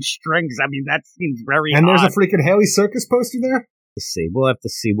hanging on strings. I mean, that seems very And odd. There's a freaking Haley Circus poster there? Let's see. We'll have to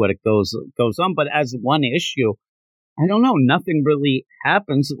see what it goes on. But as one issue, I don't know. Nothing really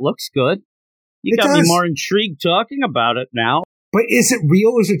happens. It looks good. You got me more intrigued talking about it now. But is it real,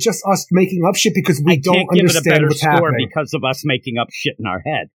 or is it just us making up shit because we don't understand what's happening? Because of us making up shit in our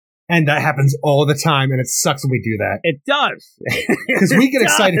head. And that happens all the time, and it sucks when we do that. It does. Because we get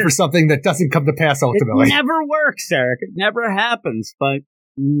excited for something that doesn't come to pass ultimately. It never works, Eric. It never happens. But,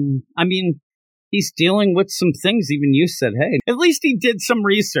 I mean, he's dealing with some things. Even you said, hey, at least he did some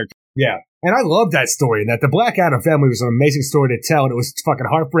research. Yeah. And I love that story, and that the Black Adam family was an amazing story to tell, and it was fucking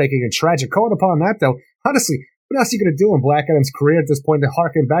heartbreaking and tragic. Calling upon that, though, honestly, what else are you going to do in Black Adam's career at this point to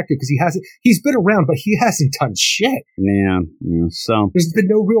harken back to? Because he's been around, but he hasn't done shit. Yeah, so there's been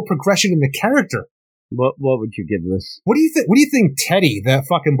no real progression in the character. What would you give this? What do you think? What do you think Teddy, the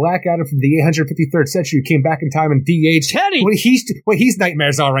fucking Black Adam from the 853rd century, came back in time and de-aged? Teddy! What he's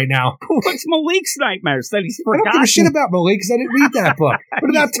nightmares are right now. What's Malik's nightmares? That he's forgotten? I don't give a shit about Malik because I didn't read that book. What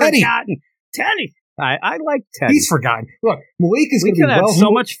about Teddy? Forgotten. Teddy! I like Teddy. He's forgotten. Look, Malik is going to be have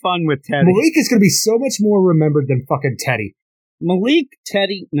so much fun with Teddy. Malik is going to be so much more remembered than fucking Teddy. Malik,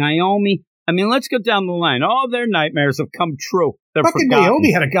 Teddy, Naomi. I mean, let's go down the line. All their nightmares have come true. They're fucking forgotten.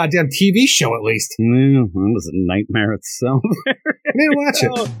 Naomi had a goddamn TV show at least. That was a nightmare itself. I didn't watch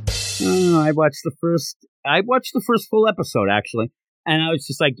it. I watched the first full episode actually, and I was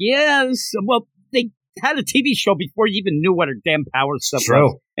just like, yes. Well, they had a TV show before you even knew what her damn power stuff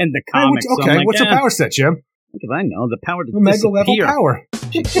was in the comics. Okay, so what's her power set, Jim? What do I know? The power to Mega disappear. level power.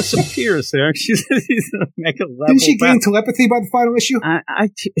 She disappears there. She's a mega level. Didn't she gain telepathy by the final issue?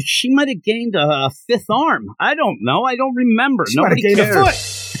 She might have gained a fifth arm. I don't know. I don't remember. She Nobody might have gained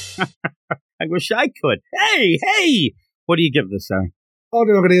cares. a foot. I wish I could. Hey! What do you give this, sir? I'm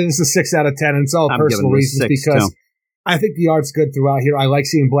going to give this a 6 out of 10, and it's all personal reasons because I think the art's good throughout here. I like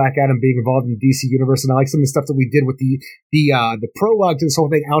seeing Black Adam being involved in the DC universe, and I like some of the stuff that we did with the prologue to this whole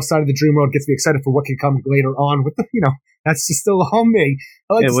thing outside of the dream world. Gets me excited for what can come later on. With that's just still on me.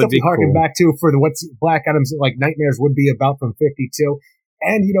 I like the stuff we harken back to for what's Black Adam's like nightmares would be about from 52.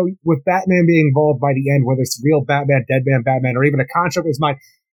 And with Batman being involved by the end, whether it's real Batman, Dead Man Batman, or even a contract with his mind,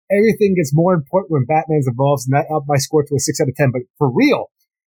 everything gets more important when Batman's involved, and that upped my score to a 6 out of 10. But for real,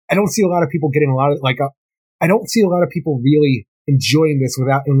 I don't see a lot of people getting a lot of I don't see a lot of people really enjoying this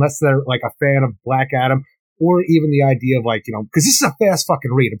unless they're like a fan of Black Adam, or even the idea of because this is a fast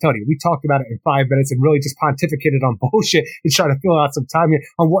fucking read. I'm telling you, we talked about it in 5 minutes and really just pontificated on bullshit and trying to fill out some time here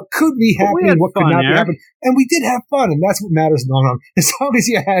on what could be happening, what could not be happening. And we did have fun, and that's what matters in the long run. As long as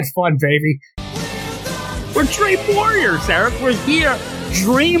you had fun, baby. We're Dream Warriors, Eric. We're here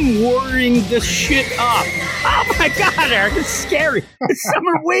dream warring this shit up. Oh my God, Eric, it's scary. It's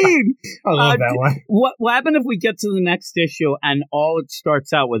Summerween. I love that one. What happened if we get to the next issue and all it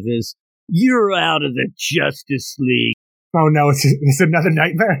starts out with is, you're out of the Justice League? Oh no, it's another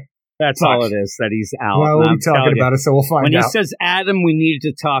nightmare? That's all it is, that he's out. Well, we'll be talking about it, so we'll find out. When he says, Adam, we needed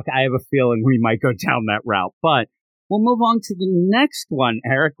to talk, I have a feeling we might go down that route. But we'll move on to the next one,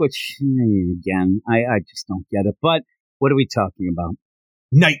 Eric, which, again, I just don't get it. But what are we talking about?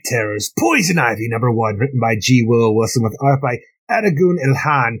 Night Terrors, Poison Ivy #1, written by G. Willow Wilson, with art by Adagun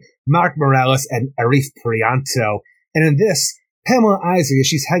Ilhan, Mark Morales, and Arif Prianto. And in this, Pamela Isley,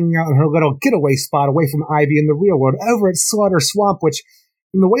 she's hanging out in her little getaway spot away from Ivy in the real world, over at Slaughter Swamp, which,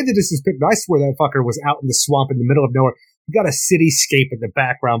 in the way that this is picked, I swear that fucker was out in the swamp in the middle of nowhere. You got a cityscape in the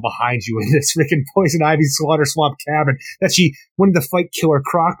background behind you in this freaking Poison Ivy Slaughter Swamp cabin that she wanted to fight Killer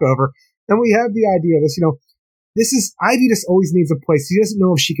Croc over. And we have the idea of this, this is, Ivy just always needs a place. She doesn't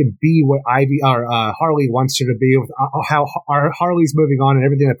know if she can be what Harley wants her to be, with how Harley's moving on and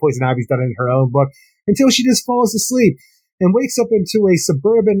everything that Poison Ivy's done in her own book. until she just falls asleep and wakes up into a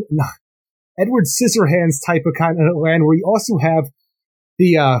suburban Edward Scissorhands type of kind of land where you also have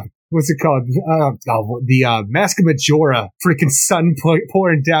the what's it called? The Mask of Majora freaking sun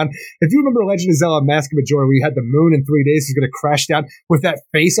pouring down. If you remember Legend of Zelda Mask of Majora, where you had the moon in 3 days was going to crash down with that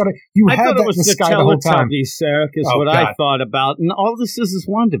face on it, I had that in the sky the whole time. Eric, is what God. I thought about. And all this is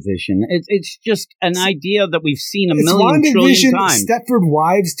WandaVision. It's just an idea that we've seen a million trillion times. Stepford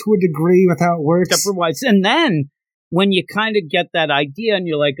Wives to a degree with how it works. Stepford Wives. And then when you kind of get that idea and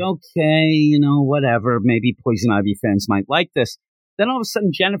you're like, okay, whatever, maybe Poison Ivy fans might like this. Then all of a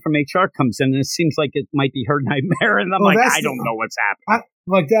sudden, Jenna from HR comes in, and it seems like it might be her nightmare. And I'm I don't know what's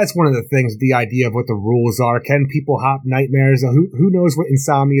happening. That's one of the things, the idea of what the rules are. Can people hop nightmares? Who knows what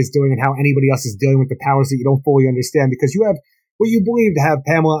Insomnia is doing and how anybody else is dealing with the powers that you don't fully understand? Because you have what you believe to have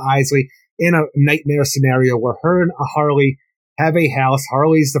Pamela Isley in a nightmare scenario where her and Harley have a house.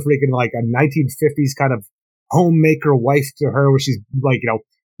 Harley's the freaking like a 1950s kind of homemaker wife to her, where she's like,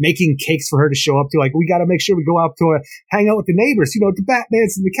 making cakes for her to show up to. Like, we got to make sure we go out to hang out with the neighbors, the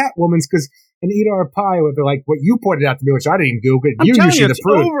Batmans and the Catwomans, and eat our pie with like what you pointed out to me, which I didn't do. But you usually it's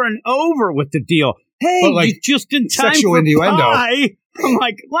over and over with the deal. Hey, you're just in time for innuendo. Pie. I'm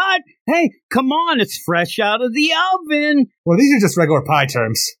like, what? Hey, come on, it's fresh out of the oven. Well, these are just regular pie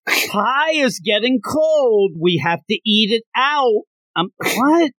terms. Pie is getting cold. We have to eat it out.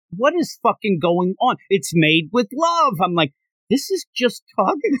 What? What is fucking going on? It's made with love. I'm like, this is just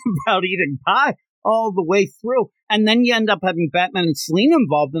talking about eating pie all the way through. And then you end up having Batman and Selina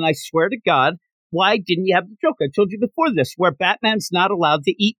involved. And I swear to God, why didn't you have the joke? I told you before this, where Batman's not allowed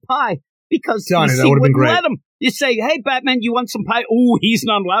to eat pie because Johnny, that would have been great. Let him. You say, hey, Batman, you want some pie? Oh, he's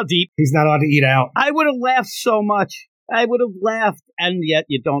not allowed to eat. He's not allowed to eat out. I would have laughed so much. I would have laughed. And yet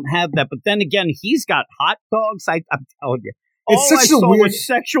you don't have that. But then again, he's got hot dogs. I'm telling you. It's such a weird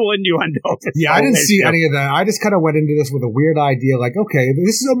sexual innuendo. Yeah, I didn't see any of that. I just kind of went into this with a weird idea, like, okay,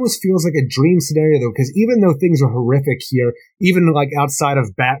 this almost feels like a dream scenario, though, because even though things are horrific here, even like outside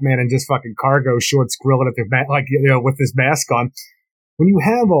of Batman and just fucking cargo shorts grilling at their with this mask on, when you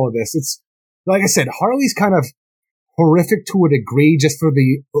have all of this, it's like I said, Harley's kind of horrific to a degree, just for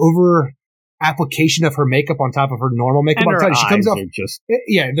the over application of her makeup on top of her normal makeup. And her eyes she comes off,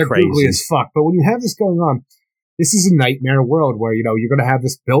 they're googly as fuck. But when you have this going on, this is a nightmare world where, you're going to have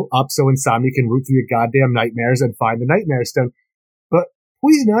this built up so Insomnia can root through your goddamn nightmares and find the Nightmare Stone. But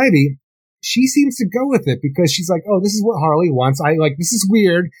Poison Ivy, she seems to go with it because she's like, oh, this is what Harley wants. This is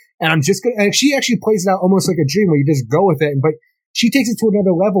weird. And I'm just going to, and she actually plays it out almost like a dream where you just go with it. But she takes it to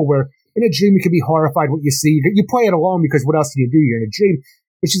another level where in a dream you can be horrified what you see. You play it along because what else can you do? You're in a dream.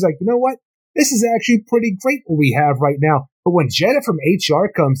 But she's like, you know what? This is actually pretty great what we have right now. But when Jenna from HR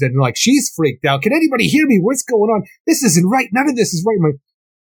comes in, she's freaked out. Can anybody hear me? What's going on? This isn't right. None of this is right. I'm like,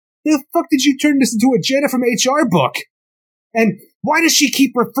 the fuck did you turn this into a Jenna from HR book? And why does she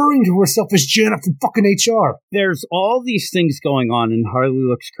keep referring to herself as Jenna from fucking HR? There's all these things going on, and Harley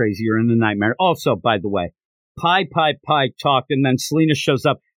looks crazier in the nightmare. Also, by the way, Pie talked, and then Selina shows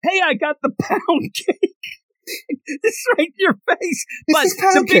up. Hey, I got the pound cake. It's right in your face. This is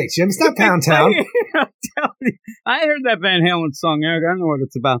pound cake, Jim. It's not Pound Town. I'm telling you, I heard that Van Halen song, Eric. I know what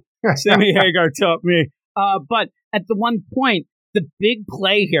it's about. Sammy Hagar taught me. But at the one point, the big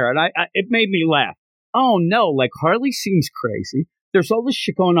play here, and it made me laugh. Oh no, like Harley seems crazy. There's all this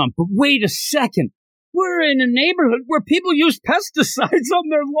shit going on. But wait a second. We're in a neighborhood where people use pesticides on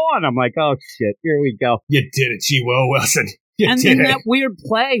their lawn. I'm like, oh shit, here we go. You did it, G.W. Wilson. And in that weird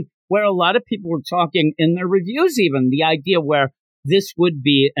play, where a lot of people were talking in their reviews, even the idea where this would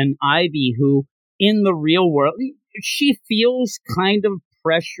be an Ivy who, in the real world, she feels kind of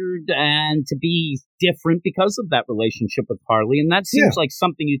pressured and to be different because of that relationship with Harley. And that seems like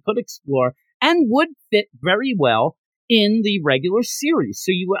something you could explore and would fit very well in the regular series.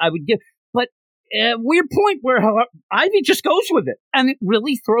 So I would give, but a weird point where Ivy just goes with it. And it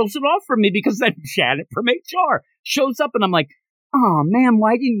really throws it off for me because then Janet from HR shows up and I'm like, oh man,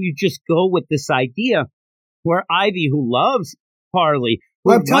 why didn't you just go with this idea where Ivy, who loves Harley,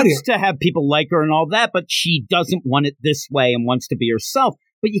 who wants to have people like her and all that, but she doesn't want it this way and wants to be herself.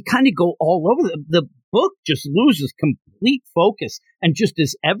 But you kind of go all over. The book just loses complete focus and just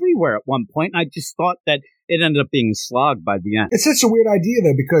is everywhere at one point. And I just thought that it ended up being slogged by the end. It's such a weird idea,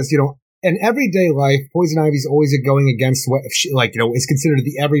 though, because, in everyday life, Poison Ivy's always going against what, is considered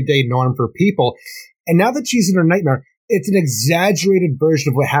the everyday norm for people. And now that she's in her nightmare, it's an exaggerated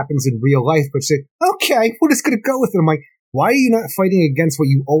version of what happens in real life, but say, okay, we're just going to go with it. I'm like, why are you not fighting against what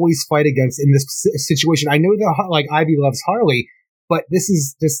you always fight against in this situation? I know that Ivy loves Harley, but this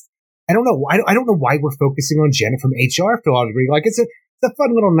is just, I don't know. I don't know why we're focusing on Janet from HR to a degree. It's It's a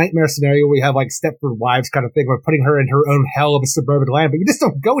fun little nightmare scenario where we have like Stepford Wives kind of thing. We're putting her in her own hell of a suburban land, but you just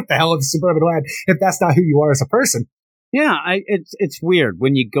don't go with the hell of the suburban land if that's not who you are as a person. Yeah, it's weird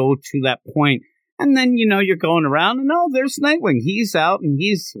when you go to that point, and then you're going around, and there's Nightwing. He's out, and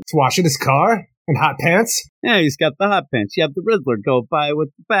he's washing his car in hot pants. Yeah, he's got the hot pants. You have the Riddler go by with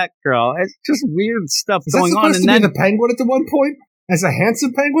the Batgirl. It's just weird stuff going on. Is that supposed to be the Penguin at the one point? As a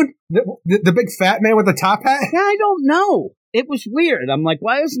handsome penguin? The big fat man with the top hat? Yeah, I don't know. It was weird. I'm like,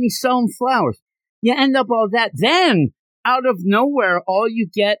 why isn't he selling flowers? You end up all that. Then, out of nowhere, all you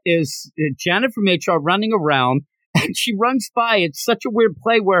get is Janet from HR running around, and she runs by. It's such a weird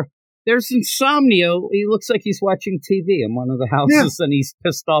play where there's insomnia. He looks like he's watching TV in one of the houses, and he's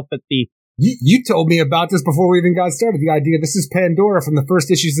pissed off at the... You told me about this before we even got started. The idea this is Pandora from the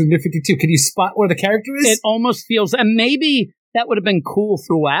first issues of New 52. Can you spot where the character is? It almost feels... And maybe... that would have been cool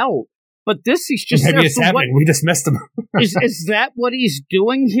throughout. But this is just... Maybe it's happening. We just missed him. is that what he's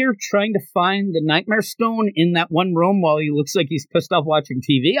doing here? Trying to find the Nightmare Stone in that one room while he looks like he's pissed off watching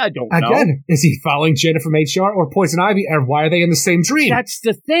TV? I don't know. Again, is he following Jenna from HR or Poison Ivy? And why are they in the same dream? That's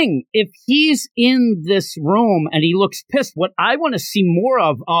the thing. If he's in this room and he looks pissed, what I want to see more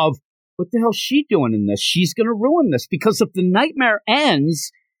of what the hell's she doing in this? She's going to ruin this. Because if the nightmare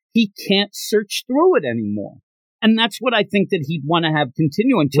ends, he can't search through it anymore. And that's what I think that he'd want to have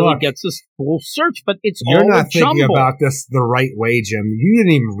continue until he gets this full search. But it's all a jumble. You're not thinking about this the right way, Jim. You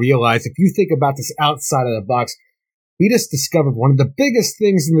didn't even realize, if you think about this outside of the box, we just discovered one of the biggest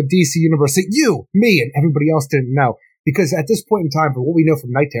things in the DC universe that you, me, and everybody else didn't know. Because at this point in time, for what we know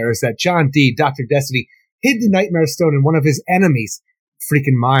from Night Terror, is that John D., Dr. Destiny, hid the Nightmare Stone in one of his enemies'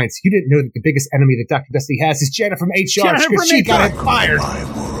 freaking minds. You didn't know that the biggest enemy that Dr. Destiny has is Jenna from HR. She got him fired.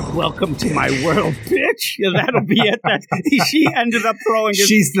 Welcome to my world, bitch. Yeah, that'll be it. She ended up throwing his...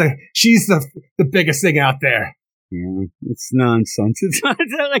 She's the biggest thing out there. Yeah, it's nonsense. It's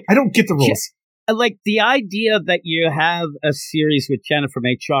like, I don't get the rules. Like the idea that you have a series with Jenna from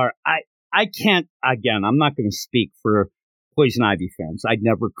HR, I can't, again, I'm not going to speak for Poison Ivy fans. I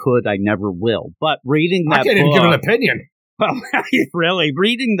never could, I never will. But reading that book... I can't even give an opinion. Well, really,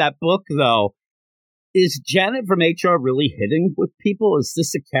 reading that book, though, is Janet from HR really hitting with people? Is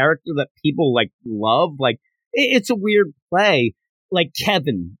this a character that people, love? It's a weird play, like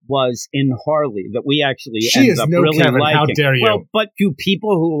Kevin was in Harley, that we actually ended up really Kevin. liking. How dare you? Well, but do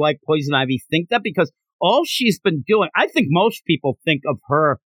people who like Poison Ivy think that? Because all she's been doing, I think most people think of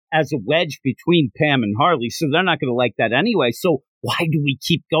her as a wedge between Pam and Harley, so they're not going to like that anyway. So why do we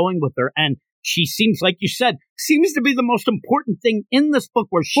keep going with her? And she seems, like you said, seems to be the most important thing in this book,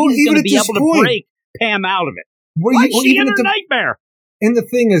 where she's going to be able to break Pam out of it. Why is she in her nightmare? And the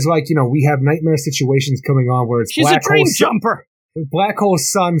thing is, we have nightmare situations coming on where it's she's black a dream hole jumper. Black hole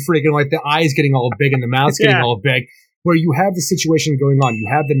sun, freaking the eyes getting all big and the mouth's getting all big. Where you have the situation going on, you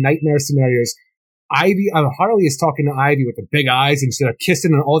have the nightmare scenarios. Harley is talking to Ivy with the big eyes instead of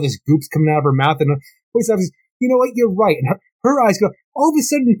kissing, and all this goop's coming out of her mouth. And Poison Ivy says, "You know what? You're right." And her eyes go. All of a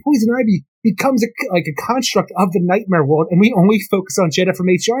sudden, Poison Ivy becomes a construct of the nightmare world, and we only focus on Jenna from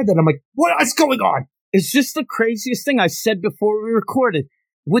HR. Then I'm like, what is going on? It's just the craziest thing I said before we recorded.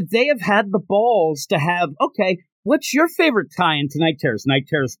 Would they have had the balls to have, okay, what's your favorite tie-in to Night Terrors? Night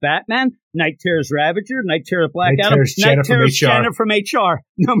Terrors Batman, Night Terrors Ravager, Night Terrors Black Adam, Night Terrors Jenna from HR,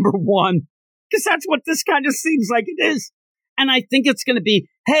 number one. Because that's what this kind of seems like it is. And I think it's going to be,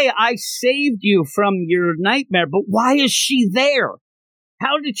 hey, I saved you from your nightmare, but why is she there?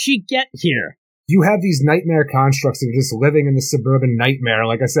 How did she get here? You have these nightmare constructs that are just living in the suburban nightmare,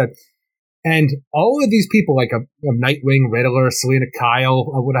 like I said. And all of these people, like a Nightwing, Riddler, Selena Kyle,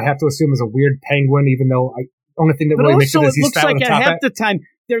 what I have to assume is a weird penguin, even though only thing that really makes it is he's fat with a top hat. But also, it looks like half the time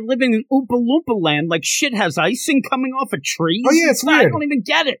they're living in Oompa Loompa land, like shit has icing coming off of trees. Oh yeah, it's weird. I don't even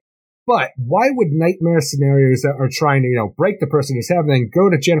get it. But why would nightmare scenarios that are trying to, break the person who's having them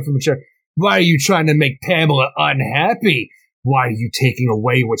go to Jennifer Mature? Why are you trying to make Pamela unhappy? Why are you taking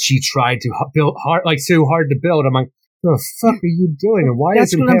away what she tried to build so hard to build? I'm like, what the fuck are you doing? And why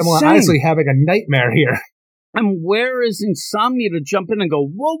isn't Pamela honestly having a nightmare here? And where is Insomnia to jump in and go,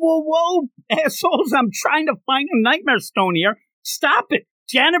 whoa, assholes, I'm trying to find a nightmare stone here. Stop it.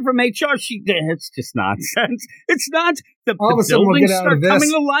 Janet from HR, it's just nonsense. It's not. The buildings start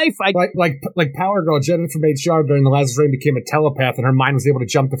coming to life. Like Power Girl, Janet from HR during the Lazarus Reign became a telepath, and her mind was able to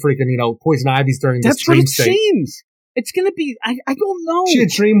jump the freaking, Poison Ivy's during this dream state. That's what it seems. It's going to be, I don't know. She a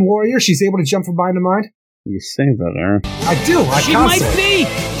dream warrior? She's able to jump from mind to mind? You say that, Aaron. I do. She might be.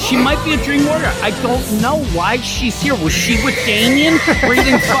 She might be a dream warrior. I don't know why she's here. Was she with Damien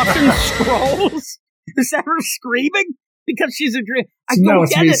reading fucking scrolls? Is that her screaming? Because she's a dream. No,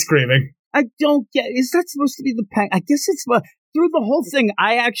 it's me screaming. I don't get. Is that supposed to be the pack? I guess it's through the whole thing,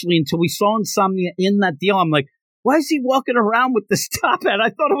 I actually, until we saw Insomnia in that deal, I'm like, why is he walking around with this top hat? I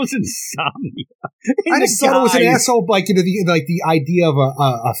thought it was Insomnia. I just thought it was an asshole, like, the idea of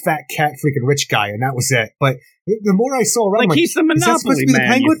a fat cat freaking rich guy, and that was it. But the more I saw around, like he's the Monopoly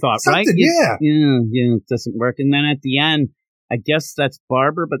man, you thought, right? Yeah, it doesn't work. And then at the end, I guess that's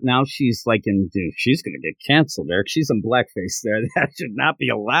Barbara, but now she's like she's going to get canceled, Eric. She's in blackface there. That should not be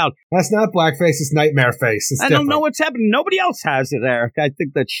allowed. That's not blackface. It's nightmare face. I don't know what's happening. Nobody else has it, Eric. I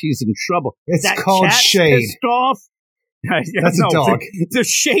think that she's in trouble. It's that called shade. Pissed off. That's a dog. The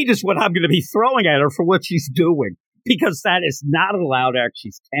shade is what I'm going to be throwing at her for what she's doing. Because that is not allowed, Eric.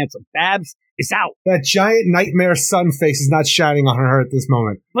 She's canceled. Babs is out. That giant nightmare sun face is not shining on her at this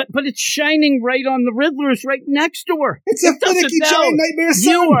moment. But it's shining right on the Riddler's right next to her. It's a finicky giant nightmare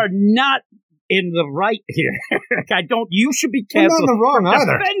sun. You are not in the right here. You should be canceled. You're not in the wrong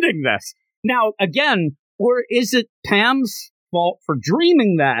either. Defending this. Now, again, or is it Pam's fault for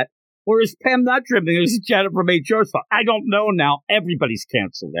dreaming that? Or is Pam not dreaming? Is it Jennifer Major's fault? I don't know now. Everybody's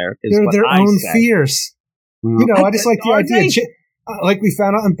canceled there. They're their own fears. I just like the idea. Like we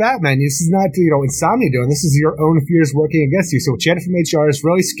found out in Batman, this is not, Insomnia doing. This is your own fears working against you. So Jennifer Major is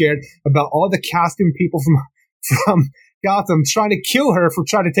really scared about all the costume people from Gotham trying to kill her for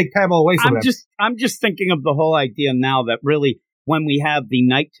trying to take Pamela away from them. I'm just thinking of the whole idea now that really, when we have the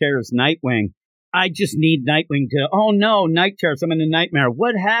Night Terror's Nightwing, I just need Nightwing to, oh no, Night Terror's, I'm in a nightmare.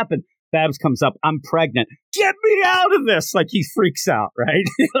 What happened? Babs comes up, I'm pregnant. Get me out of this! Like, he freaks out, right?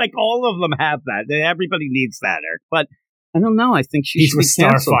 Like, all of them have that. Everybody needs that, Eric. But I don't know. I think she should be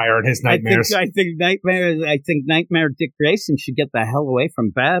canceled. Starfire in his nightmares. I think Nightmare Dick Grayson should get the hell away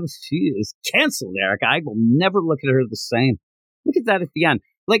from Babs. She is canceled, Eric. I will never look at her the same. Look at that at the end.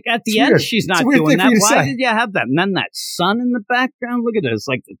 Like, at the end, she's not doing that. Why did you have that? And then that sun in the background? Look at it. It's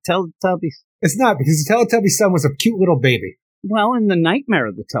like the Teletubbies. It's not, because the Teletubbies son was a cute little baby. Well, in the nightmare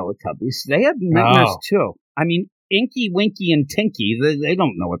of the Teletubbies, they have nightmares too. I mean, Inky, Winky, and Tinky, they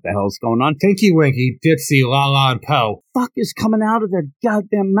don't know what the hell's going on. Tinky, Winky, Dipsy, Lala, and Po. Fuck is coming out of their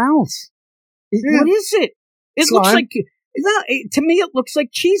goddamn mouths? What is it? It looks like, to me, it looks like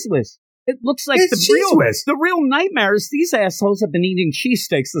Cheese Whiz. It looks like the real nightmares. These assholes have been eating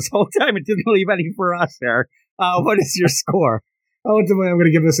cheesesteaks this whole time. It didn't leave any for us there. What is your score? Ultimately, I'm going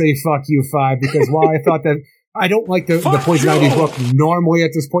to give this a fuck you 5, because while I thought that I don't like the Poison Ivy book normally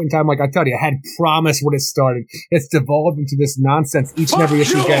at this point in time. Like I tell you, I had promised when it started. It's devolved into this nonsense each and every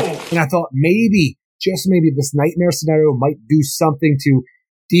issue again. And I thought maybe, just maybe, this nightmare scenario might do something to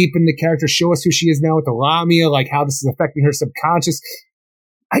deepen the character, show us who she is now with the Lamia, like how this is affecting her subconscious.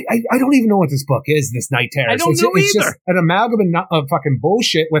 I don't even know what this book is, this Night Terror. I don't know it's either. Just an amalgam of fucking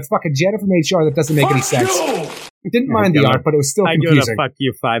bullshit with fucking Jennifer Major that doesn't make any sense. I didn't mind the art, but it was still confusing. I give it a fuck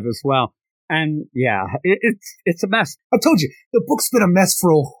you 5 as well. And yeah, it's a mess. I told you, the book's been a mess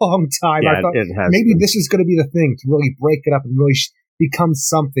for a long time. Yeah, I thought it has maybe been. This is going to be the thing to really break it up and really become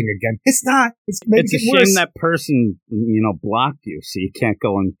something again. It's not. It's a shame that person, blocked you, so you can't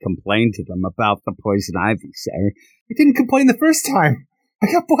go and complain to them about the Poison Ivy, Sarah. I didn't complain the first time.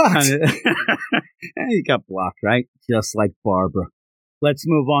 I got blocked. You got blocked, right? Just like Barbara. Let's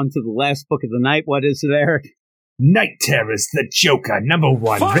move on to the last book of the night. What is it, Eric? Night Terrors, the Joker,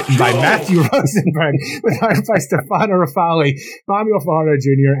 #1, written by Matthew Rosenberg, with art by Stefano Rafali, Manuel Fajardo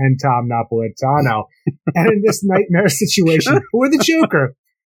Jr., and Tom Napolitano. And in this nightmare situation, who are the Joker?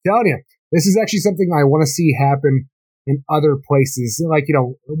 Telling you, this is actually something I want to see happen in other places. Like,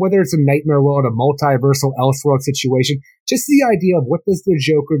 whether it's a nightmare world, a multiversal Elseworld situation, just the idea of what does the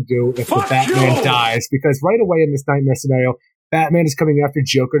Joker do if the Batman dies? Because right away in this nightmare scenario, Batman is coming after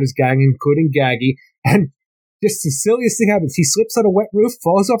Joker and his gang, including Gaggy, and just the silliest thing happens. He slips on a wet roof,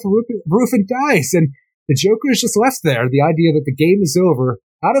 falls off a roof, and dies. And the Joker is just left there. The idea that the game is over,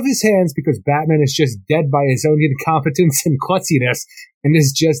 out of his hands, because Batman is just dead by his own incompetence and klutziness, and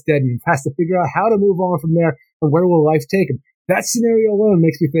is just dead and has to figure out how to move on from there and where will life take him. That scenario alone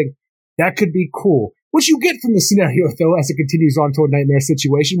makes me think that could be cool. What you get from the scenario, though, as it continues on to a nightmare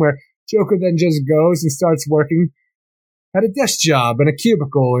situation where Joker then just goes and starts working at a desk job in a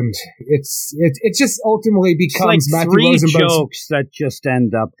cubicle, and it just ultimately becomes like Matthew Rosenberg's jokes that just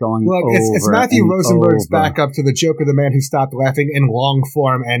end up going over. It's Matthew Rosenberg's over. backup to the Joker, the man who stopped laughing, in long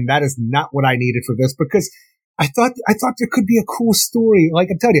form, and that is not what I needed for this, because I thought there could be a cool story. Like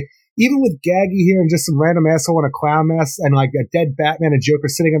I tell you, even with Gaggy here and just some random asshole in a clown mask and like a dead Batman and Joker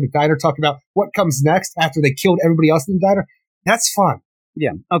sitting in the diner talking about what comes next after they killed everybody else in the diner, that's fun.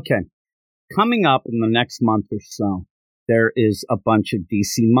 Yeah. Okay. Coming up in the next month or so, there is a bunch of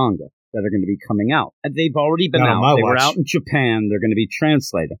DC manga that are going to be coming out. And they've already been out. They were out in Japan. They're going to be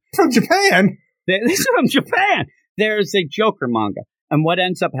translated. From Japan? This is from Japan. there's a Joker manga. And what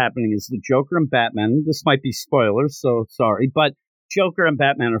ends up happening is the Joker and Batman, this might be spoilers, so sorry, but Joker and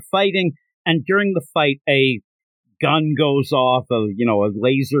Batman are fighting, and during the fight, a gun goes off, a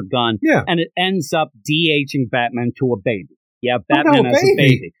laser gun, and it ends up de-aging Batman to a baby. Yeah, Batman as a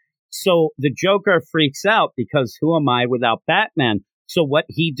baby. So the Joker freaks out because who am I without Batman? So what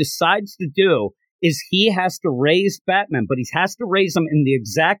he decides to do is he has to raise Batman, but he has to raise him in the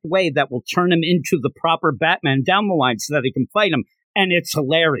exact way that will turn him into the proper Batman down the line so that he can fight him. And it's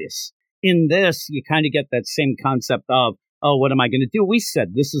hilarious. In this, you kind of get that same concept of, oh, what am I going to do? We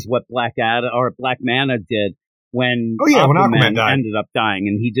said this is what Black Manta did when Aquaman ended up dying,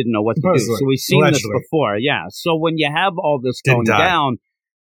 and he didn't know what to do. So we've seen this before. Yeah. So when you have all this going down,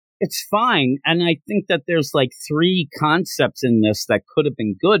 it's fine. And I think that there's like 3 concepts in this that could have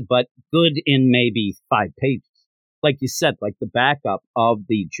been good, but good in maybe 5 pages. Like you said, like the backup of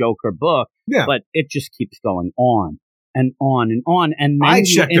the Joker book. Yeah. But it just keeps going on. And on and on. And then I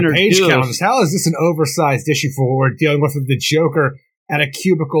checked the page counters. How is this an oversized issue for what we're dealing with the Joker at a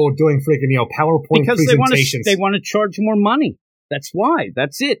cubicle doing freaking, PowerPoint presentations? They want to charge more money. That's why.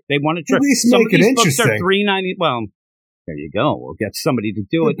 That's it. They want to charge. At least make it interesting. Books are $3.90. Well, there you go. We'll get somebody to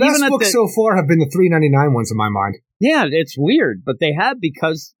do it. The best books so far have been the $3.99 ones in my mind. Yeah, it's weird, but they have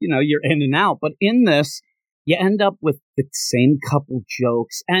because, you're in and out. But in this, you end up with the same couple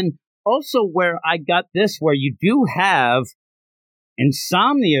jokes. And also where I got this, where you do have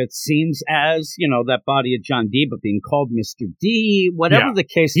Insomnia, it seems, as, that body of John Dee, but being called Mr. D, whatever the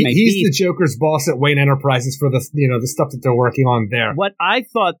case may be. He's the Joker's boss at Wayne Enterprises for the, the stuff that they're working on there. What I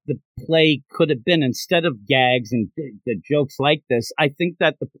thought the play could have been, instead of gags and the jokes like this, I think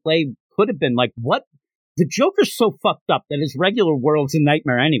that the play could have been like, what? The Joker's so fucked up that his regular world's a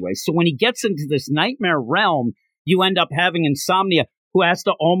nightmare anyway. So when he gets into this nightmare realm, you end up having Insomnia, who has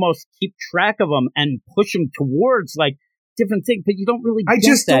to almost keep track of him and push him towards, like, different things, but you don't really get that. I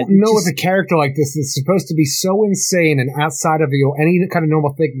just don't know with a character like this that's supposed to be so insane and outside of any kind of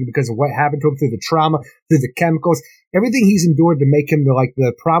normal thinking because of what happened to him through the trauma, through the chemicals, everything he's endured to make him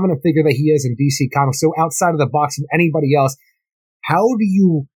the prominent figure that he is in DC Comics, so outside of the box of anybody else. How do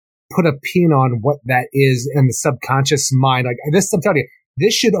you put a pin on what that is in the subconscious mind? Like this, I'm telling you,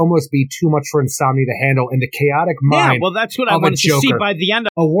 this should almost be too much for Insomnia to handle in the chaotic mind. Yeah, well, that's what I wanted to see by the end.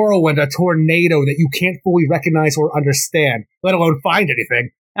 A whirlwind, a tornado that you can't fully recognize or understand, let alone find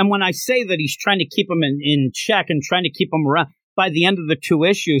anything. And when I say that he's trying to keep him in check and trying to keep him around, by the end of the 2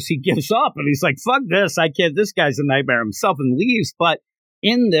 issues, he gives up and he's like, fuck this, I can't, this guy's a nightmare himself, and leaves. But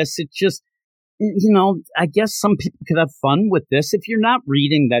in this, it just, I guess some people could have fun with this. If you're not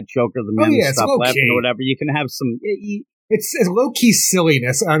reading that Joker, the Man Who Stopped Laughing or whatever, you can have some... It's low-key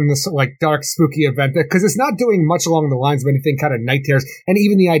silliness on this dark, spooky event because it's not doing much along the lines of anything kind of night terrors, and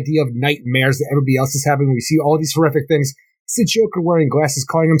even the idea of nightmares that everybody else is having. We see all these horrific things. It's the Joker wearing glasses,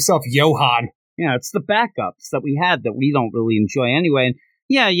 calling himself Johan. Yeah, it's the backups that we had that we don't really enjoy anyway. And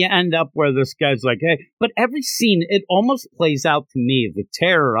yeah, you end up where this guy's like, hey, but every scene, it almost plays out to me. The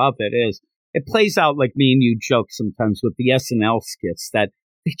terror of it is, it plays out like me and you joke sometimes with the SNL skits that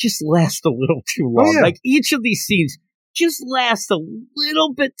they just last a little too long. Oh, yeah. Like each of these scenes just lasts a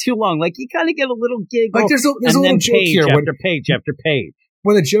little bit too long. Like you kind of get a little giggle. Like there's a little joke here after page after page.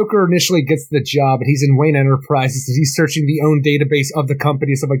 When the Joker initially gets the job and he's in Wayne Enterprises and he's searching the own database of the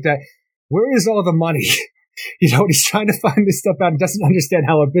company and stuff like that, where is all the money? He's trying to find this stuff out and doesn't understand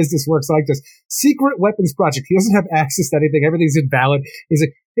how a business works like this. Secret weapons project. He doesn't have access to anything. Everything's invalid. He's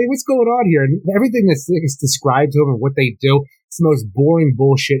like, hey, what's going on here? And everything that's described to him and what they do, it's the most boring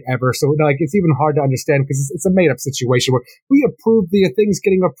bullshit ever. So it's even hard to understand because it's a made-up situation where we approve the things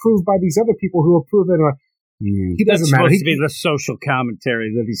getting approved by these other people who approve it. He doesn't That's matter. Supposed to be the social commentary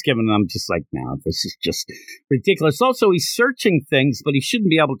that he's given. I'm just like, no, this is just ridiculous. Also, he's searching things, but he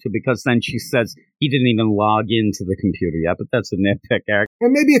shouldn't be able to because then she says he didn't even log into the computer yet. But that's a nitpick, Eric.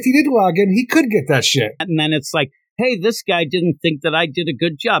 And maybe if he did log in, he could get that shit. And then it's like, hey, this guy didn't think that I did a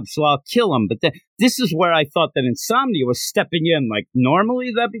good job, so I'll kill him. But this is where I thought that Insomnia was stepping in. Like,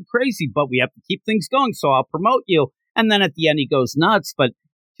 normally that'd be crazy, but we have to keep things going, so I'll promote you. And then at the end, he goes nuts, but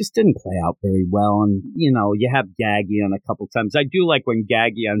just didn't play out very well. And, you have Gaggy on a couple times. I do like when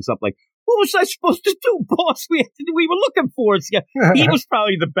Gaggy ends up like, what was I supposed to do, boss? We were looking for it. Yeah, he was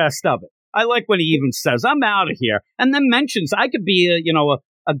probably the best of it. I like when he even says, I'm out of here. And then mentions I could be,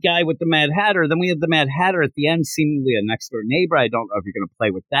 a guy with the Mad Hatter. Then we have the Mad Hatter at the end, seemingly a next door neighbor. I don't know if you're going to play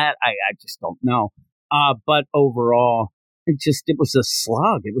with that. I just don't know. But overall, it was a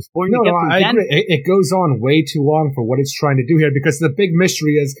slog. It was boring to get through. I agree. It goes on way too long for what it's trying to do here because the big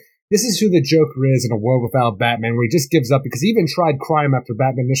mystery is this is who the Joker is in a world without Batman, where he just gives up because he even tried crime after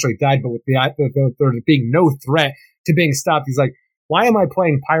Batman initially died, but with there being no threat, to being stopped. He's like, why am I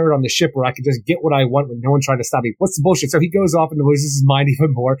playing pirate on the ship where I can just get what I want with no one trying to stop me? What's the bullshit? So he goes off and loses his mind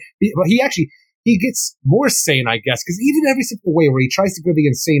even more. But he gets more sane, I guess, because even every single way where he tries to go the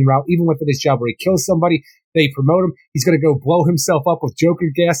insane route, even within his job where he kills somebody, they promote him. He's going to go blow himself up with Joker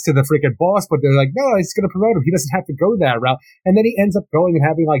gas to the freaking boss, but they're like, no, he's going to promote him. He doesn't have to go that route. And then he ends up going and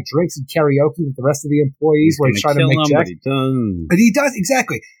having like drinks and karaoke with the rest of the employees where he's trying to make jacks. But he does,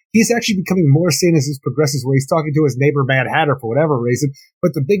 exactly. He's actually becoming more sane as this progresses, where he's talking to his neighbor Mad Hatter for whatever reason.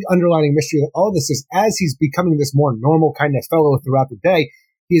 But the big underlining mystery of all this is, as he's becoming this more normal kind of fellow throughout the day,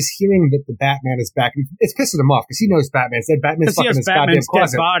 he is hearing that the Batman is back. It's pissing him off because he knows Batman's dead. Batman's fucking his goddamn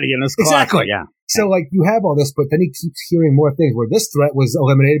closet. Dead body in his closet. Exactly. Yeah. So, like, you have all this, but then he keeps hearing more things where this threat was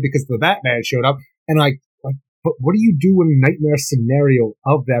eliminated because the Batman showed up. And, but what do you do in a nightmare scenario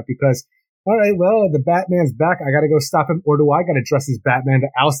of that? Because, all right, well, the Batman's back. I got to go stop him. Or do I got to dress as Batman to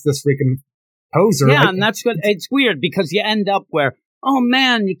oust this freaking poser? Yeah, and that's what it's weird because you end up where, oh,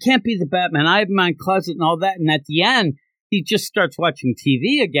 man, you can't be the Batman. I have my closet and all that. And at the end, he just starts watching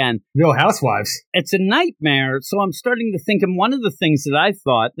TV again. Real Housewives. It's a nightmare. So I'm starting to think, and one of the things that I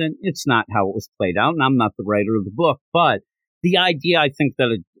thought, and it's not how it was played out, and I'm not the writer of the book, but the idea I think that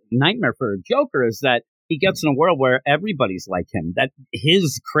a nightmare for a Joker is that he gets in a world where everybody's like him, that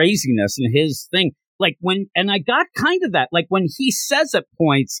his craziness and his thing, like when, and I got kind of that, like when he says at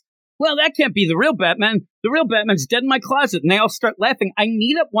points, well, that can't be the real Batman. The real Batman's dead in my closet. And they all start laughing. I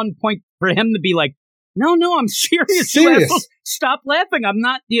need at one point for him to be like, no, I'm serious. Stop laughing. I'm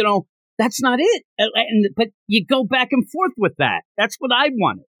not, that's not it. But you go back and forth with that. That's what I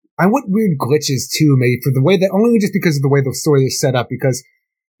wanted. I want weird glitches too, mate, for the way that, only just because of the way the story is set up, because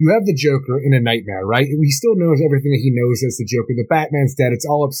you have the Joker in a nightmare, right? He still knows everything that he knows as the Joker. The Batman's dead. It's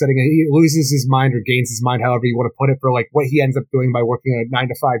all upsetting. He loses his mind or gains his mind, however you want to put it, for like what he ends up doing by working a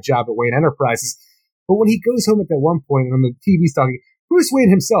 9-to-5 job at Wayne Enterprises. But when he goes home at that one point and on the TV's talking, Bruce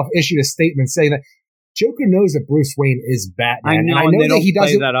Wayne himself issued a statement saying that Joker knows that Bruce Wayne is Batman. I know that he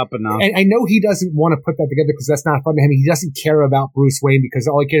doesn't play that up enough. And I know he doesn't want to put that together because that's not fun to him. He doesn't care about Bruce Wayne because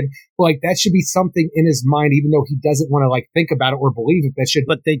all he can, that should be something in his mind, even though he doesn't want to think about it or believe it. That should.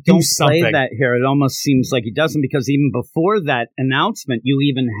 But they don't play that here. It almost seems like he doesn't, because even before that announcement, you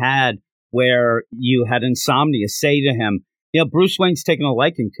even had where you had Insomnia say to him, Bruce Wayne's taking a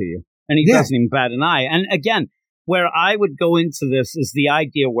liking to you, and he doesn't even bat an eye. And again, where I would go into this is the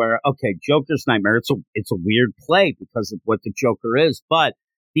idea where, okay, Joker's nightmare, it's a weird play because of what the Joker is, but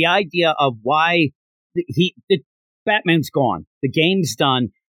the idea of why Batman's gone, the game's done,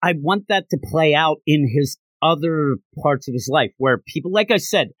 I want that to play out in his other parts of his life where people, like I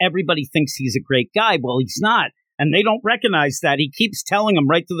said, everybody thinks he's a great guy. Well, he's not. And they don't recognize that. He keeps telling them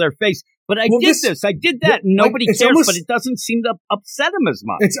right to their face, but I did this, I did that. And nobody cares, but it doesn't seem to upset him as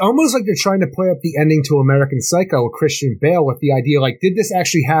much. It's almost like they're trying to play up the ending to American Psycho with Christian Bale with the idea, did this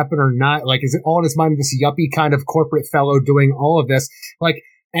actually happen or not? Is it all in his mind, this yuppie kind of corporate fellow doing all of this?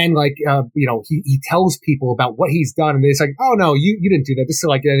 He tells people about what he's done, and it's like, oh no, you didn't do that. Just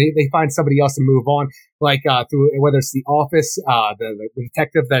they find somebody else to move on, through whether it's the office, the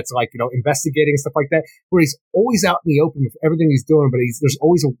detective that's investigating and stuff like that, where he's always out in the open with everything he's doing, but there's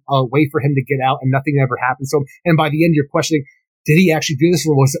always a way for him to get out, and nothing ever happens to him. And by the end, you're questioning, did he actually do this,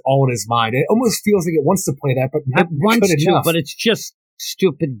 or was it all in his mind? It almost feels like it wants to play that, but not good enough. But it's just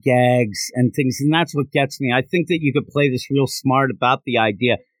stupid gags and things, and that's what gets me. I think that you could play this real smart about the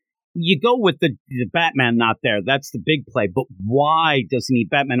idea. You go with the Batman not there. That's the big play. But why doesn't he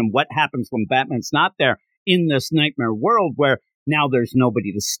Batman? And what happens when Batman's not there in this nightmare world where now there's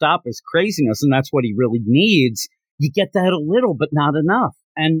nobody to stop his craziness, and that's what he really needs? You get that a little, but not enough.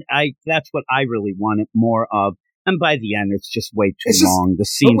 And that's what I really wanted more of. And by the end, it's just way too long. The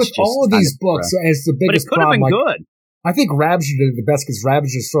scene's with just all of these books, as the biggest But it could problem, have been good. I think Ravager did it the best because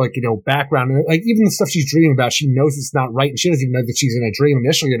Ravager's for background, and even the stuff she's dreaming about, she knows it's not right, and she doesn't even know that she's in a dream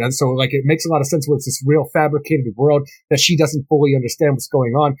initially. So it makes a lot of sense where it's this real fabricated world that she doesn't fully understand what's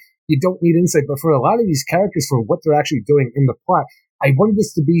going on. You don't need insight, but for a lot of these characters, for what they're actually doing in the plot, I wanted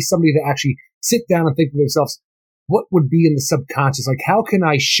this to be somebody to actually sit down and think to themselves, what would be in the subconscious? How can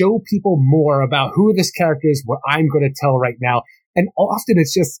I show people more about who this character is, what I'm going to tell right now? And often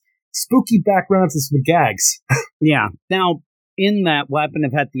it's just spooky backgrounds and some gags. Yeah. Now, in that, what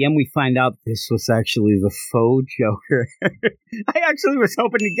happened at the end, we find out this was actually the faux Joker. I actually was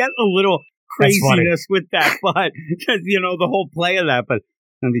hoping to get a little craziness with that, but the whole play of that, but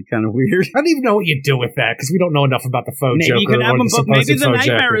that'd be kind of weird. I don't even know what you do with that because we don't know enough about the faux Joker. You could have them, but maybe the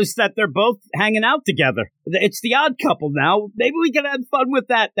nightmare is that they're both hanging out together. It's the odd couple now. Maybe we could have fun with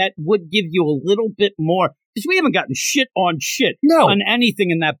that. That would give you a little bit more. Because we haven't gotten shit on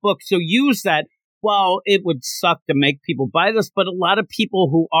anything in that book. So use that. well, it would suck to make people buy this, but a lot of people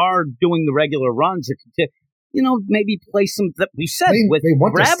who are doing the regular runs are, maybe play some that we said with they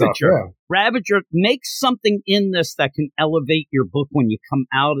want Ravager. Stuff, yeah. Ravager, make something in this that can elevate your book when you come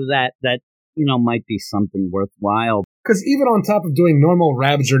out of that might be something worthwhile. Because even on top of doing normal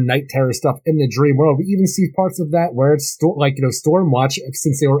Ravager Night Terror stuff in the Dream World, we even see parts of that where it's Stormwatch,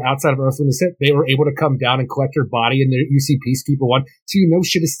 since they were outside of Earth when this hit, they were able to come down and collect her body in the UC Peacekeeper one. So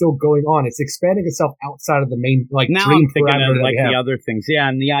shit is still going on. It's expanding itself outside of the main now Dream I'm thinking of the other things. Yeah,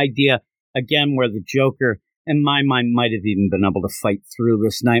 and the idea, again, where the Joker, in my mind, might have even been able to fight through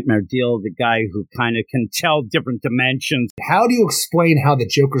this nightmare deal. The guy who kind of can tell different dimensions. How do you explain how the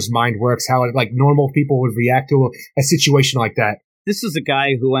Joker's mind works? How normal people would react to a situation like that? This is a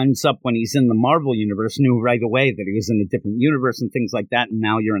guy who ends up, when he's in the Marvel universe, knew right away that he was in a different universe and things like that. And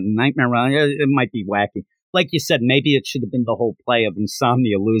now you're in a nightmare realm. It might be wacky. Like you said, maybe it should have been the whole play of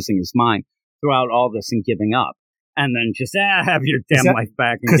Insomnia losing his mind throughout all this and giving up, and then just have your damn life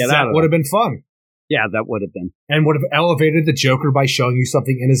back and get out of it. That would have been fun. Yeah, that would have been. And would have elevated the Joker by showing you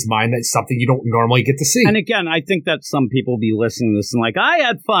something in his mind that's something you don't normally get to see. And again, I think that some people be listening to this and like, I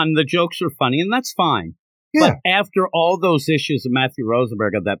had fun, the jokes are funny, and that's fine. Yeah. But after all those issues of Matthew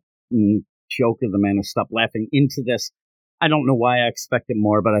Rosenberg, of that Joker, the Man Who Stopped Laughing, into this, I don't know why I expected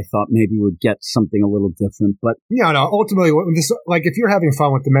more, but I thought maybe we'd get something a little different. But no, ultimately, if you're having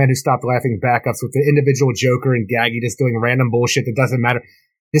fun with the Man Who Stopped Laughing backups with the individual Joker and Gaggy just doing random bullshit that doesn't matter,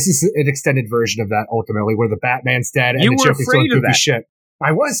 this is an extended version of that, ultimately, where the Batman's dead and the Joker's doing goofy shit.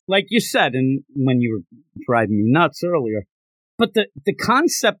 I was. Like you said, and when you were driving me nuts earlier. But the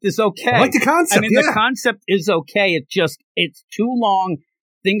concept is okay. I like the concept, the concept is okay. It's too long.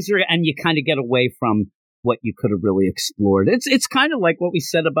 And you kind of get away from what you could have really explored. It's kind of like what we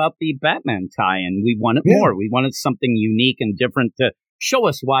said about the Batman tie-in. We wanted more. We wanted something unique and different to show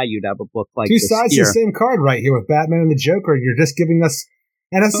us why you'd have a book like this. Two sides of the same card right here with Batman and the Joker. You're just giving us...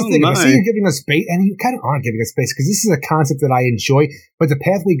 And that's the thing. I see you're giving us bait, and you kind of aren't giving us bait, because this is a concept that I enjoy, but the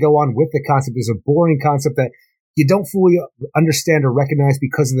path we go on with the concept is a boring concept that you don't fully understand or recognize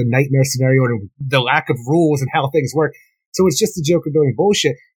because of the nightmare scenario and the lack of rules and how things work. So it's just the Joker doing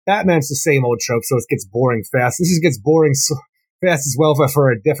bullshit. Batman's the same old trope, so it gets boring fast. This just gets boring fast as well, but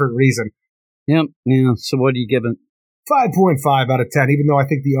for a different reason. Yep. Yeah. So what do you give it? 5.5 out of 10, even though I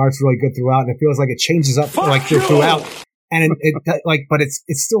think the art's really good throughout, and it feels like it changes up throughout. And but it's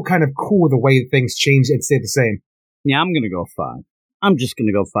still kind of cool the way things change and stay the same. Yeah, I'm going to go 5. I'm just going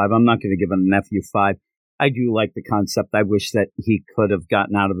to go 5. I'm not going to give a nephew 5. I do like the concept. I wish that he could have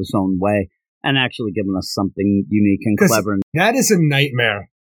gotten out of his own way and actually given us something unique and clever. That is a nightmare.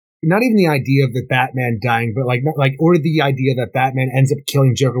 Not even the idea of the Batman dying, but or the idea that Batman ends up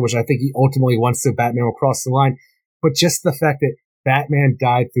killing Joker, which I think he ultimately wants to. Batman will cross the line, but just the fact that Batman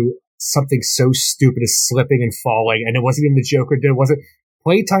died through something so stupid as slipping and falling, and it wasn't even the Joker did. It wasn't.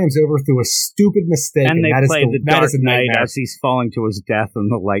 Playtime's over through a stupid mistake, and they that play the Dark is a Knight nightmare. As he's falling to his death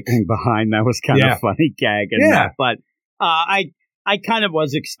and the lightning behind. That was kind of funny gag in that. But I kind of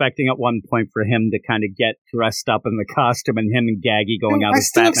was expecting at one point for him to kind of get dressed up in the costume and him and Gaggy going out as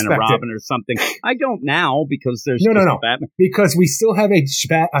Batman and Robin or something. I don't now because there's no Batman. Because we still have a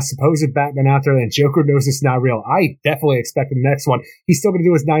supposed Batman out there and Joker knows it's not real. I definitely expect the next one. He's still going to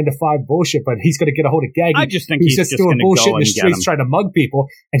do his 9 to 5 bullshit, but he's going to get a hold of Gaggy. I just think he's just doing bullshit in the streets trying to mug people,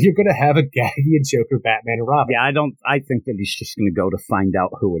 and you're going to have a Gaggy and Joker Batman and Robin. Yeah, I think that he's just going to go to find out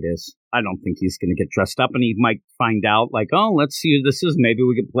who it is. I don't think he's going to get dressed up, and he might find out, let's see who this is. Maybe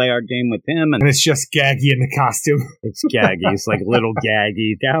we can play our game with him. And it's just Gaggy in the costume. It's Gaggy. It's like little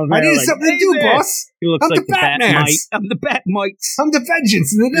Gaggy down there. I need something to do, boss. He looks like the Batmite. I'm the Batmite. I'm the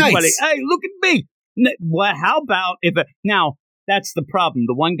Vengeance in the Night. Hey, look at me. Well, how about now, that's the problem.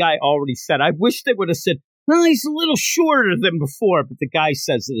 The one guy already said, I wish they would have said, well, he's a little shorter than before, but the guy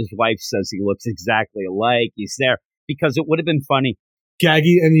says that his wife says he looks exactly alike. He's there because it would have been funny.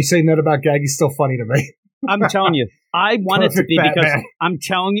 Gaggy, and you saying that about Gaggy's still funny to me. I'm telling you, I want it to be Batman. Because I'm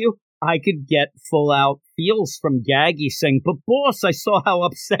telling you, I could get full out feels from Gaggy saying, but boss, I saw how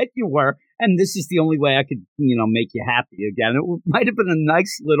upset you were, and this is the only way I could, make you happy again. It might have been a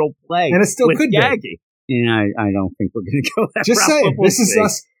nice little play. And it still with could Gaggy. be. Yeah, I don't think we're going to go that Just route. saying, this is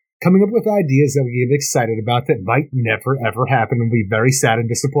us coming up with ideas that we get excited about that might never, ever happen and be very sad and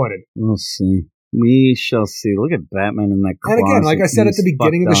disappointed. We'll see. We shall see. Look at Batman in that closet. And again, like I said at the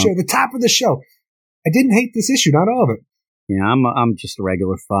beginning of the show, the top of the show, I didn't hate this issue, not all of it. Yeah, I'm just a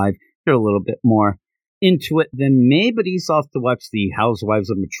regular 5. You're a little bit more into it than me, but he's off to watch the Housewives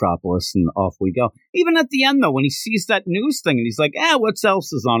of Metropolis, and off we go. Even at the end, though, when he sees that news thing, and he's like, what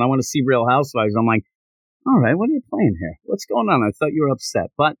else is on? I want to see Real Housewives. I'm like, all right, what are you playing here? What's going on? I thought you were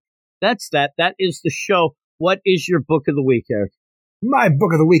upset. But That's that. That is the show. What is your book of the week, Eric? My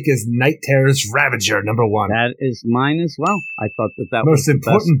book of the week is Night Terror's Ravager, *1. That is mine as well. I thought that most was the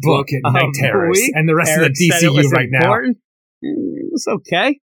important book in Night Terrors and the rest Eric of the DCU right important. Now. It was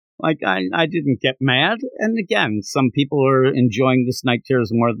okay. Like, I didn't get mad. And again, some people are enjoying this Night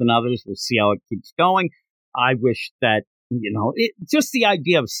Terrors more than others. We'll see how it keeps going. I wish that, just the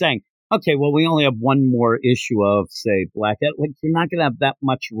idea of saying, okay, well, we only have one more issue of, say, Black Hat. Like, you're not going to have that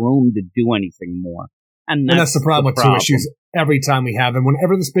much room to do anything more. And that's the problem with 2 issues every time we have them.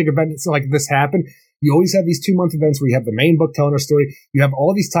 Whenever this big event like this happen, you always have these 2-month events where you have the main book telling a story. You have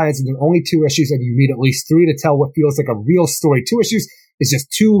all these tie-ins and there are only 2 issues, and you need at least 3 to tell what feels like a real story. 2 issues is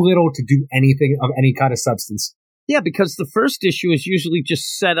just too little to do anything of any kind of substance. Yeah, because the first issue is usually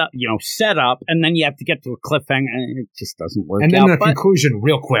just set up, and then you have to get to a cliffhanger, and it just doesn't work out. And then a conclusion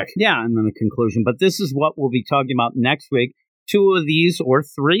real quick. Yeah, and then a conclusion. But this is what we'll be talking about next week. 2 of these, or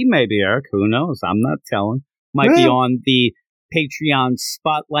 3 maybe, Eric, who knows? I'm not telling. Might be on the Patreon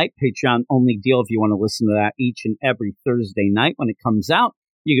Spotlight, Patreon-only deal if you want to listen to that each and every Thursday night when it comes out.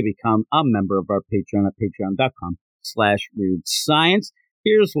 You can become a member of our Patreon at patreon.com/WeirdScience.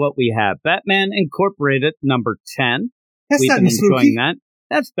 Here's what we have. Batman Incorporated, #10. That's We've not been spooky. enjoying that.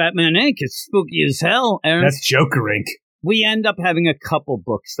 That's Batman Inc. It's spooky as hell, Aaron. That's Joker Inc. We end up having a couple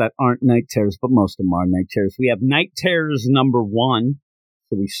books that aren't Night Terrors, but most of them are Night Terrors. We have Night Terrors #1.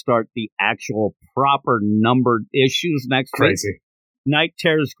 So we start the actual proper numbered issues next week. Crazy. Night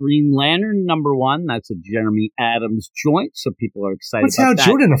Terrors Green Lantern #1. That's a Jeremy Adams joint, so people are excited What's about Hal that.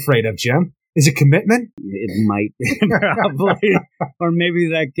 Jordan afraid of, Jim? Is it commitment? It might probably. Or maybe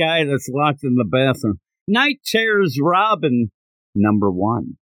that guy that's locked in the bathroom. Night Terrors Robin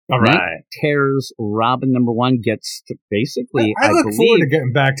 #1. All right. Night Terrors Robin #1 gets to basically, I look forward to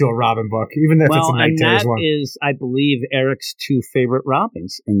getting back to a Robin book, even if it's a Night Terrors one. That is, I believe, Eric's 2 favorite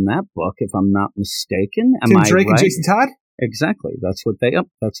Robins in that book, if I'm not mistaken. Tim Drake and Jason Todd? Exactly. That's what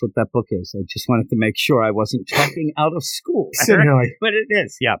that's what that book is. I just wanted to make sure I wasn't talking out of school. But it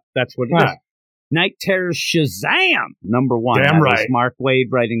is. Yeah, that's what it is. Night Terrors Shazam #1. Damn right. Mark Wade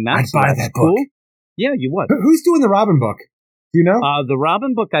writing that. I'd buy that book. Cool. Yeah, you would. Who's doing the Robin book? Do you know? The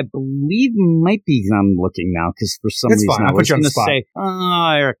Robin book, I believe, might be. I'm looking now because for some reason I was going to say,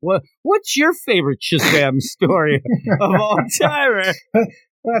 Eric, what's your favorite Shazam story of all time?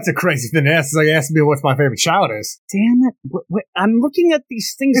 Well, that's a crazy thing to ask. It's like asking me what my favorite child is. Damn it. I'm looking at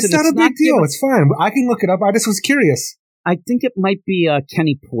these things. It's not a big deal. It's fine. I can look it up. I just was curious. I think it might be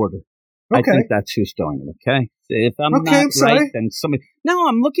Kenny Porter. Okay. I think that's who's doing it, okay? If I'm not right, then somebody... No,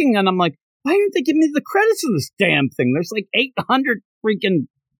 I'm looking and I'm like, why aren't they giving me the credits of this damn thing? There's like 800 freaking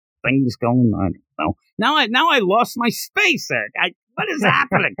things going on. I don't know. Now I lost my space, Eric. What is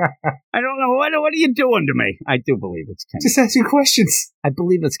happening? I don't know. What are you doing to me? I do believe it's Kenny. Just asking questions. I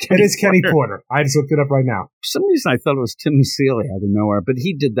believe it's Kenny. It is Kenny Porter. I just looked it up right now. For some reason, I thought it was Tim Seeley out of nowhere, but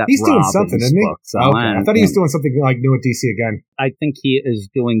he did that. He's doing something, isn't he? Book, so okay. I thought he was doing something like new at DC again. I think he is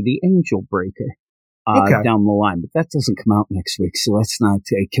doing The Angel Breaker down the line, but that doesn't come out next week, so let's not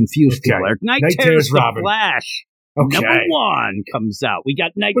confuse people. Night Terrors Robin. Flash. Okay. #1 comes out. We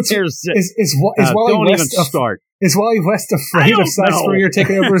got Night Terrors. Is Wally West afraid of Cy Spurrier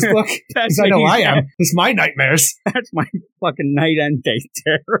taking over his book? Because I know I am. It's my nightmares. That's my fucking night and day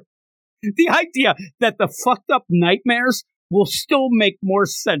terror. The idea that the fucked up nightmares will still make more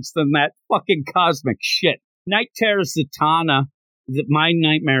sense than that fucking cosmic shit. Night Terrors Zatanna. My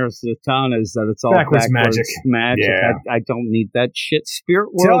nightmare of Zatanna is that it's all backwards magic. Yeah. I don't need that shit.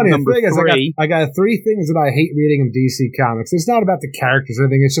 Spirit World #3. I got 3 things that I hate reading in DC Comics. It's not about the characters or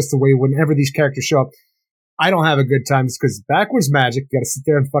anything. It's just the way whenever these characters show up, I don't have a good time. It's because backwards magic. You got to sit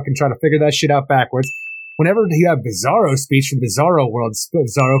there and fucking try to figure that shit out backwards. Whenever you have Bizarro speech from Bizarro World,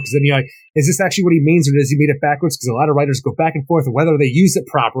 Bizarro, because then you're like, is this actually what he means or does he mean it backwards? Because a lot of writers go back and forth on whether they use it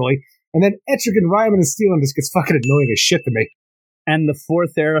properly. And then Etrigan, Ryman, and Steelan just gets fucking annoying as shit to me. And the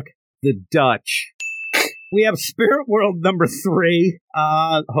 4th, Eric, the Dutch. We have Spirit World #3.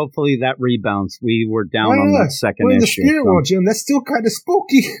 Hopefully that rebounds. We were down on that second issue. In the Spirit World, Jim, that's still kind of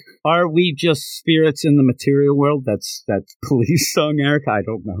spooky. Are we just spirits in the material world? That's Police song, Eric? I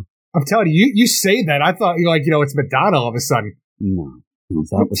don't know. I'm telling you, you say that. I thought it's Madonna all of a sudden. No.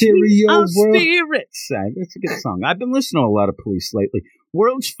 That material was world. Spirits. That's a good song. I've been listening to a lot of Police lately.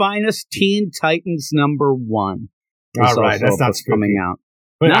 World's Finest Teen Titans #1. All right, that's not coming out.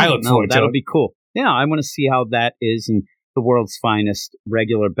 But I look forward to it. That'll be cool. Yeah, I want to see how that is. And the World's Finest,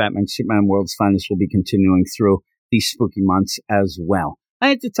 regular Batman, Superman World's Finest will be continuing through these spooky months as well. I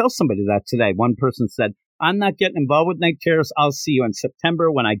had to tell somebody that today. One person said, I'm not getting involved with Night Terrors. I'll see you in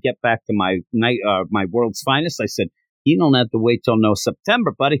September when I get back to my World's Finest. I said, you don't have to wait till no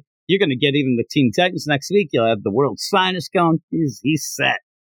September, buddy. You're going to get even the Teen Titans next week. You'll have the World's Finest going. He's set.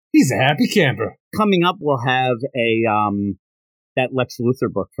 He's a happy camper. Coming up, we'll have that Lex Luthor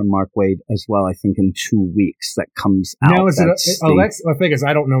book from Mark Waid as well, I think, in 2 weeks that comes out. Now, is it Lex? The thing is,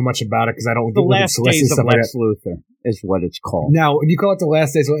 I don't know much about it because I don't. The Last Days of Lex Luthor is what it's called. Now, when you call it The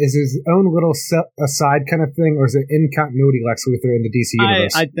Last Days, is it his own little aside kind of thing, or is it in continuity Lex Luthor in the DC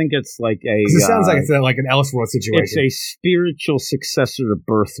universe? I think it's like a... Because it sounds like it's like an Elseworld situation. It's a spiritual successor to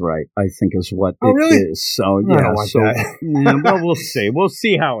Birthright, I think is what really? is. So, yeah. I don't want that. Well, we'll see. We'll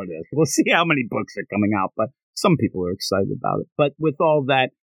see how it is. We'll see how many books are coming out, but some people are excited about it. But with all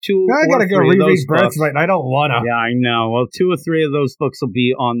that, I gotta go reread Birthright, and I don't wanna. Yeah, I know. Well, 2 or 3 of those books will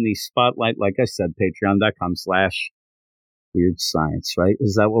be on the spotlight, like I said, patreon.com/Weird Science, right?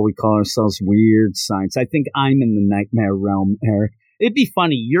 Is that what we call ourselves? Weird Science. I think I'm in the nightmare realm, Eric. It'd be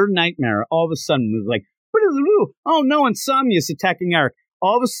funny. Your nightmare, all of a sudden, was like, oh no, insomnia's attacking Eric.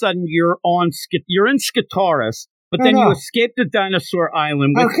 All of a sudden, you're in Skitaris, but then you escaped the dinosaur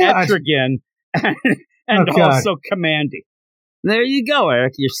island with Etrigan and also Commandy. There you go,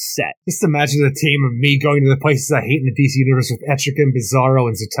 Eric. You're set. Just imagine a team of me going to the places I hate in the DC universe with Etrigan, Bizarro,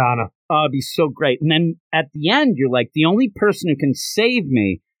 and Zatanna. Oh, it'd be so great. And then at the end, you're like, the only person who can save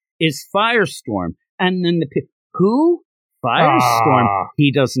me is Firestorm. And then who? Firestorm.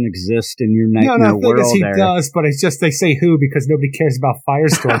 He doesn't exist in your nightmare world. No, he does, but it's just they say who because nobody cares about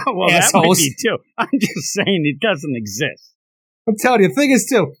Firestorm. Well, that might be too. I'm just saying it doesn't exist. I'm telling you, the thing is,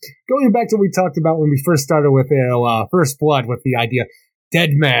 too, going back to what we talked about when we first started with First Blood, with the idea,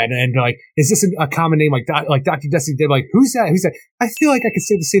 Dead Man, and like, is this a common name like Dr. Destiny did? Like, who's that? Who's that? I feel like I could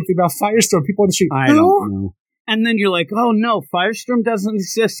say the same thing about Firestorm. People on the street, I don't know. And then you're like, oh no, Firestorm doesn't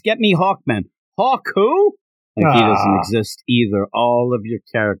exist. Get me Hawkman. Hawk who? Like, he doesn't exist either. All of your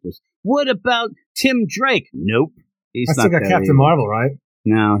characters. What about Tim Drake? Nope. He's not there. I still got Captain Marvel, right?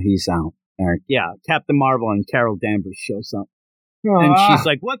 No, he's out, Eric. Yeah, Captain Marvel and Carol Danvers shows up. And she's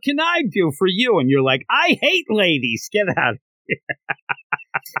like, what can I do for you? And you're like, I hate ladies. Get out of here.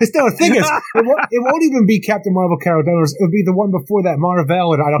 The thing is, it won't even be Captain Marvel, Carol Danvers. It'll be the one before that,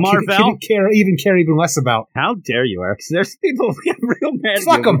 Marvel, and I don't care even less about. How dare you, Eric? There's people who get real mad.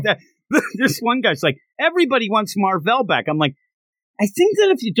 Fuck them. This one guy's like, everybody wants Marvel back. I'm like, I think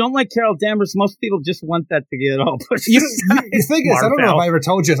that if you don't like Carol Danvers, most people just want that to get all pushed. The thing is, I don't know if I ever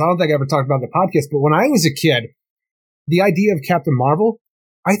told you this. I don't think I ever talked about it in the podcast, but when I was a kid, the idea of Captain Marvel,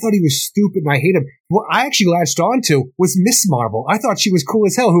 I thought he was stupid and I hate him. What I actually latched onto was Miss Marvel. I thought she was cool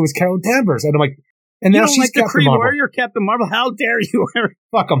as hell, who was Carol Danvers. And I'm like, and now she's like Captain Marvel. Warrior, Captain Marvel? How dare you?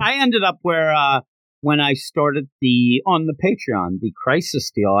 Fuck him. I ended up where, when I started on the Patreon, the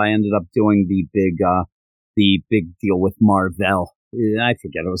Crisis deal, I ended up doing the big deal with Marvel. I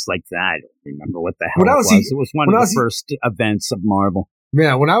forget. It was like that. I don't remember what the hell it was. It was one of the first events of Marvel.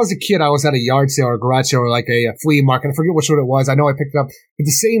 Yeah, when I was a kid, I was at a yard sale or a garage sale or like a flea market. I forget which one it was. I know I picked it up. But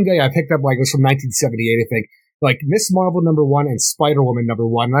the same day I picked up, like, it was from 1978, I think. Like, Miss Marvel #1 and Spider-Woman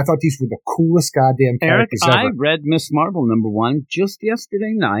 #1. And I thought these were the coolest goddamn characters ever. I read Miss Marvel #1 just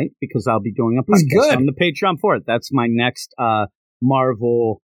yesterday night because I'll be doing a podcast on the Patreon for it. That's my next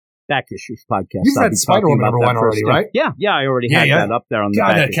Marvel Back Issues podcast. You've read Spider-Woman #1 already, right? Yeah, I already had that up there on the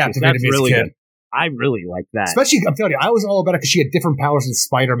back issues. That's really good. I really like that. Especially, I'm telling you, I was all about it because she had different powers than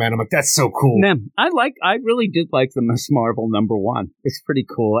Spider-Man. I'm like, that's so cool. Man, I really did like the Miss Marvel #1. It's pretty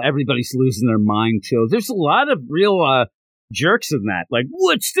cool. Everybody's losing their mind, too. There's a lot of real jerks in that. Like,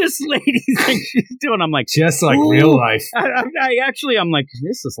 what's this lady think she's doing? I'm like, just like real life. I'm like,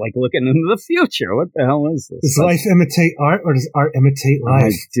 this is like looking into the future. What the hell is this? Does life imitate art or does art imitate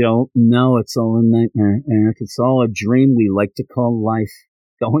life? I don't know. It's all a nightmare, Eric. It's all a dream we like to call life.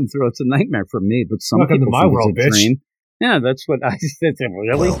 Going through, it's a nightmare for me, but some people think it's a dream. Yeah, that's what I said.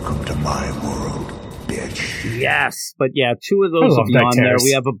 Really? Welcome to my world, bitch. Yes, but yeah, 2 of those will be on there.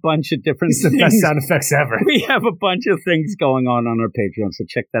 We have a bunch of different things. It's the best sound effects ever. We have a bunch of things going on our Patreon, so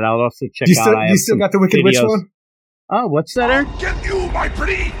check that out. Also, check out. You still got the Wicked Witch one? Oh, what's that, Eric? Get you, my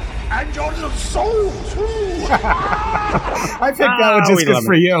pretty, and your little soul, too. I picked that one just good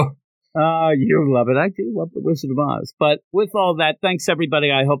for you. You love it. I do love The Wizard of Oz. But with all that, thanks, everybody.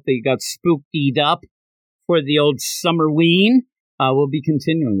 I hope that you got spookied up for the old Summerween. We'll be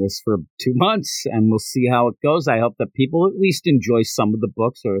continuing this for 2 months, and we'll see how it goes. I hope that people at least enjoy some of the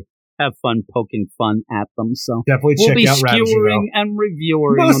books or have fun poking fun at them. So definitely check out We'll be skewering and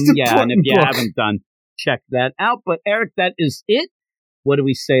reviewing them. Yeah, and if you haven't done, check that out. But, Eric, that is it. What do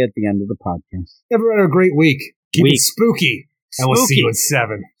we say at the end of the podcast? Everyone have a great week. Keep it spooky. And we'll see you in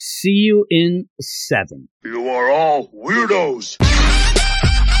 7. See you in 7. You are all weirdos.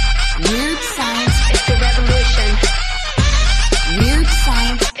 Weird science is the revolution. Weird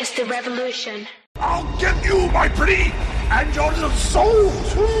science is the revolution. I'll get you, my pretty, and your little soul,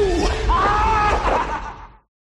 too!